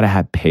 You've got to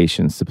have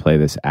patience to play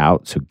this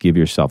out. So give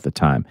yourself the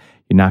time.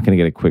 You're not going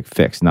to get a quick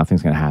fix.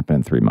 Nothing's going to happen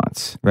in 3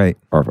 months. Right.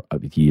 Or a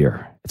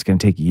year. It's going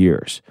to take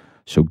years.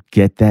 So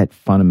get that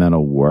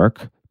fundamental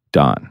work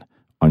done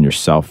on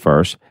yourself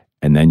first,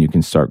 and then you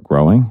can start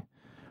growing.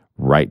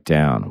 Write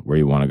down where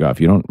you want to go.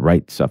 If you don't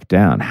write stuff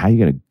down, how are you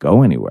going to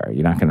go anywhere?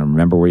 You're not going to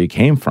remember where you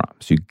came from.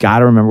 So you got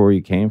to remember where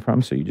you came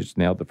from. So you just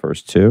nailed the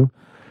first two.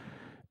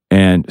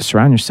 And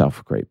surround yourself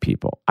with great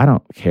people. I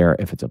don't care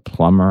if it's a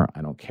plumber.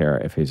 I don't care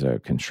if he's a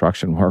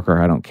construction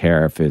worker. I don't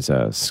care if he's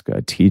a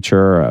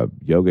teacher, a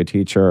yoga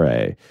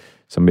teacher,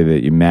 somebody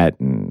that you met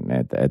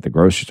at the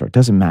grocery store. It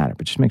doesn't matter.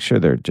 But just make sure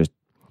they're just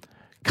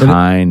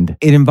kind.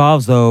 It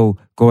involves, though,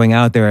 going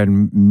out there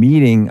and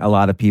meeting a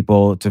lot of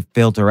people to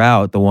filter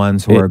out the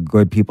ones who are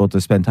good people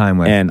to spend time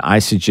with. And I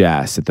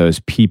suggest that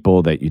those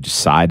people that you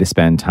decide to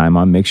spend time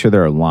on, make sure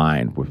they're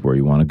aligned with where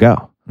you want to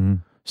go. Mm-hmm.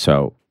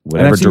 So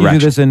whatever and I've seen direction. you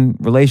do this in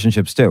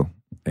relationships too.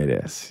 It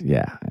is,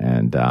 yeah.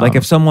 And like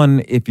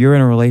if you're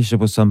in a relationship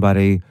with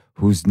somebody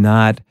who's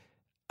not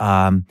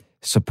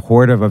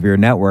supportive of your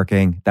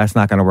networking, that's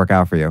not going to work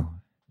out for you.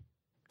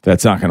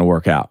 That's not going to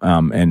work out.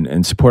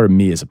 And support of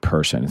me as a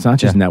person. It's not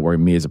just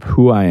networking me as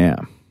who I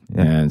am.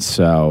 Yeah. And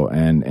so,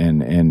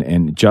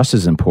 and just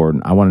as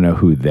important, I want to know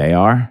who they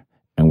are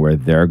and where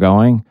they're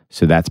going.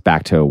 So that's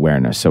back to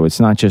awareness. So it's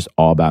not just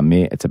all about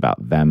me, it's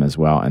about them as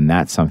well. And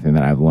that's something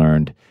that I've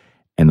learned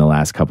in the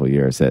last couple of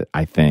years that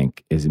I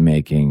think is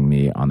making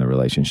me on the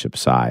relationship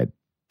side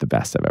the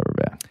best I've ever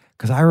been.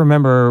 Because I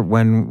remember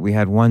when we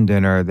had one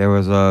dinner,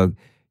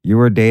 you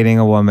were dating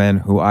a woman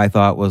who I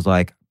thought was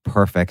like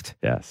perfect.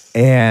 Yes.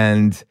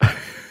 And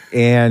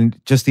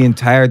just the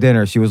entire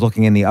dinner, she was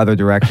looking in the other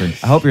direction.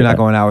 I hope you're not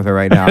going out with her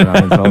right now.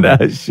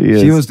 No, she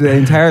is. She was the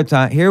entire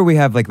time. Here we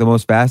have like the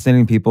most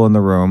fascinating people in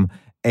the room.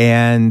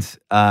 And,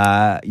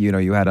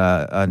 you had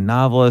a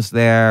novelist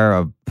there,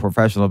 a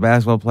professional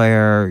basketball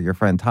player, your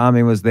friend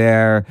Tommy was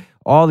there,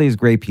 all these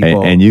great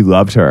people. And you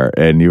loved her,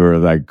 and you were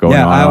like going on.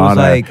 Yeah, I was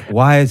like,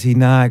 why is he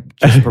not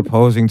just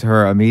proposing to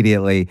her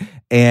immediately?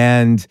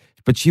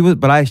 But she was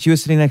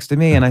sitting next to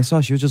me, and I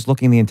saw she was just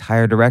looking the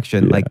entire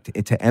direction, like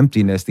to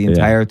emptiness the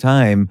entire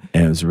time.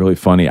 And it was really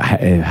funny. I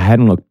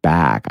hadn't looked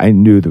back. I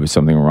knew there was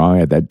something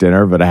wrong at that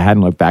dinner, but I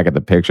hadn't looked back at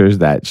the pictures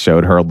that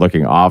showed her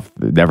looking off,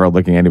 never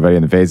looking anybody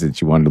in the face, and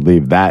she wanted to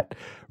leave. That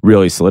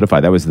really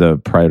solidified. That was the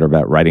part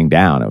about writing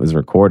down. It was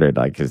recorded,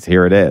 like, because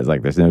here it is.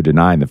 Like, there's no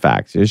denying the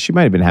fact. She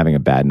might have been having a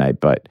bad night,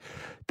 but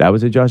that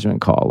was a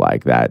judgment call.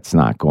 Like, that's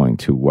not going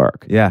to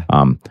work. Yeah.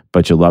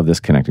 But you'll love this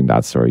connecting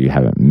dots story. You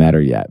haven't met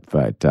her yet,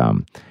 but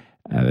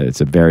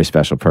it's a very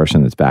special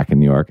person that's back in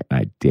New York. And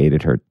I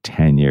dated her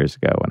 10 years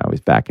ago when I was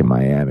back in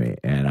Miami.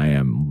 And I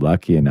am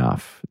lucky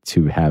enough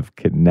to have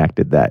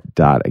connected that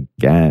dot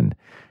again.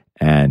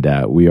 And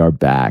we are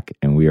back,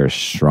 and we are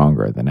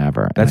stronger than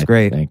ever. That's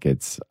great. I think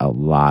it's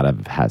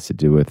has to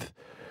do with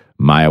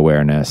my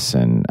awareness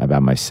and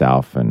about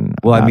myself and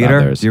will I meet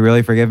her? Others. Do you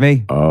really forgive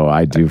me? Oh,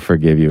 I do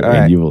forgive you, and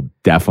right. You will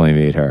definitely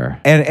meet her.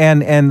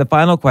 And the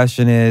final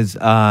question is,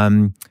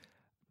 a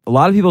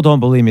lot of people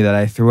don't believe me that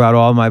I threw out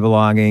all my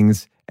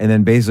belongings and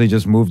then basically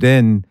just moved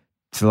in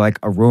to like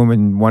a room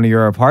in one of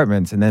your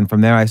apartments, and then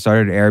from there I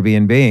started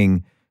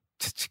Airbnb-ing.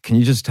 Can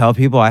you just tell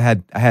people I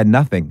had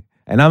nothing?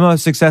 And I'm a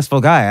successful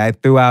guy. I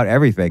threw out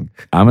everything.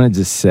 I'm going to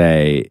just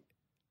say,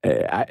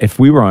 if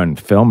we were on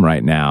film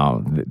right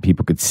now,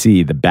 people could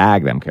see the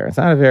bag that I'm carrying. It's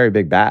not a very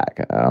big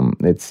bag.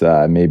 It's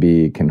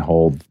maybe can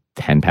hold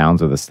 10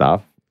 pounds worth of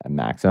stuff at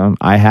maximum.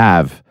 I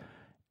have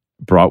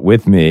brought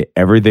with me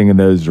everything in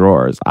those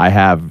drawers. I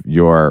have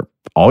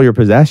all your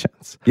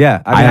possessions.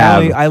 Yeah,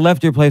 I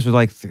left your place with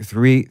like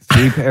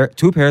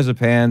two pairs of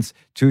pants,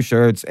 2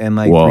 shirts, and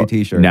like 3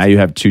 t-shirts. Now you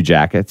have 2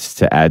 jackets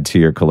to add to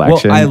your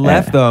collection. Well, I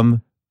left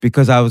them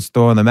because I was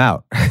throwing them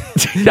out.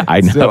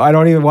 I know. So I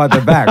don't even want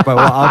them back, but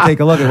I'll take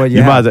a look at what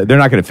you have. They're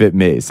not going to fit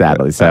me,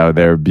 sadly. So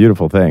they're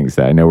beautiful things.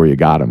 I know where you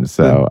got them.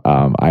 So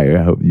I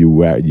hope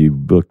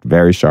you look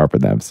very sharp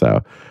in them.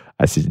 So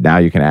I see now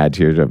you can add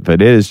to your.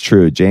 But it is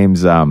true.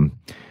 James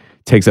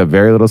takes up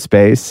very little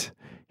space.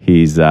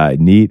 He's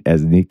neat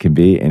as neat can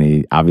be. And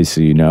he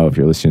obviously, if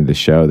you're listening to the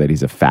show, that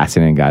he's a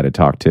fascinating guy to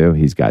talk to.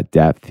 He's got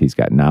depth, he's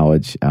got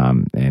knowledge,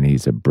 and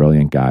he's a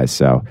brilliant guy.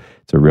 So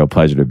it's a real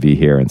pleasure to be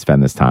here and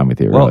spend this time with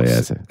you. It really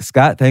is.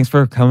 Scott, thanks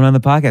for coming on the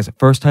podcast.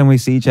 First time we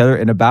see each other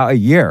in about a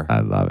year.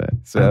 I love it.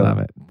 I love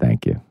it.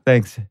 Thank you.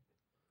 Thanks.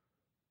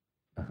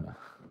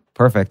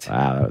 Perfect.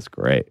 Wow, that was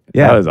great.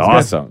 Yeah, that was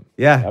awesome. Good.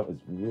 Yeah. That was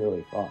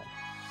really fun.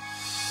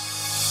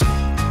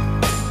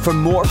 For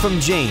more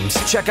from James,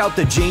 check out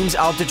The James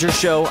Altucher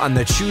Show on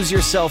the Choose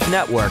Yourself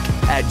Network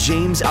at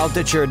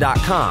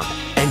jamesaltucher.com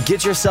and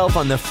get yourself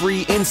on the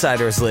free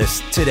Insiders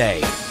list today.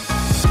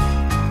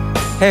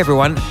 Hey,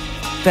 everyone.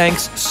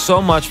 Thanks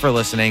so much for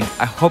listening.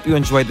 I hope you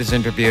enjoyed this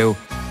interview.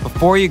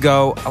 Before you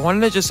go, I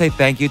wanted to just say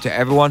thank you to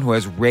everyone who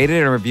has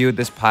rated and reviewed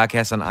this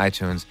podcast on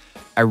iTunes.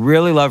 I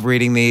really love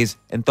reading these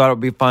and thought it would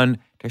be fun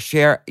to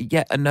share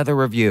yet another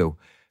review.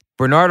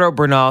 Bernardo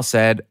Bernal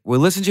said, "We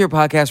listen to your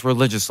podcast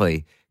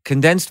religiously.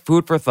 Condensed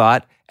food for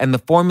thought, and the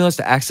formulas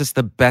to access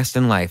the best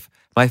in life.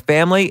 My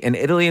family in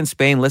Italy and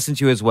Spain listen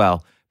to you as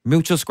well.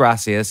 Muchas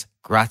gracias,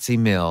 grazie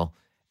mille."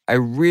 I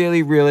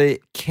really, really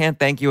can't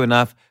thank you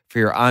enough for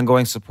your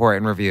ongoing support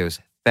and reviews.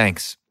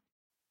 Thanks.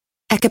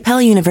 At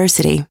Capella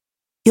University,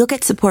 you'll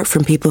get support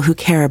from people who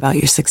care about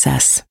your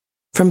success.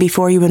 From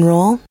before you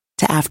enroll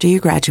to after you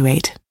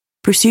graduate,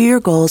 pursue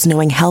your goals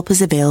knowing help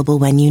is available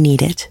when you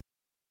need it.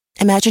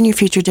 Imagine your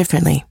future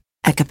differently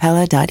at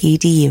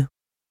capella.edu.